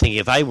I'm thinking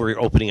if I were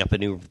opening up a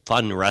new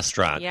fun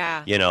restaurant,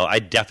 I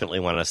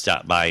definitely want to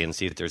stop by and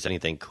see if there's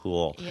anything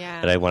cool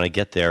that I want to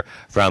get there.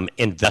 From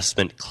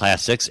Investment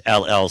Classics,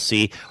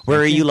 LLC. Where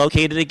are you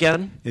located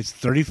again? It's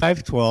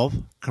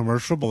 3512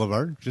 Commercial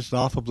Boulevard, just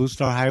off of Blue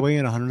Star Highway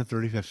and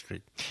 135th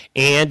Street.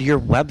 And your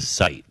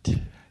website?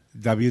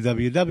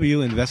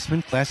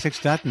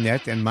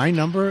 www.investmentclassics.net. And my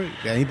number,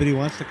 if anybody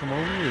wants to come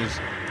over, is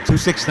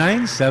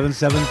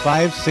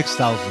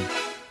 269-775-6000.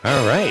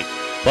 All right.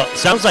 Well,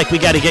 sounds like we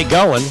got to get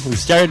going. We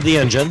started the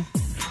engine.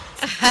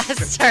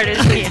 Started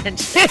the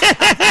engine.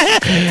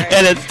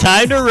 And it's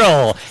time to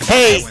roll.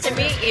 Hey, nice to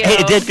meet you. Hey,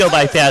 it did go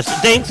by fast.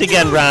 Thanks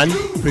again, Ron.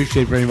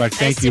 Appreciate it very much.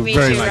 Thank you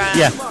very much. Ron.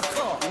 Yeah,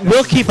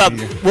 we'll keep up.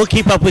 We'll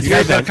keep up with you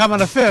guys. Gotta come on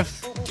the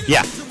 5th.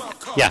 Yeah.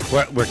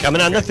 We're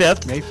coming on the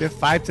 5th. May 5th,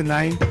 5 to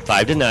 9.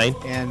 5 to 9.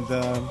 And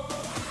the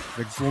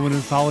woman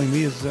who's following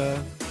me is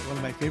one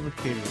of my favorite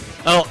caterers.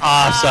 Oh,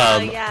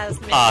 awesome! Yes,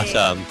 Mindy.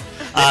 Awesome.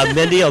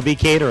 Mindy will be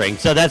catering,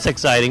 so that's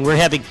exciting. We're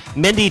having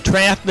Mindy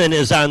Traffman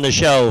is on the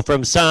show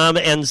from Som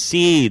and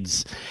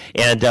Seeds,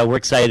 and we're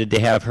excited to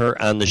have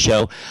her on the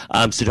show.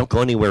 So don't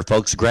go anywhere,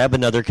 folks. Grab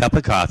another cup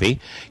of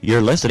coffee.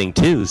 You're listening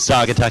to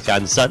Saugatuck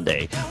on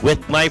Sunday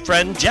with my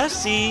friend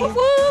Jesse. Whoop,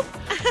 whoop.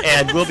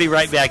 And we'll be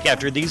right back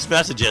after these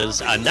messages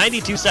on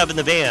 92.7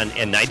 The Van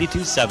and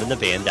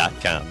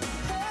 92.7thevan.com.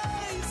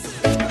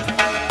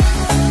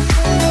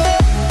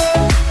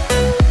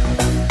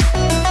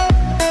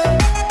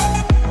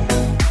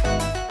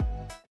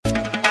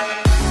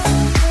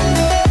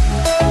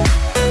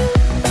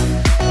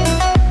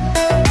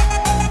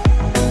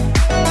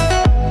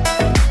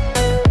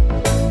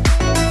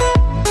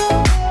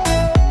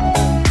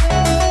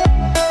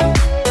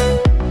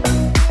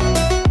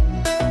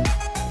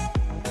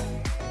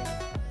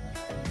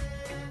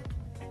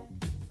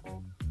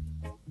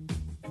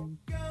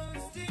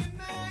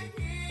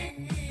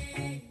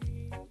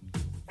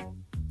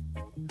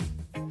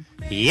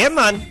 Yeah,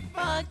 man.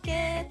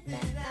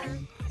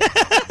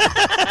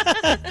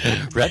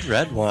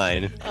 Red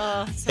wine.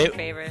 Oh, so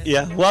favorite.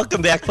 Yeah,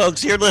 welcome back,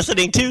 folks. You're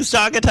listening to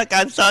Saugatuck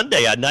on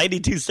Sunday on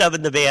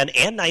 92.7 The Van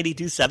and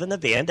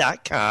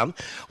 92.7thevan.com.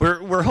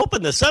 We're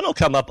hoping the sun will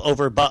come up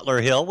over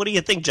Butler Hill. What do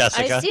you think,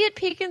 Jessica? I see it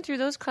peeking through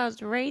those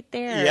clouds right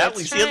there. Yeah,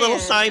 we see a little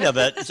sign of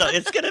it. So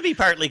it's going to be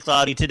partly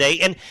cloudy today.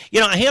 And,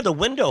 I have the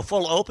window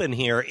full open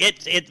here.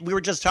 We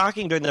were just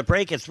talking during the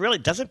break.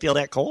 It doesn't feel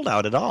that cold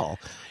out at all.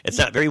 It's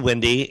not very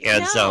windy.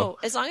 And so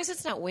as long as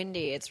it's not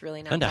windy, it's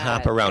really not fun to bad.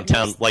 hop around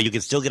town. Well, you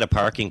can still get a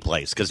parking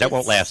place because that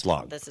won't last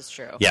long. This is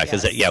true. Yeah,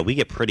 because we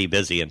get pretty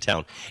busy in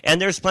town.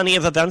 And there's plenty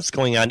of events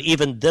going on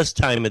even this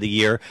time of the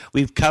year.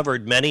 We've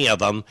covered many of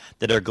them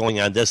that are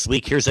going on this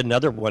week. Here's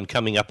another one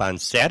coming up on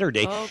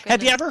Saturday. Oh,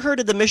 have you ever heard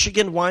of the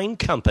Michigan Wine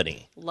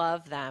Company?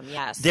 Love them,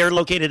 yes. They're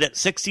located at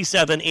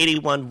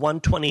 6781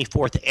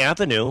 124th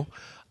Avenue.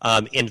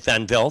 in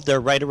Fenville.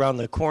 They're right around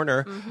the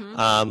corner.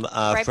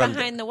 Right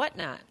behind the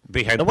Whatnot.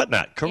 Behind the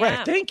Whatnot, correct.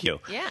 Yeah. Thank you.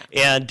 Yeah.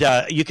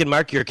 And you can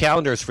mark your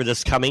calendars for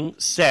this coming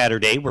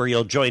Saturday where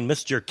you'll join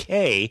Mr.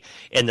 K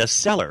in the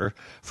cellar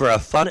for a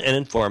fun and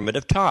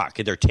informative talk.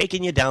 And they're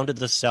taking you down to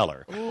the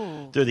cellar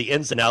through the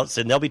ins and outs.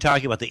 And they'll be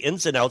talking about the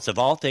ins and outs of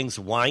all things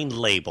wine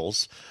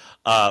labels,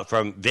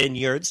 from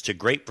vineyards to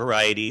grape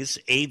varieties,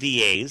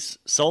 AVAs,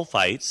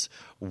 sulfites,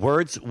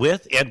 words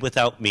with and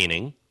without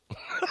meaning.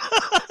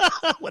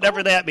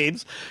 Whatever that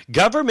means,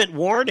 government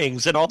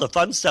warnings, and all the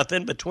fun stuff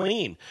in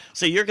between.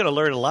 So you're going to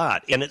learn a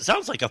lot. And it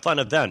sounds like a fun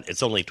event.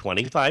 It's only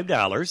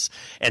 $25,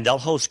 and they'll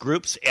host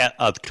groups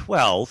of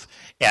 12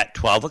 at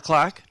 12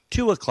 o'clock,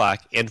 2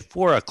 o'clock, and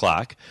 4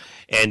 o'clock.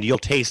 And you'll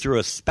taste through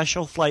a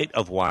special flight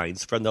of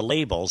wines from the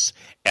labels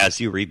as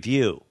you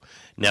review.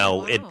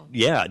 Now,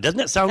 doesn't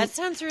it sound... That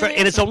sounds really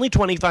And it's only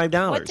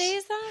 $25. What day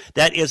is that?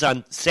 That is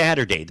on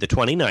Saturday, the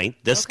 29th,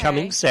 this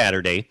coming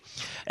Saturday.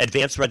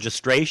 Advanced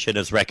registration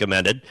is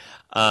recommended.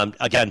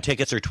 Again,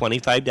 tickets are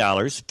 $25,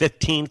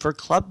 $15 for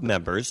club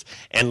members,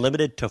 and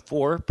limited to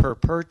 4 per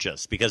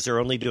purchase because they're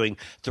only doing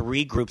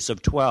 3 groups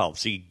of 12.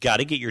 So you got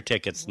to get your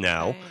tickets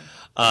now.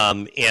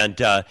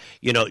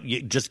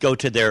 You just go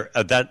to their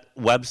event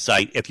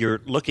website. If you're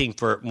looking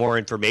for more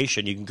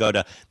information, you can go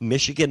to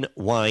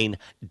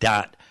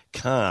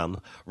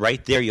michiganwine.com.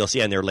 Right there, you'll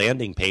see on their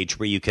landing page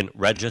where you can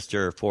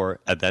register for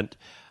event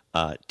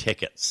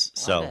tickets.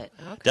 Doesn't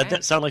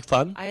that sound like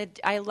fun? I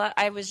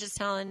was just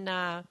telling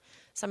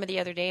somebody the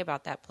other day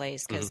about that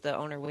place because the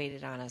owner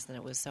waited on us, and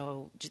it was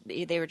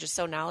they were just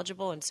so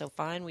knowledgeable and so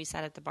fun. We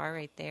sat at the bar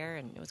right there,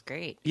 and it was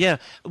great. Yeah,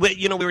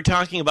 we were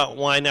talking about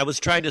wine. I was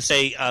trying to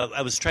say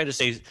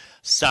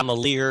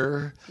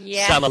sommelier,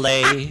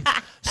 sommelier,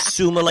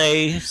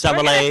 sommelier.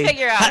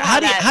 Figure out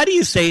how do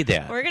you say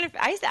that?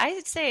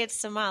 I say it's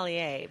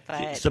sommelier,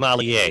 but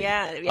sommelier.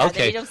 Yeah.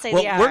 Okay. You don't say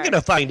well, we're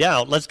gonna find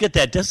out. Let's get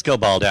that disco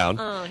ball down.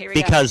 Oh, here we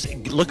because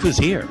look who's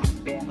here.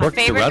 My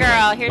favorite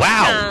girl. Here she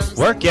comes.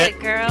 Work it,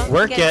 girl.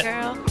 Work it.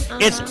 Girl.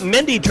 It's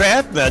Mindy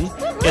Traffman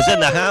is in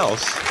the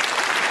house.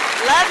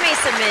 Love me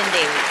some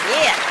Mindy.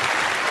 Yeah.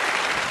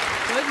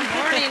 Good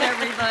morning,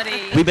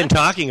 everybody. We've been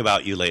talking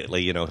about you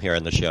lately, here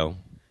on the show.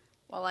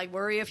 Well, I'd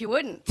worry if you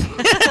wouldn't. and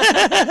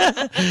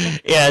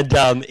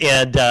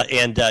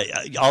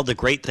all the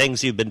great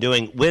things you've been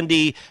doing.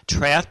 Wendy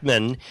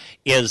Traffman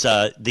is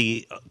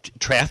the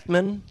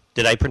Traffman.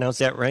 Did I pronounce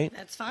that right?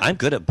 That's fine. I'm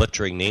good at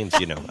butchering names,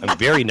 I'm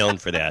very known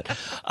for that.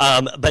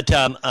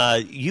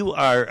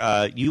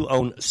 You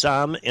own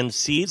Som and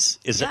Seeds.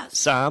 Is it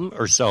Som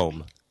or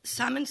Soam?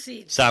 Som and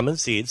Seeds. Som and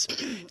Seeds.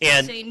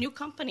 And it's a new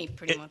company,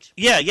 pretty much.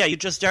 Yeah, you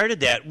just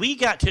started that. We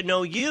got to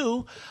know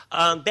you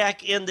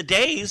back in the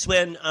days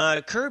when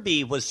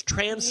Kirby was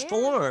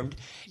transformed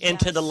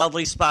into the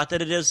lovely spot that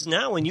it is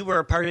now, and you were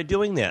a part of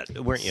doing that,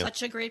 weren't you?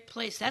 Such a great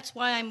place. That's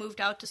why I moved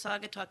out to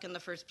Saugatuck in the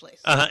first place.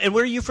 And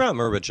where are you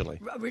from originally?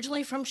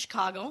 Originally from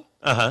Chicago.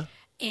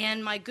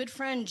 And my good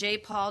friend J.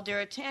 Paul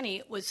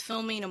Deratani was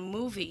filming a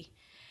movie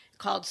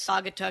called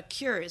Saugatuck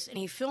Cures, and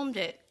he filmed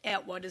it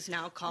at what is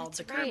now called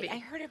the Kirby. I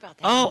heard about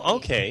that. Oh, movie.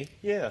 okay,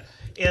 yeah.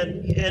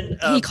 And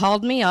he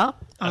called me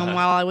up while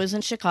I was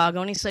in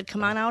Chicago, and he said,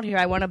 "Come on out here.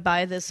 I want to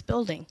buy this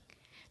building."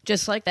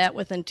 Just like that,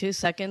 within 2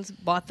 seconds,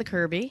 bought the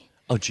Kirby.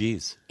 Oh,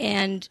 geez.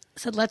 And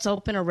said, "Let's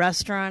open a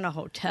restaurant, a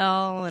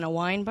hotel, and a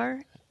wine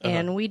bar,"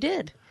 and we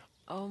did.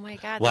 Oh, my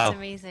God, wow. That's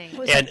amazing. It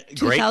was like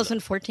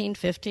 2014,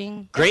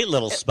 15. Great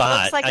little spot.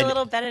 It looks like a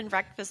little bed and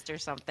breakfast or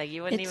something.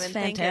 You wouldn't even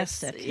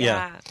fantastic. think it's...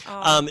 Yeah.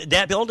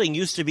 That building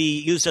used to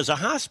be used as a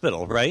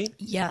hospital, right?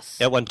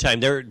 Yes. At one time.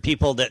 There are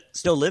people that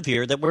still live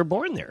here that were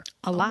born there.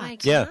 A lot. Oh my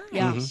gosh.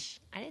 Yeah.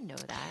 I didn't know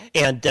that.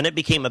 And then it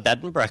became a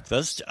bed and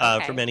breakfast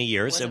for many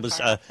years. It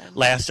was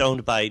last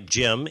owned by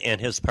Jim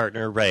and his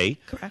partner, Ray.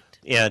 Correct.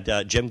 And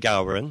Jim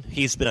Gowron,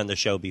 he's been on the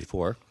show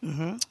before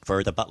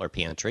for the Butler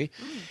Pantry.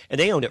 And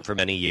they owned it for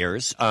many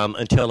years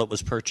until it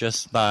was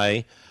purchased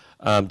by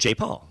J.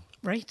 Paul.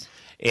 Right.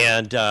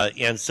 And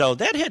so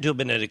that had to have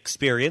been an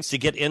experience to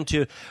get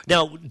into.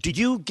 Now, did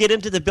you get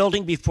into the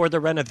building before the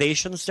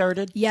renovation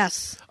started?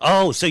 Yes.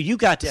 Oh, so you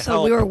got to help.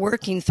 So we were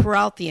working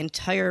throughout the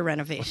entire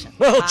renovation.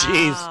 Oh,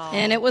 jeez.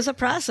 And it was a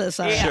process.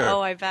 Sure.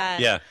 Oh, I bet.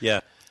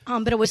 Yeah.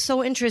 But it was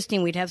so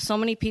interesting. We'd have so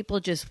many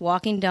people just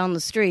walking down the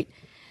street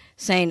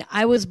saying,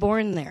 "I was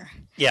born there.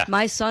 Yeah.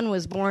 My son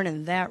was born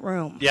in that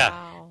room." Yeah.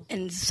 Wow.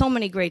 And so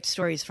many great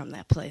stories from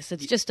that place.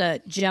 It's just a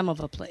gem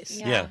of a place.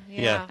 Yeah.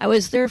 I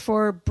was there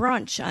for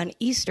brunch on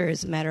Easter,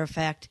 as a matter of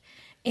fact.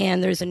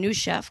 And there's a new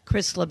chef,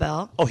 Chris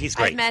LaBelle. Oh, he's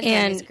great. I've met him.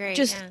 And He's great.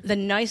 just the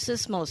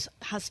nicest, most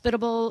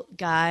hospitable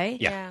guy.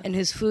 Yeah. And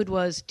his food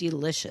was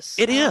delicious.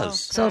 It is.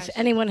 So if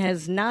anyone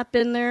has not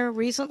been there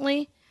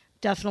recently,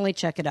 definitely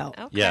check it out.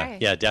 Okay.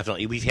 Yeah,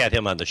 definitely. We've had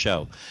him on the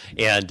show,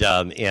 and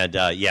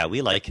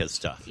we like his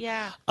stuff.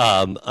 Yeah.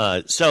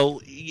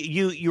 So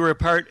you were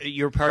part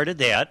of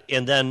that,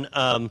 and then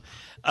I'm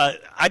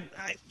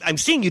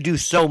seeing you do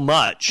so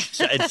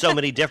much and so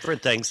many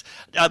different things,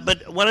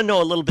 but I want to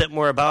know a little bit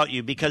more about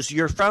you because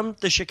you're from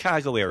the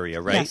Chicago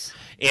area, right? Yes.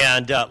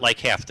 And like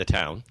half the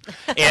town,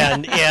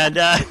 and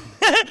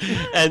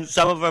And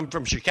some of them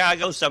from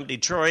Chicago, some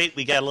Detroit.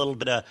 We got a little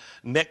bit of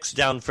mix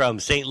down from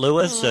St.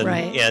 Louis,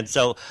 and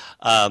so.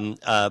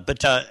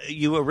 But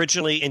you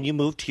originally, and you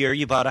moved here.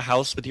 You bought a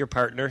house with your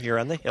partner here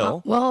on the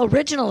hill. Well,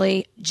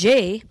 originally,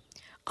 Jay,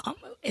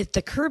 at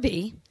the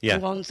Kirby, who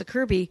owns the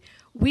Kirby,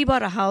 we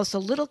bought a house, a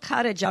little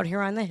cottage out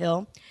here on the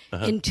hill,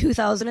 in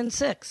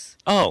 2006.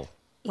 Oh.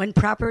 When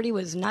property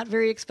was not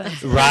very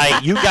expensive.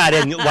 Right. You got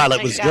in while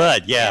it was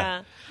good.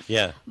 Yeah.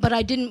 But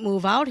I didn't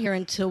move out here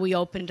until we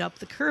opened up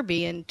the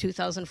Kirby in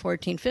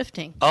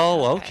 2014-15.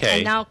 Oh, okay.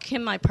 And now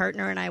Kim, my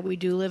partner, and I, we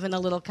do live in a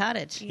little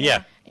cottage.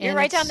 Yeah. You're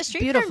right down the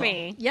street from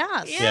me.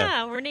 Yes.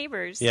 Yeah, we're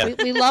neighbors. Yeah.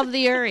 We love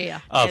the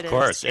area. Of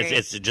course.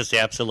 It's just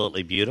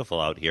absolutely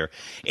beautiful out here.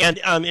 And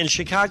in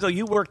Chicago,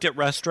 you worked at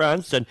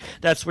restaurants, and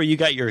that's where you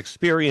got your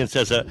experience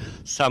as a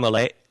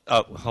sommelier.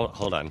 Oh,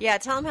 hold on. Yeah,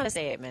 tell them how to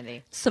say it,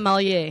 Mindy.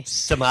 Sommelier.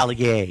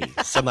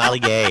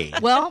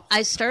 Well,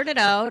 I started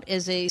out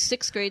as a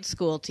 6th grade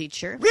school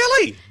teacher.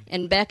 Really?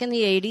 And back in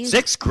the 80s.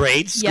 6th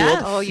grade school?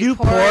 Yes. Oh, you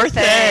poor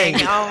thing.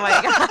 Oh,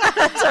 my God.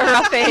 That's a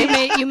rough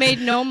age. You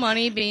made no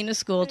money being a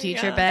school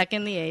teacher back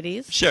in the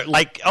 80s. Sure.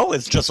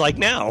 It's just like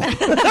now.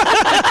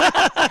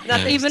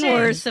 Even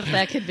worse, if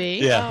that could be.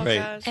 Yeah, right.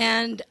 Gosh.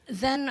 And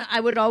then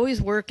I would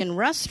always work in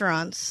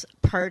restaurants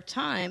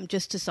part-time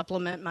just to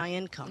supplement my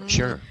income.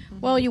 Sure.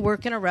 Well, you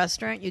work in a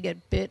restaurant, you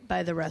get bit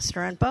by the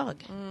restaurant bug.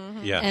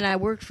 Mm-hmm. Yeah. And I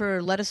worked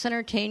for Let Us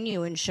Entertain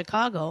You in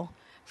Chicago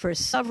for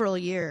several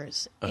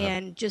years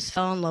and just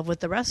fell in love with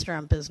the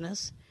restaurant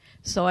business.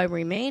 So I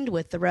remained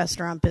with the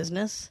restaurant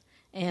business,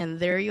 and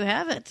there you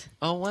have it.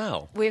 Oh,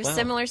 wow. We have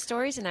similar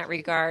stories in that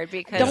regard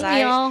because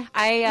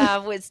I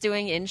was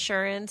doing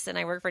insurance and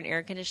I worked for an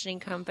air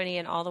conditioning company,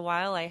 and all the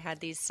while I had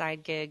these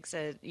side gigs,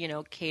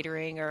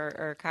 catering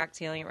or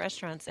cocktailing at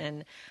restaurants,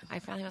 and I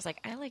finally was like,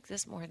 I like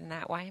this more than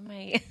that. Why am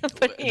I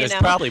putting, There's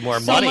probably more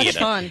money in it.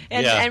 So much fun.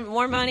 And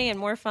more money and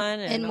more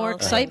fun. And more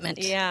excitement.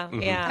 Yeah,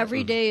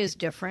 Every day is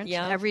different.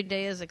 Yeah. Every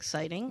day is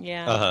exciting.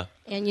 Yeah.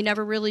 And you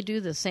never really do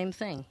the same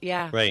thing.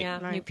 Yeah, right. Yeah,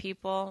 new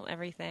people,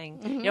 everything.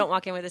 Mm-hmm. You don't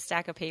walk in with a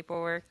stack of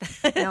paperwork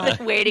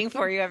waiting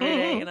for you every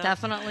day. You know?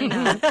 Definitely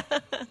not.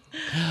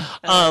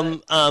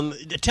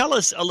 Tell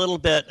us a little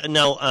bit.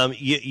 Now,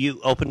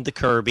 you opened the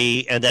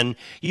Kirby, and then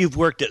you've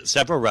worked at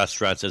several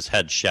restaurants as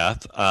head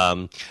chef,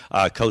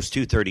 Coast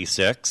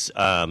 236,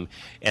 and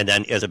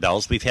then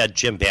Isabel's. We've had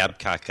Jim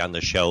Babcock on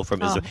the show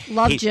from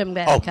Jim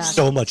Babcock. Oh,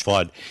 so much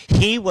fun.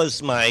 He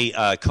was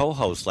my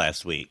co-host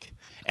last week.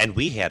 And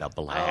we had a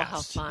blast. Oh, how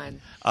fun.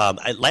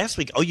 Last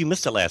week, you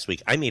missed it last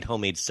week. I made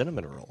homemade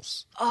cinnamon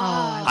rolls. Oh,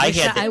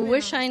 I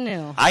wish I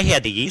knew. I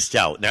had the yeast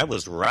out, and I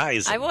was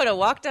rising. I would have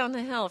walked down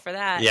the hill for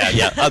that.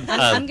 Yeah.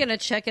 I'm going to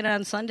check it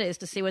on Sundays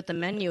to see what the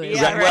menu is.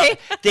 Yeah, right?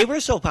 Well, they were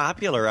so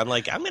popular. I'm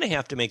like, I'm going to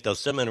have to make those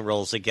cinnamon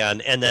rolls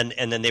again. And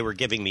then they were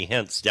giving me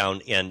hints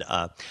down in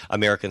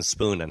American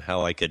Spoon on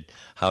how I could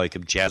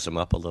jazz them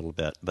up a little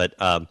bit. But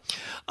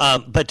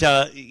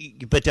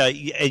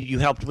you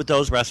helped with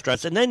those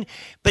restaurants,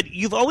 but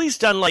you've always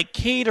done like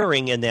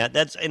catering in that.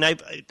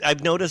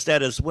 I've noticed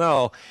that as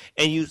well.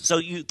 And you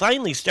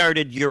finally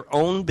started your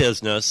own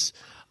business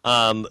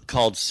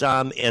called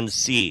Som and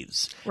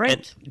Seeds. Right.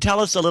 And tell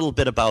us a little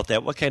bit about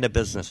that. What kind of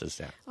business is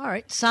that? All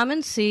right. Som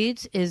and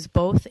Seeds is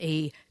both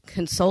a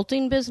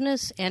consulting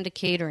business and a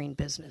catering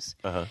business.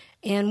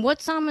 And what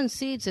Som and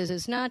Seeds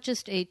is not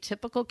just a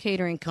typical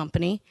catering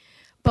company,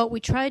 but we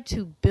tried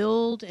to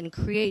build and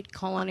create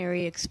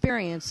culinary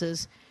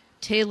experiences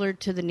tailored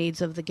to the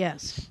needs of the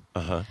guest.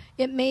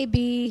 It may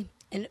be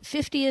a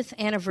 50th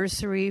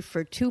anniversary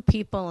for 2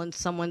 people in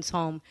someone's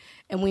home,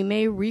 and we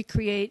may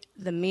recreate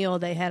the meal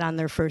they had on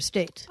their first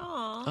date.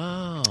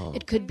 Oh.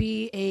 It could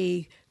be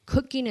a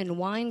cooking and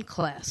wine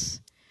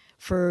class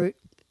for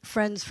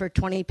friends for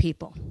 20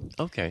 people.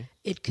 Okay.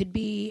 It could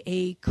be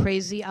a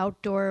crazy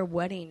outdoor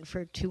wedding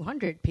for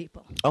 200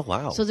 people. Oh,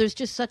 wow. So there's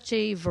just such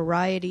a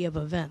variety of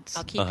events.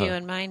 I'll keep you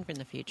in mind for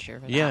the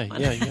future. Yeah.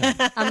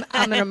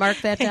 I'm going to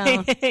mark that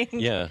down.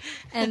 Yeah.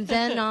 And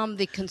then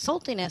the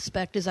consulting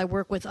aspect is I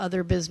work with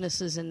other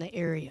businesses in the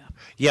area.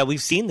 Yeah,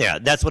 we've seen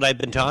that. That's what I've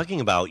been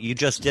talking about. You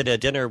just did a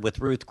dinner with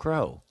Ruth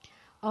Crow.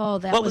 Oh,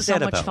 that what was that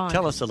so about? much fun.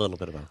 Tell us a little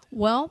bit about that.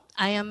 Well,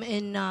 I am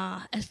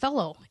a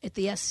fellow at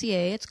the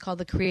SCA. It's called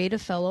the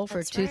Creative Fellow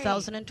for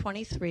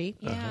 2023.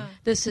 Yeah.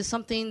 This is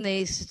something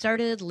they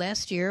started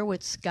last year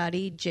with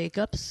Scotty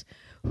Jacobs,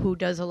 who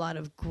does a lot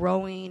of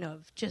growing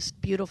of just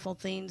beautiful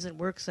things and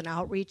works in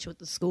outreach with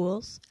the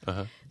schools.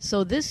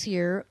 So this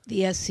year,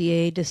 the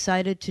SCA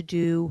decided to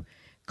do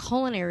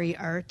culinary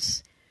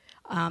arts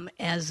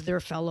as their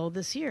fellow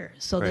this year.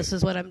 So this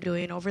is what I'm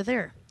doing over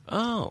there.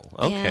 Oh,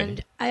 okay.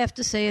 And I have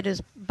to say it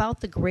is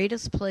about the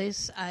greatest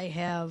place I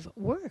have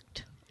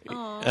worked.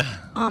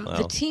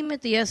 The team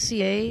at the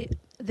SCA,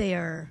 they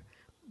are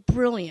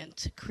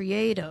brilliant,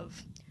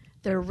 creative.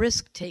 They're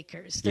risk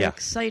takers. They're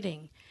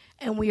exciting.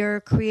 And we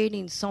are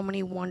creating so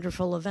many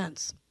wonderful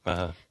events.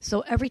 So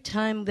every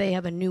time they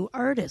have a new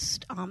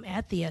artist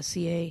at the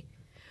SCA,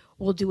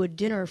 we'll do a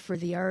dinner for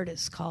the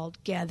artist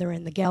called Gather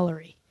in the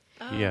Gallery.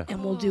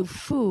 And we'll do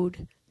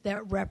food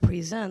that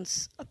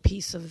represents a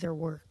piece of their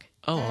work.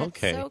 Oh,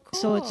 okay. So cool.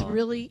 So it's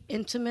really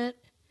intimate.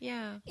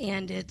 Yeah.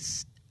 And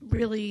it's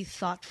really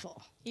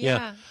thoughtful.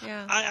 Yeah.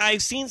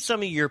 I've seen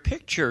some of your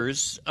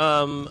pictures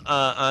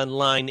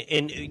online,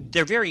 and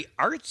they're very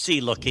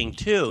artsy looking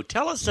too.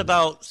 Tell us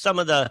about some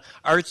of the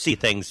artsy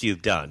things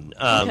you've done.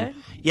 Okay.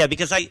 Yeah,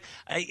 because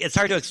it's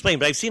hard to explain,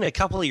 but I've seen a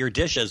couple of your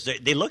dishes.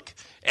 They look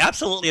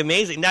absolutely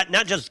amazing.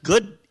 Not just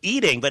good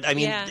eating, but I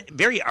mean,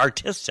 very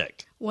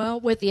artistic. Well,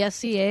 with the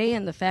SCA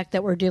and the fact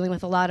that we're dealing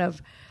with a lot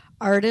of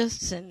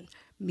artists and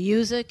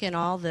music and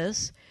all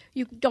this,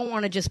 you don't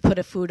want to just put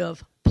a food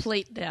of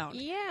plate down.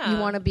 Yeah. You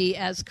want to be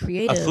as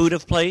creative. A food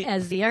of plate?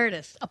 As the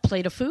artist. A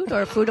plate of food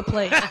or a food of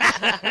plate?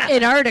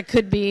 In art, it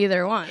could be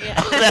either one.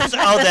 Yeah.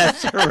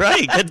 That's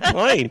right. Good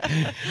point.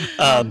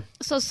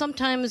 So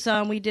sometimes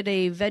we did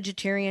a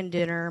vegetarian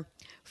dinner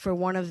for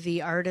one of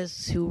the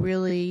artists who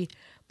really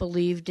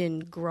believed in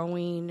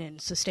growing and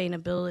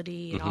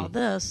sustainability and all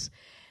this.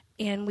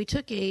 And we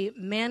took a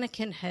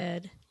mannequin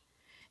head,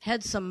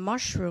 had some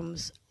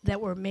mushrooms that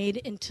were made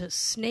into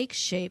snake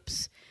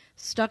shapes,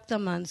 stuck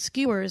them on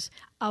skewers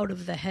out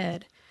of the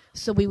head.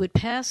 So we would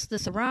pass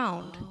this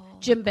around. Oh.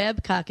 Jim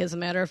Babcock, as a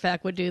matter of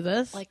fact, would do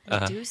this. Like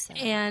Medusa.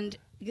 And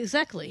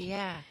exactly.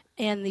 Yeah.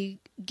 And the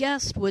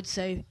guest would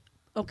say,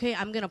 okay,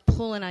 I'm going to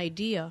pull an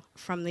idea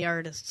from the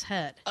artist's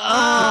head.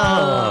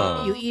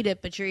 Oh. You eat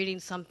it, but you're eating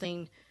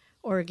something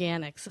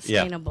organic,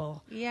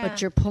 sustainable. Yeah.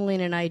 But you're pulling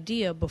an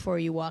idea before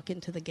you walk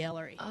into the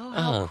gallery. Oh,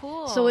 how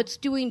cool. So it's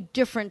doing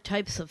different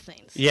types of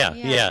things. Yeah.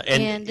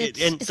 And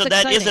it's so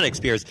that is exciting. an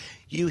experience.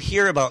 You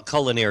hear about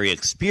culinary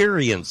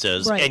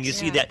experiences, Right. and you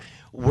see that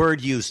word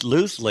used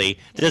loosely.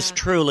 This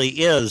truly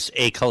is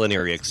a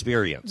culinary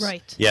experience.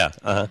 Right.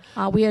 Yeah.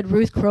 We had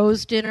Ruth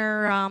Crow's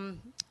dinner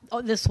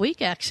this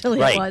week,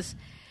 actually, Right. it was.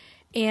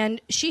 And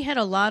she had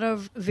a lot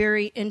of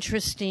very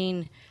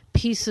interesting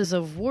pieces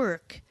of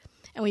work,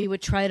 and we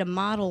would try to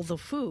model the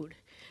food.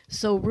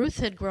 So Ruth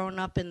had grown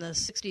up in the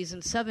 60s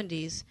and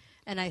 70s,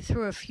 and I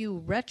threw a few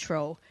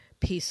retro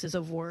pieces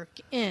of work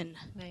in.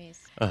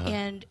 Nice.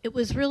 And it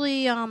was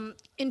really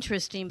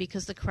interesting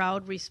because the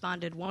crowd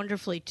responded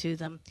wonderfully to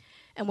them.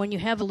 And when you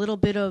have a little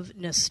bit of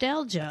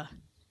nostalgia,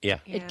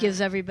 it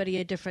gives everybody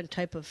a different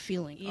type of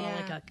feeling,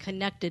 like a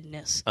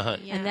connectedness.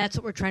 And that's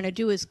what we're trying to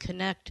do, is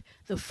connect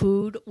the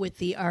food with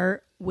the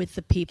art, with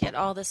the people. Get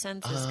all the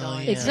senses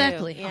going.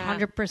 Exactly, too.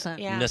 100%.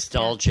 Yeah.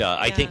 Nostalgia.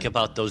 I think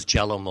about those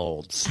Jell-O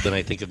molds when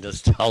I think of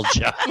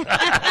nostalgia.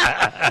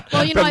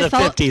 Well, you know, From I the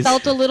 50s.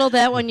 felt a little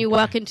that when you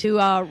walk into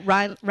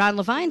Ron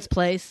Levine's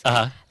place,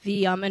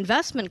 the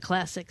investment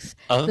classics,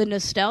 the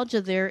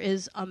nostalgia there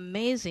is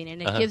amazing,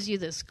 and it gives you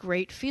this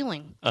great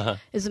feeling.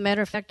 As a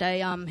matter of fact, I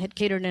had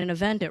catered an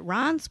event at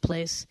Ron's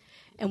place,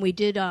 and we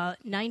did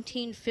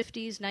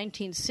 1950s,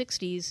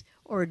 1960s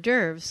hors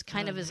d'oeuvres,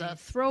 kind of as a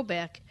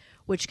throwback,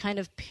 which kind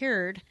of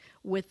paired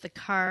with the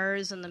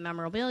cars and the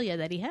memorabilia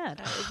that he had.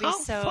 That would be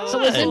so it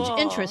was cool.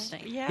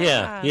 interesting.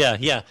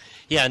 Yeah.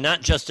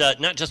 Not just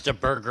a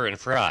burger and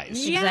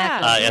fries.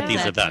 Exactly. At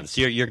these events,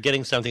 you're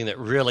getting something that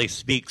really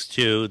speaks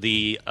to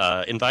the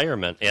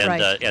environment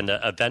and the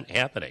event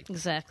happening.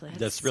 Exactly.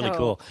 That's really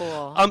so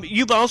cool.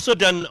 You've also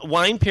done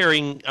wine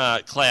pairing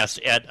class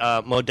at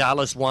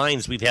Modalis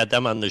Wines. We've had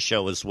them on the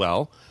show as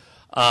well.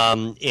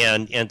 And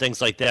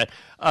things like that.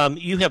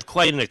 You have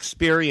quite an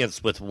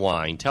experience with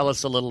wine. Tell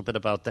us a little bit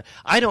about that.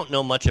 I don't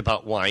know much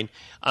about wine.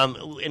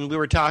 And we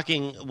were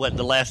talking,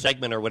 the last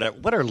segment or whatever.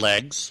 What are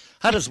legs?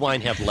 How does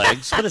wine have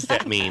legs? What does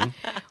that mean?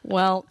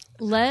 Well,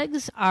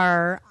 legs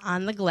are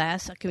on the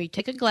glass. Can we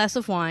take a glass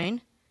of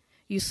wine?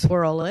 You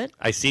swirl it.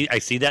 I see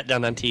that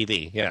done on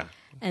TV, yeah.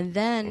 And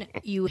then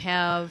you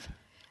have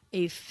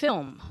a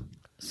film,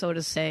 so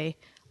to say,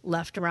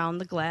 left around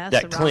the glass,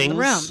 That around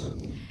clings. the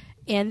rim.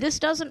 And this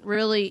doesn't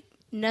really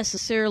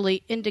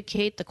necessarily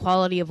indicate the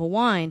quality of a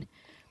wine,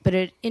 but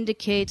it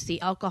indicates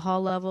the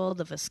alcohol level,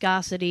 the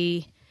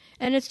viscosity,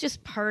 and it's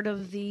just part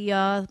of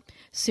the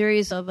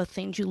series of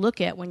things you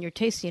look at when you're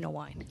tasting a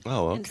wine.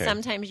 Oh, okay. And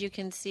sometimes you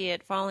can see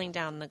it falling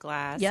down the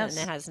glass, Yes.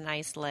 and it has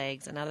nice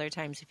legs. And other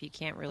times, if you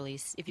can't really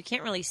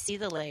see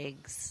the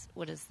legs,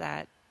 what does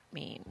that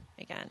mean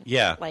again?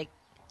 Yeah. Like,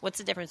 what's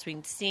the difference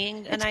between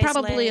seeing a It's nice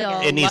probably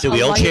leg? It needs a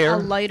wheelchair? a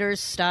lighter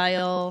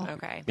style.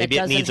 Okay. Maybe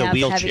that it needs doesn't a have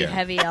wheelchair.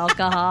 Heavy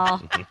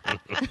alcohol.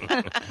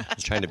 I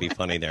was trying to be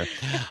funny there.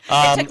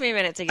 It took me a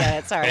minute to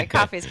get it. Sorry,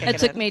 coffee's kicking It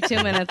took in. me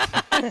 2 minutes.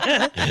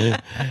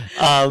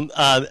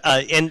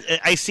 And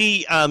I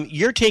see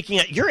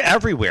you're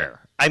everywhere.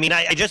 I mean,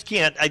 I just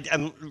can't.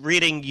 I'm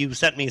reading. You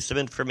sent me some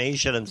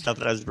information and stuff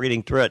that I was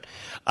reading through it.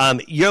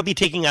 You'll be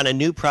taking on a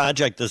new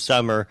project this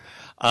summer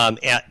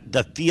at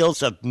the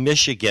Fields of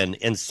Michigan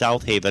in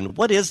South Haven.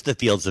 What is the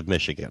Fields of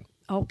Michigan?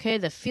 Okay,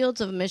 the Fields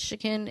of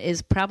Michigan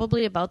is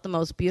probably about the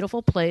most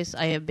beautiful place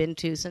I have been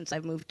to since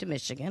I've moved to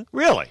Michigan.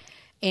 Really?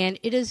 And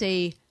it is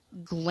a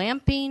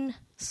glamping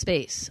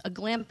space, a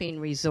glamping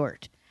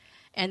resort.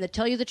 And to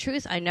tell you the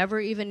truth, I never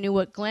even knew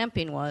what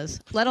glamping was,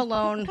 let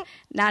alone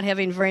not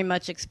having very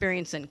much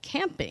experience in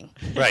camping.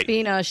 Right.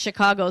 Being a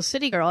Chicago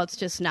city girl, it's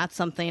just not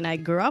something I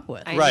grew up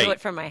with. I knew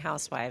it from my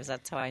housewives.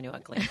 That's how I knew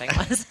what glamping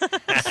was.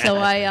 So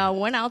I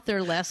went out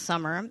there last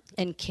summer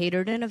and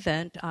catered an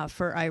event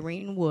for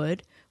Irene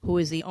Wood, who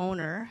is the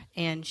owner,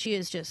 and she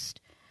is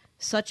just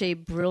such a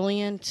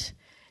brilliant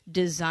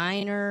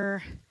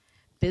designer,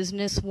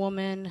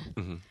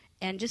 businesswoman,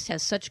 and just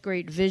has such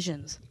great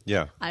visions.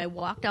 Yeah. I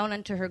walked out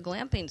onto her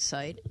glamping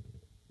site,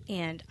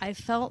 and I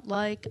felt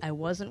like I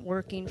wasn't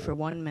working for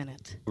 1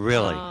 minute.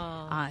 Really?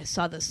 I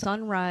saw the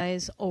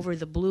sunrise over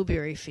the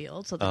blueberry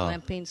field, so the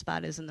glamping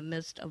spot is in the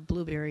midst of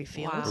blueberry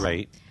fields. Wow.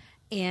 Right.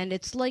 And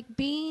it's like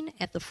being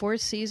at the Four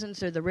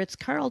Seasons or the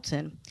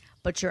Ritz-Carlton,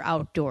 but you're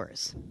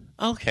outdoors.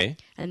 Okay.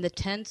 And the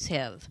tents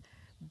have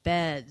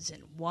beds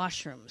and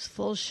washrooms,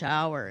 full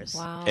showers.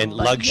 Wow. And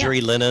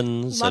luxury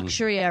linens.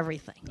 Luxury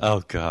everything.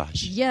 Oh,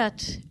 gosh.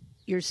 Yet,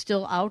 you're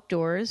still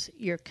outdoors.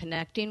 You're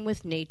connecting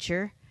with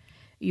nature.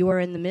 You are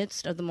in the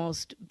midst of the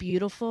most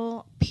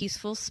beautiful,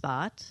 peaceful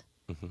spot.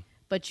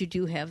 But you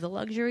do have the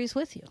luxuries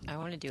with you. I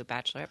want to do a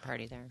bachelorette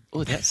party there.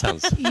 Oh, that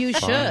sounds You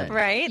should.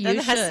 Right? You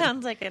That should.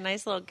 sounds like a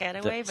nice little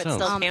getaway, That but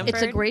still sounds- pampered.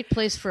 It's a great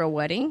place for a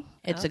wedding.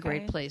 It's a Okay.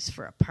 great place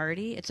for a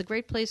party. It's a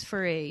great place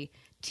for a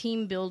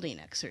team building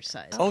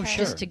exercise. Oh, sure.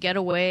 Just to get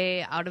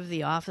away out of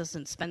the office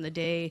and spend the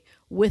day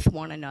with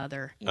one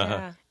another.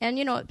 Yeah. And,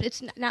 you know,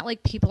 it's not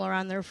like people are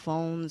on their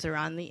phones or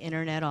on the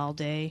internet all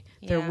day.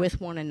 They're Yeah. with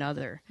one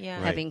another, Yeah.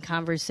 Right. having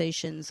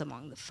conversations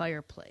among the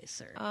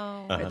fireplace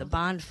or the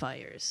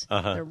bonfires.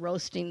 They're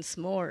roasting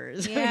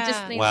s'mores. Yeah.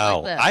 Just things Wow.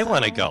 like that. I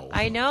want to go.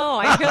 I know.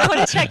 I really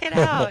want to check it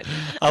out.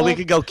 We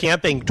could go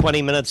camping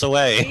 20 minutes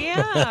away.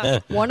 Yeah.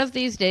 One of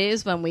these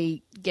days when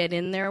we get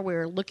in there,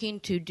 we're looking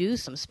to do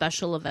some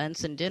special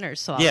events and dinners,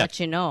 so I'll Yeah. let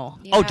you know.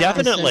 Oh, Yeah.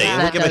 definitely.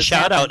 That We'll give a does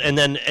shout out happen.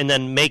 and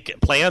then make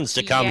plans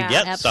to come Yeah,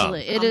 get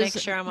Absolutely. some. It I'll is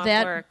make sure I'm off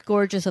that work.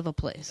 gorgeous of a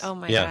place. Oh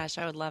my Yeah. gosh,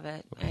 I would love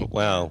it.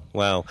 Wow.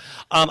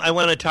 I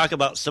want to talk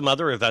about some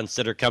other events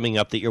that are coming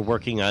up that you're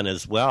working on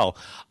as well.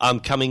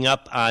 Coming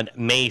up on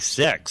May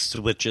 6th,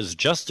 which is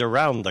just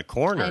around the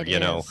corner, It you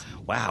know. is.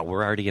 Wow,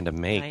 we're already into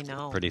May I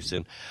know. pretty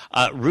soon.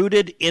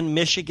 Rooted in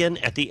Michigan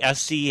at the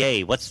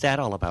SCA. What's that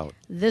all about?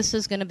 This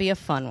is going to be a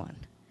fun one.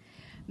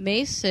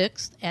 May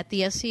 6th at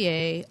the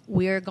SCA,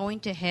 we are going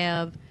to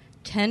have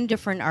 10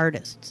 different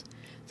artists.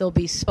 There'll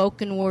be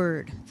spoken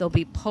word. There'll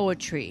be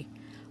poetry.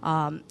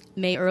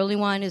 May Early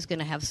Wine is going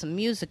to have some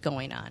music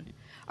going on.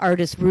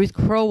 Artist Ruth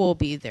Crow will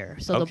be there.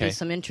 So there'll Okay. be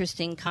some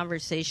interesting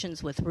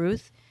conversations with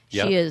Ruth.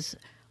 Yep. She is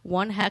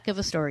one heck of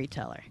a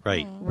storyteller.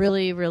 Right.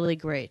 Really, really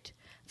great.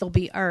 There'll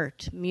be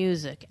art,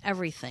 music,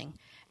 everything.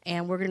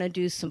 And we're going to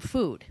do some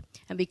food.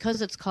 And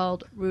because it's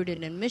called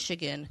Rooted in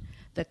Michigan,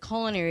 the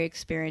culinary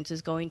experience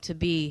is going to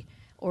be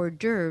hors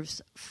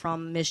d'oeuvres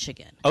from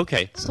Michigan.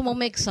 Okay. So we'll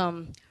make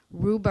some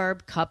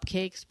rhubarb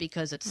cupcakes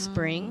because it's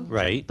spring.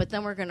 Right. But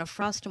then we're going to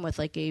frost them with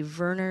like a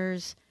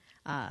Verner's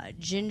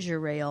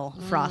ginger ale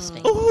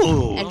frosting.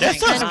 Ooh, And that just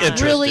sounds kind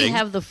interesting. of really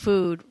have the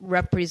food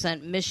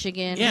represent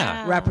Michigan,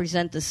 Yeah.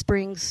 represent the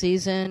spring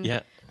season. Yeah.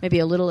 Maybe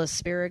a little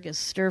asparagus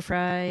stir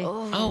fry.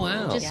 Oh,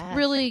 wow. Just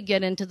really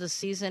get into the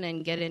season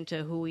and get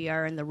into who we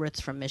are in the roots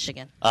from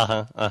Michigan.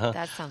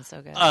 That sounds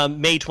so good.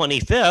 May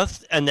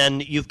 25th, and then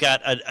you've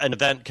got an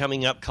event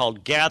coming up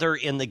called Gather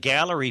in the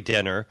Gallery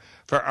Dinner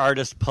for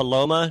artist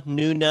Paloma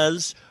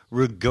Nunez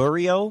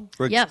Ruggiero.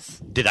 Yes.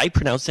 Did I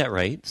pronounce that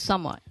right?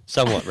 Somewhat.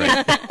 Somewhat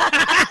right.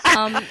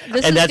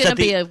 This And is that's going to at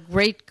be the-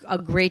 a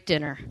great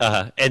dinner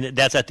And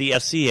that's at the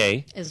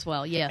SCA. as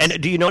well. Yes.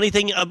 And do you know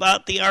anything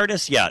about the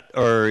artist yet?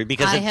 Or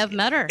because I have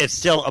met her. It's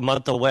still a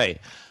month away.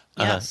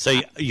 Yes.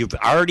 So you've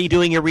already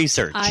doing your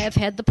research. I have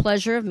had the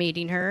pleasure of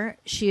meeting her.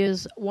 She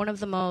is one of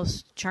the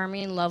most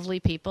charming, lovely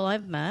people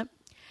I've met.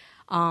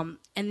 And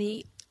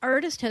the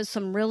artist has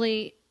some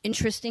really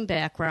interesting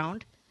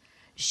background.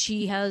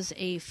 She has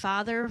a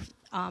father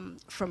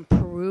from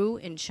Peru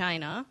in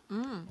China,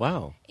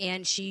 Wow.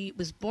 and she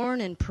was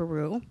born in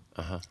Peru.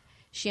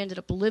 She ended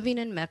up living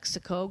in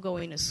Mexico,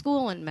 going to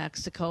school in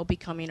Mexico,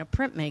 becoming a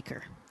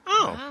printmaker.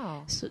 Oh.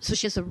 Wow. So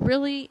she has a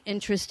really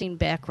interesting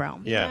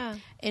background. Yeah.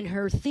 And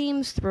her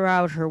themes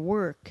throughout her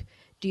work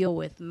deal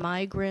with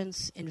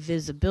migrants,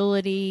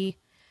 invisibility,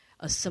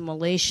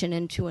 assimilation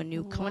into a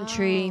new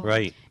country.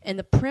 Right. And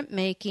the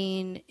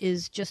printmaking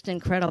is just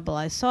incredible.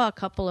 I saw a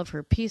couple of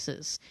her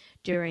pieces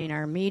during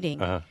our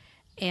meeting,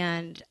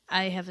 and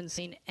I haven't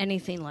seen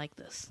anything like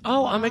this.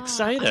 Oh, I'm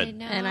excited. I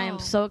know. And I am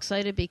so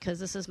excited because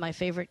this is my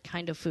favorite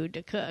kind of food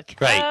to cook.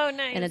 Right. Oh,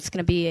 nice. And it's going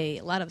to be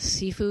a lot of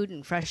seafood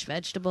and fresh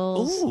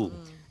vegetables. Ooh.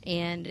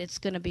 And it's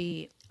going to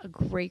be a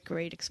great,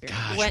 great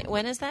experience.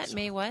 When is that?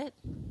 May what?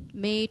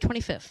 May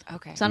 25th.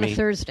 Okay. It's on May- a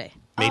Thursday.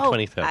 May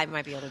 25th. I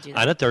might be able to do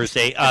that. On a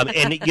Thursday.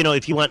 And, you know,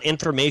 if you want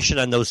information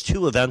on those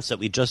two events that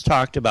we just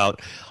talked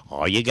about,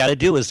 all you got to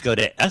do is go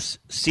to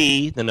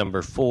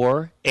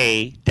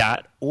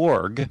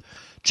sc4a.org.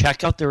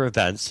 Check out their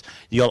events.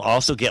 You'll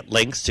also get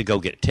links to go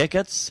get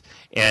tickets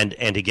and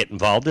to get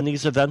involved in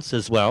these events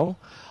as well.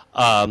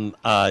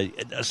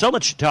 So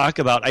much to talk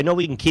about. I know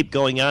we can keep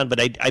going on, but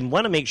I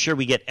want to make sure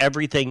we get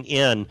everything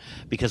in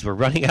because we're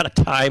running out of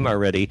time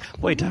already.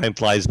 Boy, time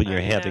flies when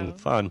you're having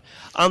fun.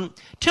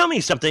 Tell me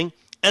something.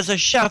 As a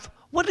chef,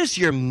 what is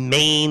your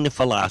main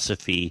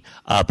philosophy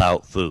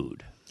about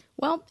food?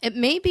 Well, it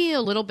may be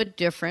a little bit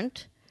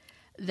different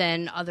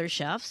than other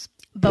chefs,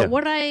 but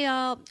what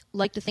I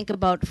like to think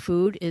about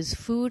food is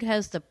food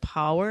has the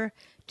power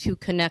to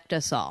connect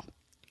us all.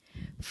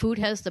 Food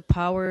has the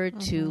power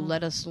to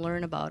let us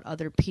learn about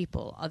other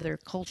people, other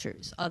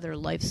cultures, other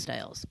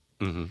lifestyles.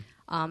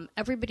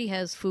 Everybody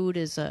has food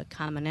as a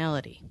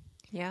commonality.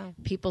 Yeah.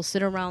 People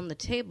sit around the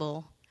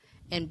table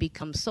and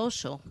become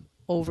social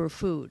over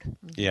food,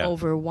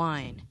 over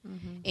wine.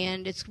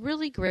 And it's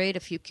really great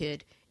if you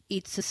could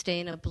eat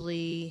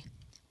sustainably,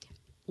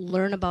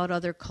 learn about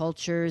other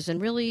cultures,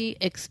 and really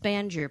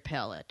expand your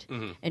palate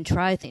and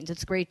try things.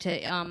 It's great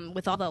to,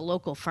 with all the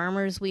local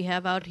farmers we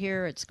have out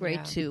here, it's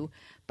great to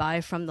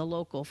buy from the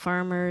local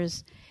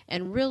farmers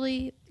and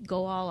really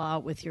go all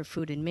out with your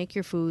food and make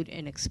your food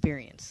an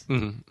experience,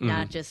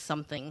 not just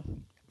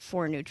something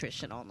for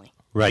nutrition only.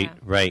 Right.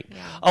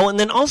 Oh, and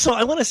then also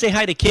I want to say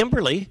hi to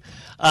Kimberly.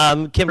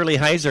 Kimberly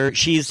Heiser.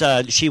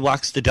 She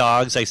walks the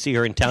dogs. I see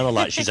her in town a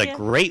lot. She's a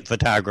great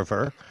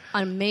photographer.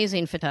 An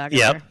amazing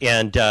photographer.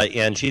 Yep,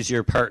 and she's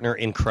your partner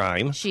in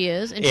crime. She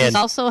is, and she's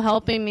also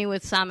helping me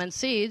with salmon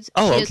seeds.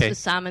 Oh, she okay. is the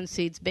salmon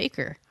seeds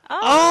baker.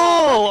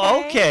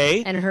 Oh,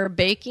 okay. And her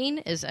baking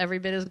is every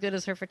bit as good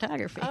as her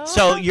photography.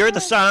 So you're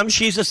the som,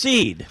 she's a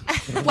seed.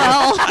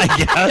 Well,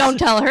 don't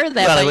tell her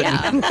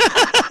that,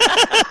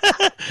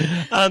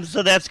 but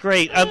so that's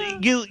great.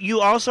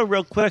 You also,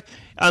 real quick,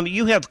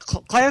 you have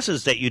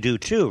classes that you do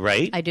too,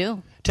 right? I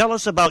do. Tell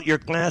us about your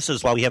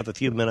classes while we have a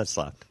few minutes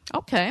left.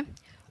 Okay.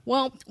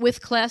 Well,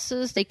 with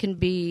classes, they can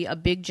be a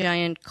big,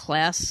 giant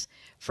class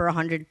for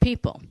 100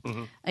 people.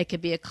 It could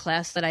be a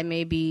class that I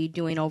may be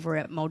doing over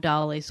at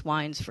Modales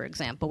Wines, for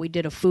example. We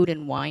did a food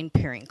and wine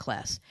pairing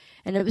class,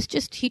 and it was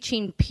just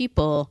teaching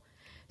people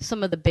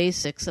some of the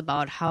basics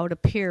about how to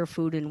pair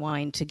food and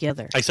wine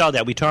together. I saw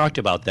that. We talked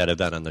about that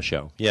event on the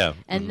show. Yeah.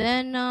 And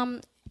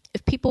then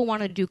if people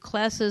want to do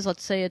classes,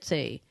 let's say it's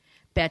a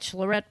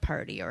bachelorette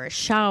party or a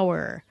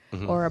shower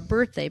or a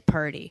birthday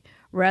party,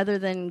 rather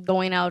than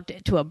going out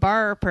to a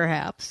bar,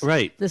 perhaps,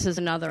 this is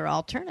another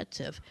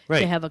alternative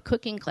to have a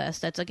cooking class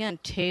that's, again,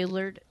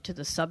 tailored to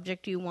the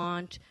subject you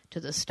want, to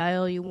the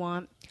style you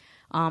want.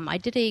 I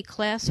did a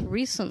class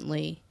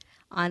recently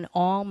on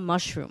all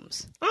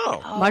mushrooms.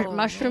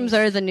 Mushrooms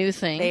are the new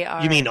thing. They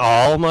are. You mean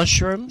all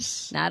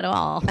mushrooms? Not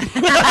all.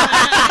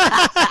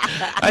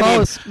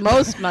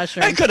 most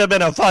mushrooms. It could have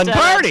been a fun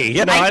party.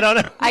 I don't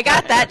know. I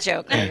got that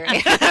joke.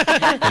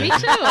 Me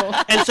too.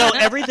 And so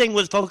everything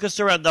was focused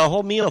around, the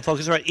whole meal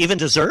focused around, even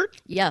dessert?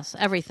 Yes,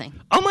 everything.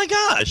 Oh, my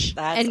gosh.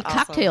 That's and awesome.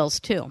 Cocktails,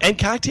 too. And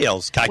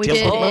cocktails. We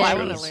did I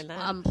want to learn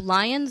that.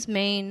 Lion's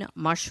Mane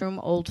mushroom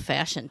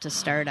old-fashioned to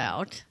start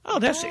out. Oh,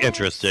 that's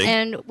interesting.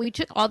 And we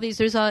took all these.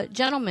 There's a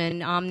gentleman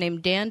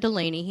named Dan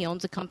Delaney. He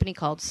owns a company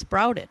called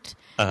Sprout It.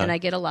 And I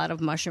get a lot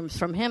of mushrooms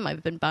from him.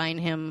 I've been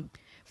buying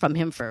from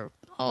him for,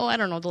 I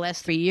don't know, the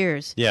last 3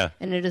 years. Yeah.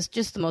 And it is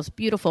just the most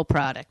beautiful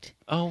product.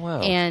 Oh,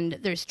 wow. And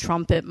there's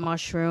trumpet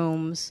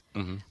mushrooms,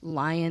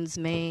 lion's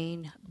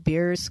mane,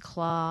 bear's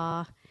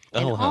claw,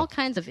 and all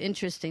kinds of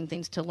interesting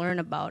things to learn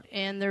about.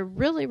 And they're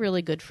really,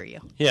 really good for you.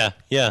 Yeah.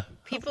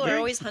 People are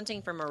always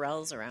hunting for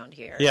morels around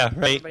here. Yeah,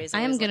 right. Everybody's I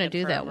am always going to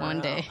looking do for that a one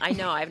morel. day. I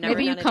know. I've never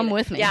Maybe done you it come either.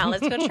 with me. Yeah,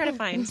 let's go try to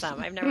find some.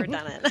 I've never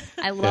done it.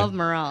 I love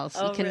morels.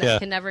 Oh, you really?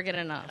 can never get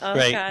enough. Oh,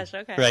 Right. gosh.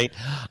 Okay. Right.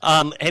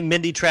 And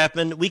Mindy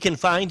Trapman, we can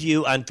find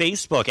you on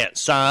Facebook at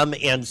Som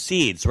and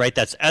Seeds, right?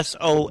 That's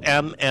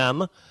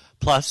SOMM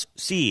plus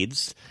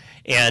Seeds.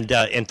 And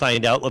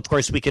find out. Of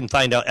course, we can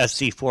find out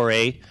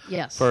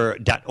SC4A for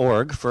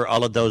 .org for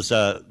all of those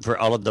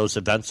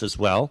events as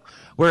well.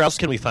 Where else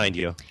can we find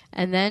you?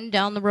 And then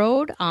down the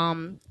road,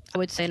 I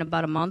would say in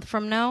about a month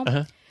from now,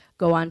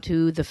 go on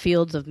to the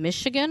Fields of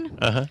Michigan,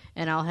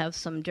 and I'll have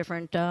some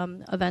different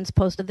events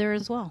posted there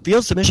as well.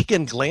 Fields of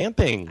Michigan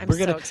glamping. I'm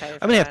so excited.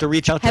 I'm gonna have to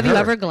reach out to her. Have you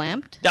ever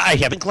glamped? I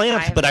haven't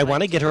glamped, but I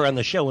want to get her on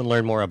the show and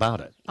learn more about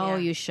it. Oh,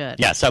 you should.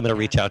 Yeah, so I'm going to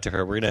reach out to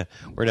her. We're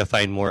gonna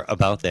find more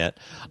about that.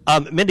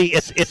 Mindy,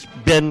 it's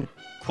been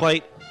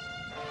quite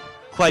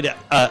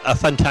a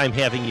fun time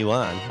having you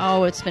on.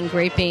 Oh, it's been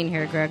great being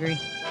here, Gregory.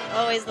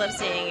 Always love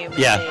seeing you.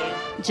 Yeah.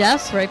 Mindy.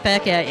 Jess, right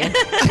back at you.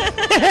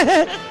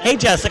 Hey,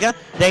 Jessica.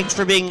 Thanks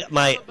for being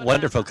my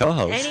wonderful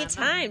co-host.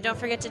 Anytime. Don't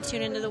forget to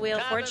tune into the Wheel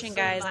of Fortune,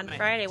 guys, on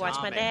Friday. Watch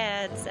my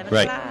dad, 7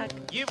 Right. o'clock.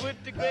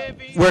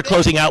 We're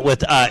closing out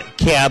with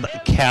Cab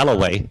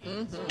Calloway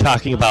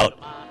talking about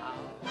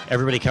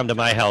everybody come to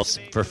my house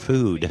for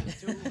food.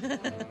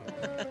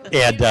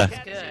 And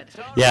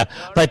yeah,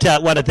 but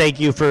want to thank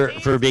you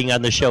for being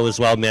on the show as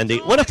well, Mindy.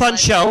 What a fun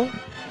show.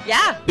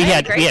 Yeah, We I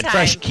had a great time.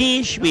 fresh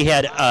quiche. We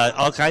had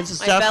all kinds of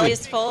My stuff.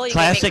 belly's full. You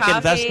Classic gave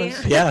me coffee.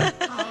 investments. Yeah.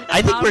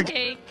 I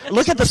think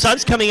look at the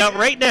sun's coming out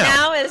right now.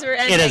 Now as we're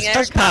ending, it is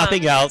just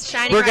popping out.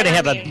 We're going to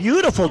have a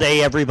beautiful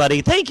day,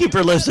 everybody. Thank you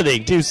for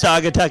listening to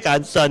Saugatuck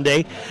on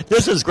Sunday.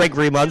 This is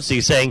Gregory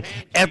Muncie saying,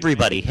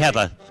 everybody have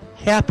a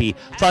happy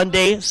Fun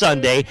Day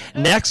Sunday.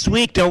 Next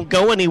week, don't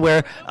go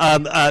anywhere.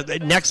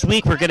 Next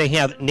week, we're going to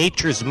have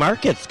Nature's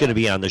Market's going to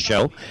be on the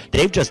show.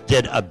 They've just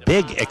did a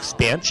big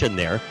expansion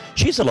there.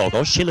 She's a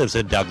local. She lives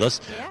in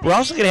Douglas. We're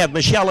also going to have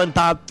Michelle and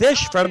Bob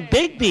Fish from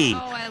Bigby. Oh,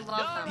 I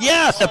love them.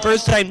 Yeah, it's the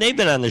first time they've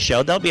been on the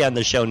show. They'll be on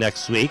the show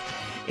next week.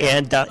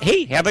 And,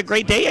 hey, have a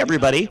great day,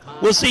 everybody.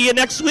 We'll see you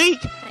next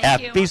week.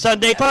 Happy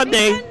Sunday Fun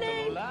Day.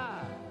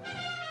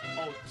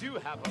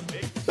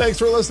 Thanks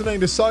for listening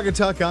to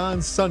Saugatuck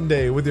on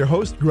Sunday with your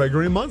host,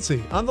 Gregory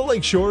Muncie, on the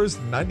Lake Shores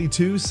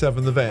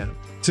 92.7 The Van.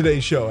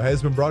 Today's show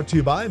has been brought to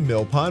you by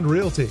Mill Pond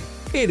Realty.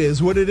 It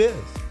is what it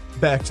is.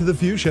 Back to the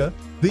Fuchsia,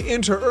 the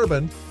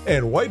Interurban,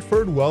 and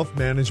Whiteford Wealth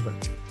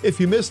Management. If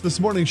you missed this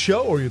morning's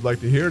show or you'd like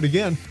to hear it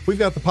again, we've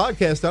got the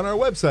podcast on our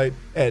website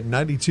at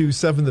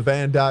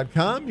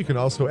 927thevan.com. You can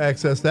also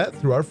access that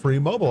through our free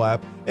mobile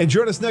app. And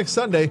join us next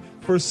Sunday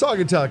for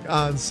Saugatuck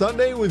on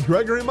Sunday with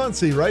Gregory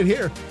Muncie right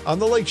here on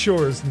the Lake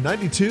Shores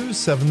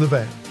 92.7 The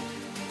Van.